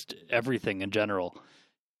just everything in general.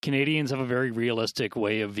 Canadians have a very realistic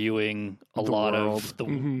way of viewing a The lot world. of the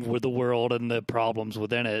Mhm. with the world and the problems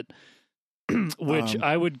within it. Which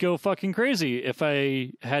I would go fucking crazy if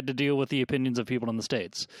I had to deal with the opinions of people in the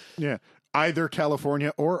States. Yeah. Either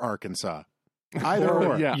California or Arkansas. Either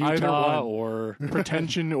or. Yeah, either Utah one. or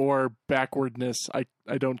Pretension or backwardness. I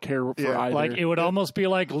don't care for Yeah, either. like it would almost be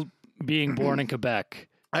like being born in Quebec.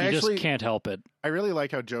 I You actually- just can't help it. I really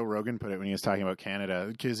like how Joe Rogan put it when he was talking about Canada,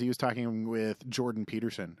 because he was talking with Jordan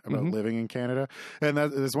Peterson about living in Canada. And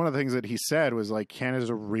that's one of the things that he said was like, Canada's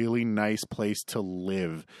a really nice place to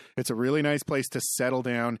live. It's a really nice place to settle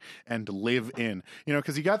down and live in, you know,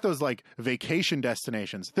 because you got those like vacation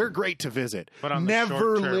destinations. They're great to visit, But on the never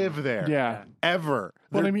short term- live there. Yeah. Ever.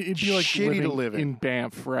 Well, They're I mean, it'd be like shitty living to live in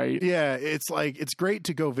Banff, right? Yeah, it's like it's great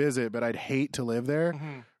to go visit, but I'd hate to live there.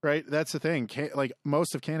 Right? That's the thing. Like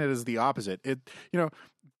most of Canada is the opposite.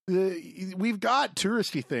 We've got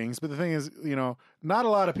touristy things, but the thing is, you know, not a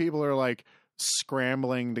lot of people are like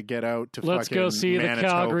scrambling to get out to Let's fucking go see Manitoba. the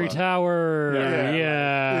Calgary Tower.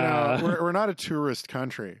 Yeah. You know, we're not a tourist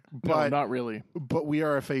country, No, but not really. but we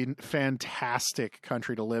are a fantastic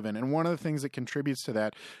country to live in. And one of the things that contributes to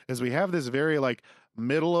that is we have this very like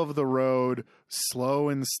middle of the road, slow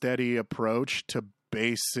and steady approach to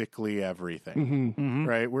basically everything. Hmm.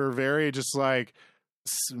 Right? We're very just like,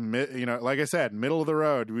 you know, like I said, middle of the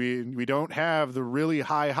road. We don't have the really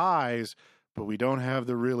high highs, but we don't have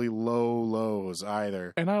the really low lows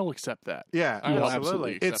either. And I'll accept that. Yeah, I will well,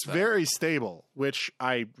 absolutely accept it's that. very stable, which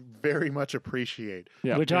I very much appreciate.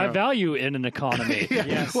 Yeah. Which You I know. value in an economy. Yeah.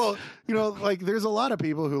 Yes. Well, you know, like there's a lot of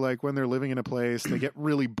people who like when they're living in a place, they get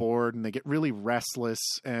really bored and they get really restless,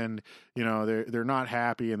 and you know they're not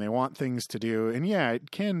happy and they want things to do. And yeah,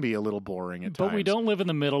 it can be a little boring at times. But we don't live in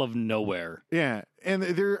the middle of nowhere. Yeah, and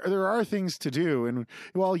there are things to do, and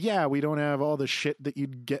well, yeah, we don't have all the shit that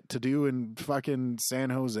you'd get to do in fucking San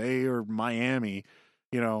Jose or Miami.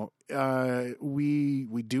 You know, we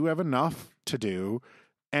do have enough to do.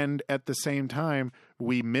 And at the same time,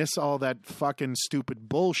 we miss all that fucking stupid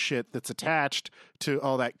bullshit that's attached to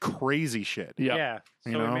all that crazy shit. Yeah. Yeah.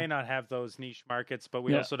 So You we know? may not have those niche markets, but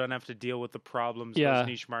we Yeah. also don't have to deal with the problems Yeah. those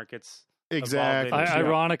niche markets. Exactly. Evolving.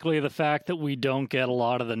 Ironically, the fact that we don't get a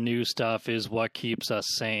lot of the new stuff is what keeps us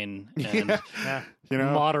sane and Yeah. Yeah. You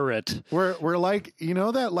know, moderate. we're like, you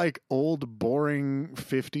know, that like old boring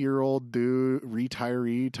 50-year-old dude,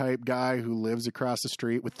 retiree type guy who lives across the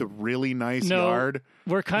street with the really nice No. yard.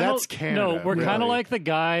 We're kind That's of Canada, we're kind really. of like the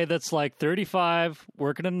guy that's like 35,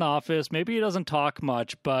 working in an office. Maybe he doesn't talk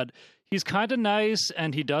much, but he's kind of nice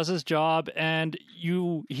and he does his job. And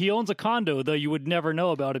he owns a condo, though you would never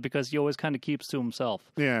know about it because he always kind of keeps to himself.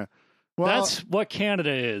 Yeah. Well, That's what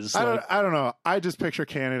Canada is. I don't know. I just picture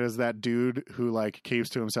Canada as that dude who like keeps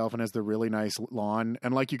to himself and has the really nice lawn.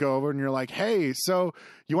 And like you go over and you're like, hey, so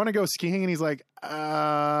you want to go skiing? And he's like,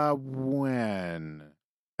 when?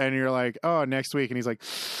 And you're like, oh, next week. And he's like,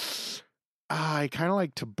 I kind of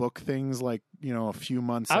like to book things like, you know, a few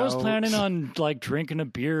months I was out. planning on like drinking a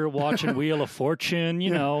beer, watching Wheel of Fortune, you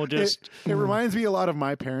know, just It reminds me a lot of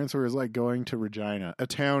my parents, where it was like going to Regina, a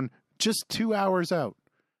town just 2 hours out.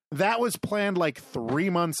 That was planned like 3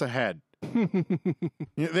 months ahead. You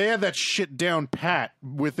know, they had that shit down pat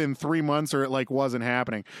within 3 months, or it like wasn't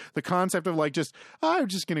happening. The concept of like just, I'm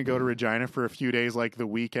just going to go to Regina for a few days, like the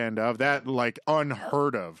weekend of that, like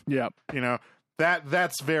unheard of. Yeah. You know,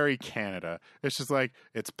 that's very Canada. It's just like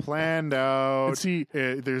it's planned out. And see,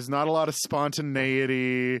 There's not a lot of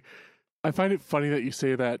spontaneity. I find it funny that you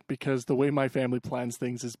say that because the way my family plans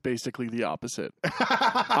things is basically the opposite.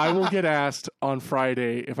 I will get asked on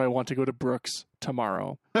Friday if I want to go to Brooks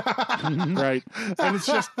tomorrow. Right? And it's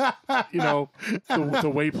just, you know,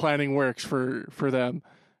 the way planning works for them.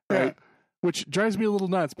 Right? Which drives me a little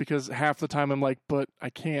nuts because half the time I'm like, but I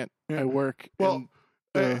can't. I work. Well,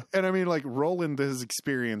 and, and I mean, like Roland has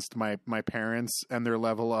experienced my parents and their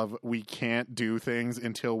level of we can't do things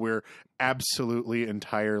until we're absolutely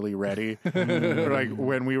entirely ready. Like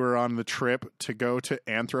when we were on the trip to go to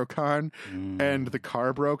Anthrocon and the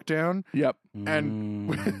car broke down, yep.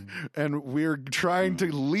 and and we're trying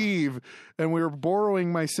to leave, and we were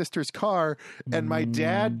borrowing my sister's car, and my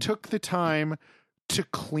dad took the time to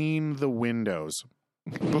clean the windows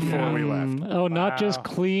before we left. Oh, not just Wow.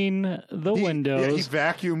 clean the Yeah, he windows.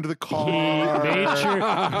 vacuumed the car. He made sure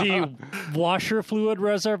the washer fluid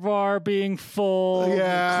reservoir being full,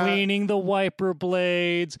 Yeah. cleaning the wiper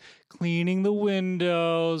blades, cleaning the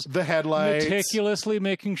windows, the headlights. meticulously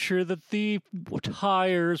making sure that the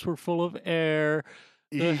tires were full of air,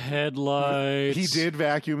 the headlights. He did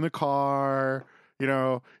vacuum the car. You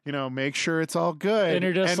know, make sure it's all good. And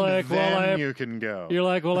you're just like, then well, you can go. You're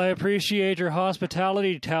like, well, I appreciate your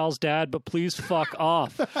hospitality, Tal's dad, but please fuck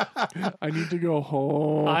off. I need to go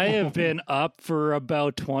home. I have been up for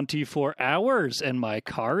about 24 hours and my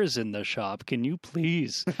car is in the shop. Can you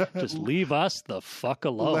please just leave us the fuck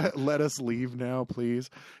alone? Let us leave now,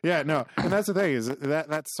 please. Yeah, no, and that's the thing is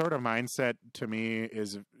that sort of mindset to me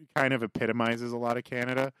is kind of epitomizes a lot of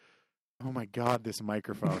Canada. Oh my God, this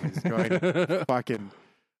microphone is going fucking.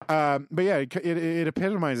 But yeah, it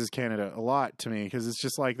epitomizes Canada a lot to me because it's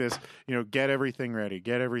just like this, get everything ready,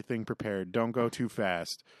 get everything prepared. Don't go too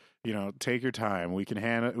fast. Take your time. We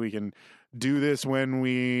can do this when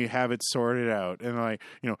we have it sorted out, and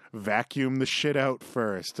vacuum the shit out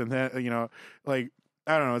first. And then,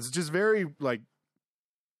 I don't know. It's just very like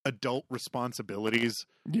adult responsibilities,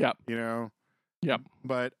 Yep. Yep.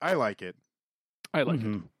 But I like it. I like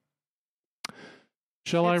it.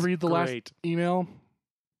 Shall I It's read the great. last email?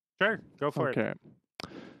 Sure, go for it. Okay.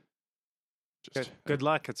 Good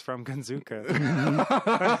luck. It's from Ganzuka.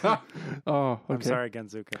 Oh, okay. I'm sorry,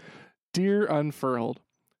 Ganzuka. Dear Unfurled,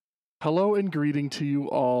 hello and greeting to you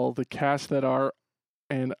all, the cast that are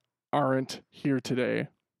and aren't here today.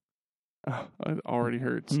 It already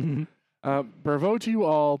hurts. Bravo to you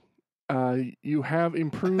all. You have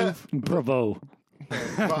improved. Bravo.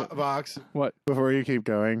 Vox, What? before you keep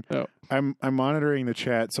going, Oh. I'm monitoring the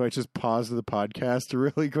chat, so I just paused the podcast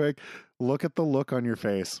really quick. Look at the look on your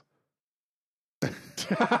face.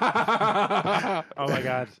 Oh my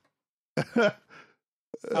god.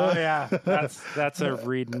 Oh yeah, that's a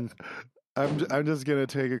reading. I'm just gonna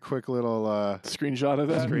take a quick little Screenshot of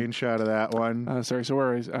that. screenshot of that one. Sorry. So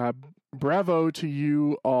where is? Bravo to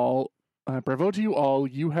you all. Bravo to you all.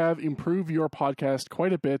 You have improved your podcast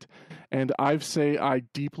quite a bit, and I say I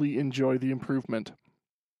deeply enjoy the improvement.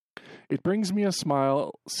 It brings me a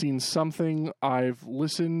smile seeing something I've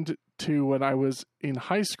listened to when I was in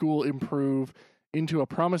high school improve into a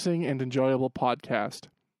promising and enjoyable podcast.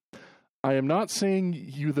 I am not saying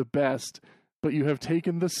you the best, but you have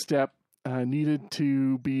taken the step needed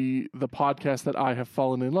to be the podcast that I have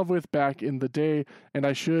fallen in love with back in the day, and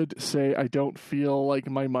I should say I don't feel like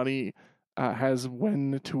my money has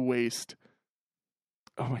when to waste.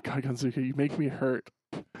 Oh my god, Ganzuka, you make me hurt.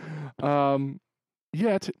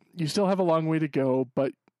 Yet you still have a long way to go,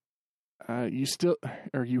 but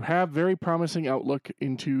you have very promising outlook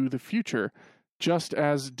into the future, just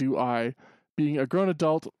as do I. Being a grown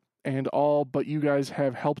adult and all, but you guys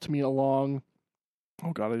have helped me along.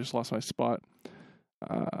 Oh god, I just lost my spot.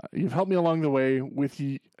 You've helped me along the way with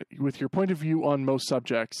your point of view on most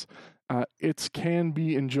subjects. It can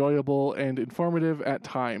be enjoyable and informative at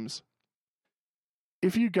times.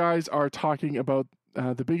 If you guys are talking about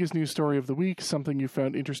the biggest news story of the week, something you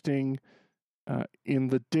found interesting in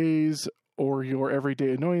the days or your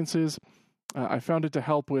everyday annoyances, I found it to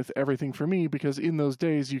help with everything for me because in those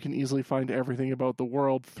days you can easily find everything about the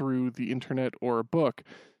world through the internet or a book.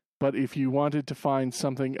 But if you wanted to find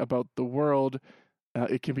something about the world,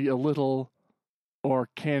 it can be a little or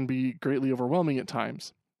can be greatly overwhelming at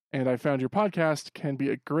times. And I found your podcast can be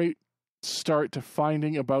a great start to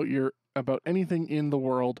finding about anything in the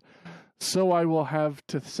world. So I will have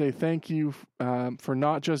to say thank you for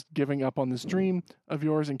not just giving up on this dream of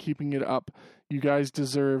yours and keeping it up. You guys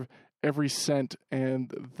deserve every cent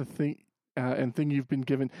and the thing you've been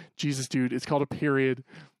given. Jesus, dude, it's called a period.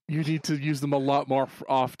 You need to use them a lot more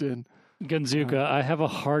often. Ganzuka, I have a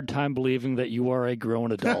hard time believing that you are a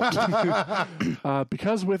grown adult.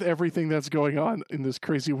 Because with everything that's going on in this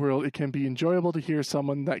crazy world, it can be enjoyable to hear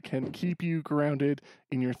someone that can keep you grounded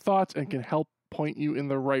in your thoughts and can help point you in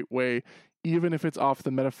the right way, even if it's off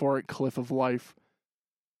the metaphoric cliff of life.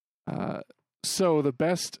 So the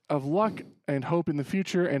best of luck and hope in the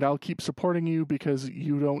future, and I'll keep supporting you because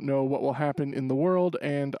you don't know what will happen in the world,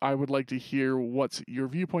 and I would like to hear what's your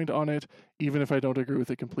viewpoint on it, even if I don't agree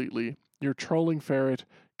with it completely. Your trolling ferret,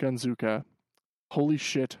 Ganzuka. Holy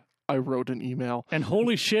shit, I wrote an email. And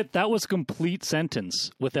holy shit, that was a complete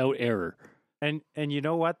sentence without error. And you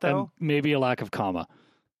know what though? And maybe a lack of comma.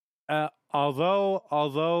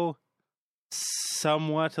 Although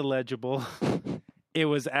somewhat illegible, it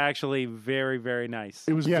was actually very, very nice.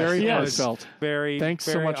 It was Yes. very Yes. heartfelt. Very. Thanks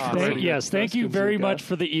so very much for awesome. writing Yes, thank you very Ganzuka. much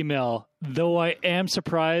for the email. Though I am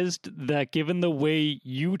surprised that given the way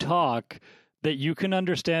you talk, that you can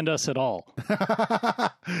understand us at all.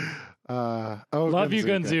 Love you,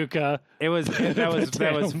 Ganzuka. It was that was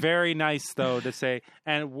Damn. very nice though to say,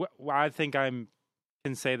 and I think can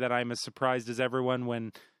say that I'm as surprised as everyone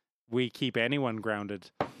when we keep anyone grounded.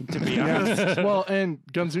 To be honest, Well, and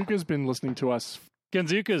Ganzuka's been listening to us,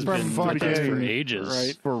 Ganzuka's From been with us for fucking- ages.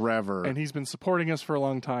 right? Forever. and he's been supporting us for a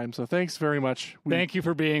long time. So thanks very much. Thank you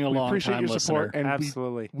for being a We long appreciate time your listener. support, and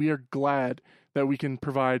absolutely. we are glad that we can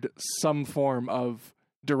provide some form of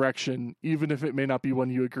direction, even if it may not be one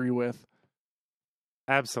you agree with.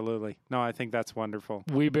 Absolutely. No, I think that's wonderful.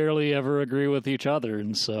 We barely ever agree with each other,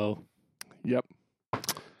 and so Yep.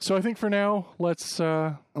 So I think for now, let's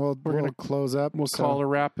Well, We're we'll gonna- close up. we'll So- call a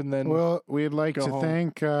wrap and then Well, we'd like go to home.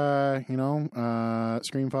 thank,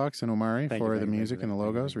 Scream Fox and Omari for the music and the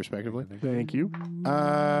logos, respectively. thank you.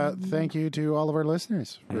 Thank you to all of our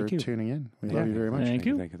listeners for Thank you. tuning in. We love you very much. Thank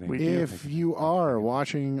you. We do. If you are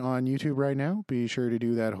watching on YouTube right now, be sure to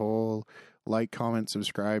do that whole like, comment,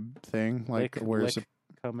 subscribe thing, like we're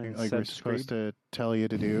comment, we're supposed to tell you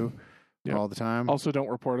to do Yep. all the time. Also, don't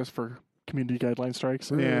report us for community guideline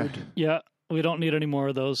strikes. Yeah. Yeah, we don't need any more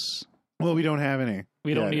of those. Well, we don't have any.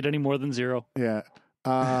 We don't need any more than 0. Yeah.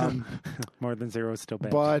 More than 0 is still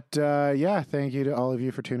bad. But yeah, thank you to all of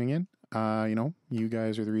you for tuning in. You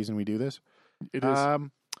guys are the reason we do this. It is.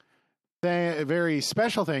 A very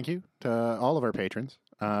special thank you to all of our patrons.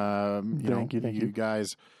 Thank you. You guys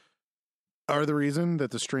are the reason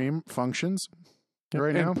that the stream functions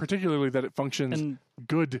right and now. particularly that it functions And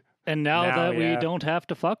good. now Now, that we yeah. don't have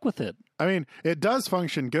to fuck with it. I mean, it does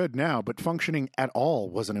function good now, but functioning at all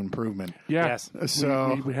was an improvement. Yeah. Yes.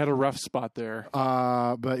 So, we had a rough spot there.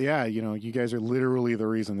 but yeah, you guys are literally the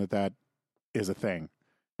reason that is a thing.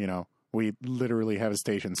 We literally have a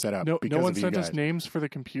station set up. No because one of you sent us guys. names for the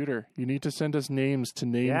computer. You need to send us names to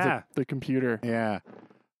name Yeah. the computer. Yeah.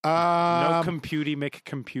 No computey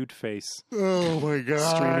McCompute face. Oh my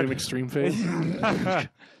god. Extreme face.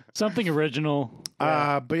 Something original.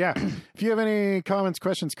 But yeah, if you have any comments,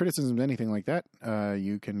 questions, criticisms, anything like that,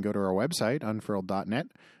 you can go to our website, unfurled.net,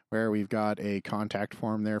 where we've got a contact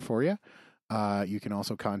form there for you. You can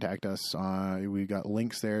also contact us. We've got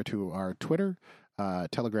links there to our Twitter,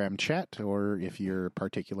 Telegram chat, or if you're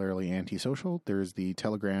particularly antisocial, there's the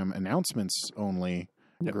Telegram announcements only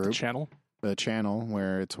Yep, group. the channel. The channel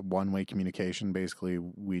where it's one-way communication. Basically,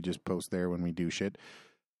 we just post there when we do shit.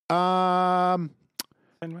 Yeah.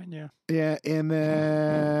 Yeah, and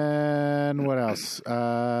then what else?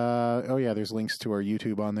 There's links to our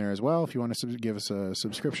YouTube on there as well if you want to give us a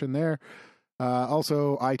subscription there.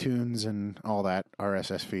 Also, iTunes and all that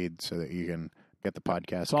RSS feed so that you can get the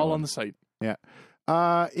podcast. It's all going. on the site. Yeah.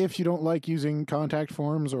 If you don't like using contact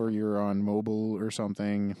forms or you're on mobile or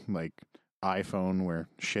something like iPhone where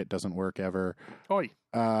shit doesn't work ever, Oi.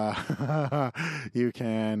 you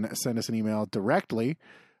can send us an email directly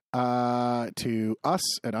to us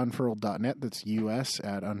at unfurled.net. That's us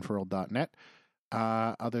at unfurled.net.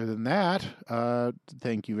 Other than that,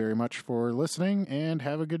 thank you very much for listening and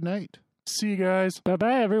have a good night. See you guys.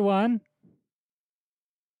 Bye-bye, everyone.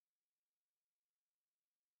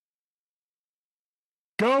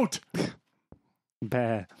 Goat.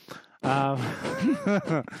 Bah.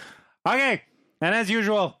 Okay. And as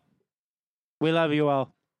usual, we love you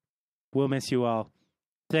all. We'll miss you all.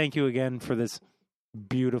 Thank you again for this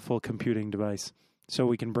beautiful computing device so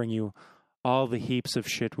we can bring you all the heaps of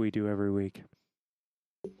shit we do every week.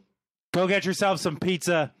 Go get yourself some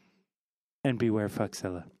pizza and beware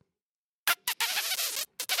Fuckzilla.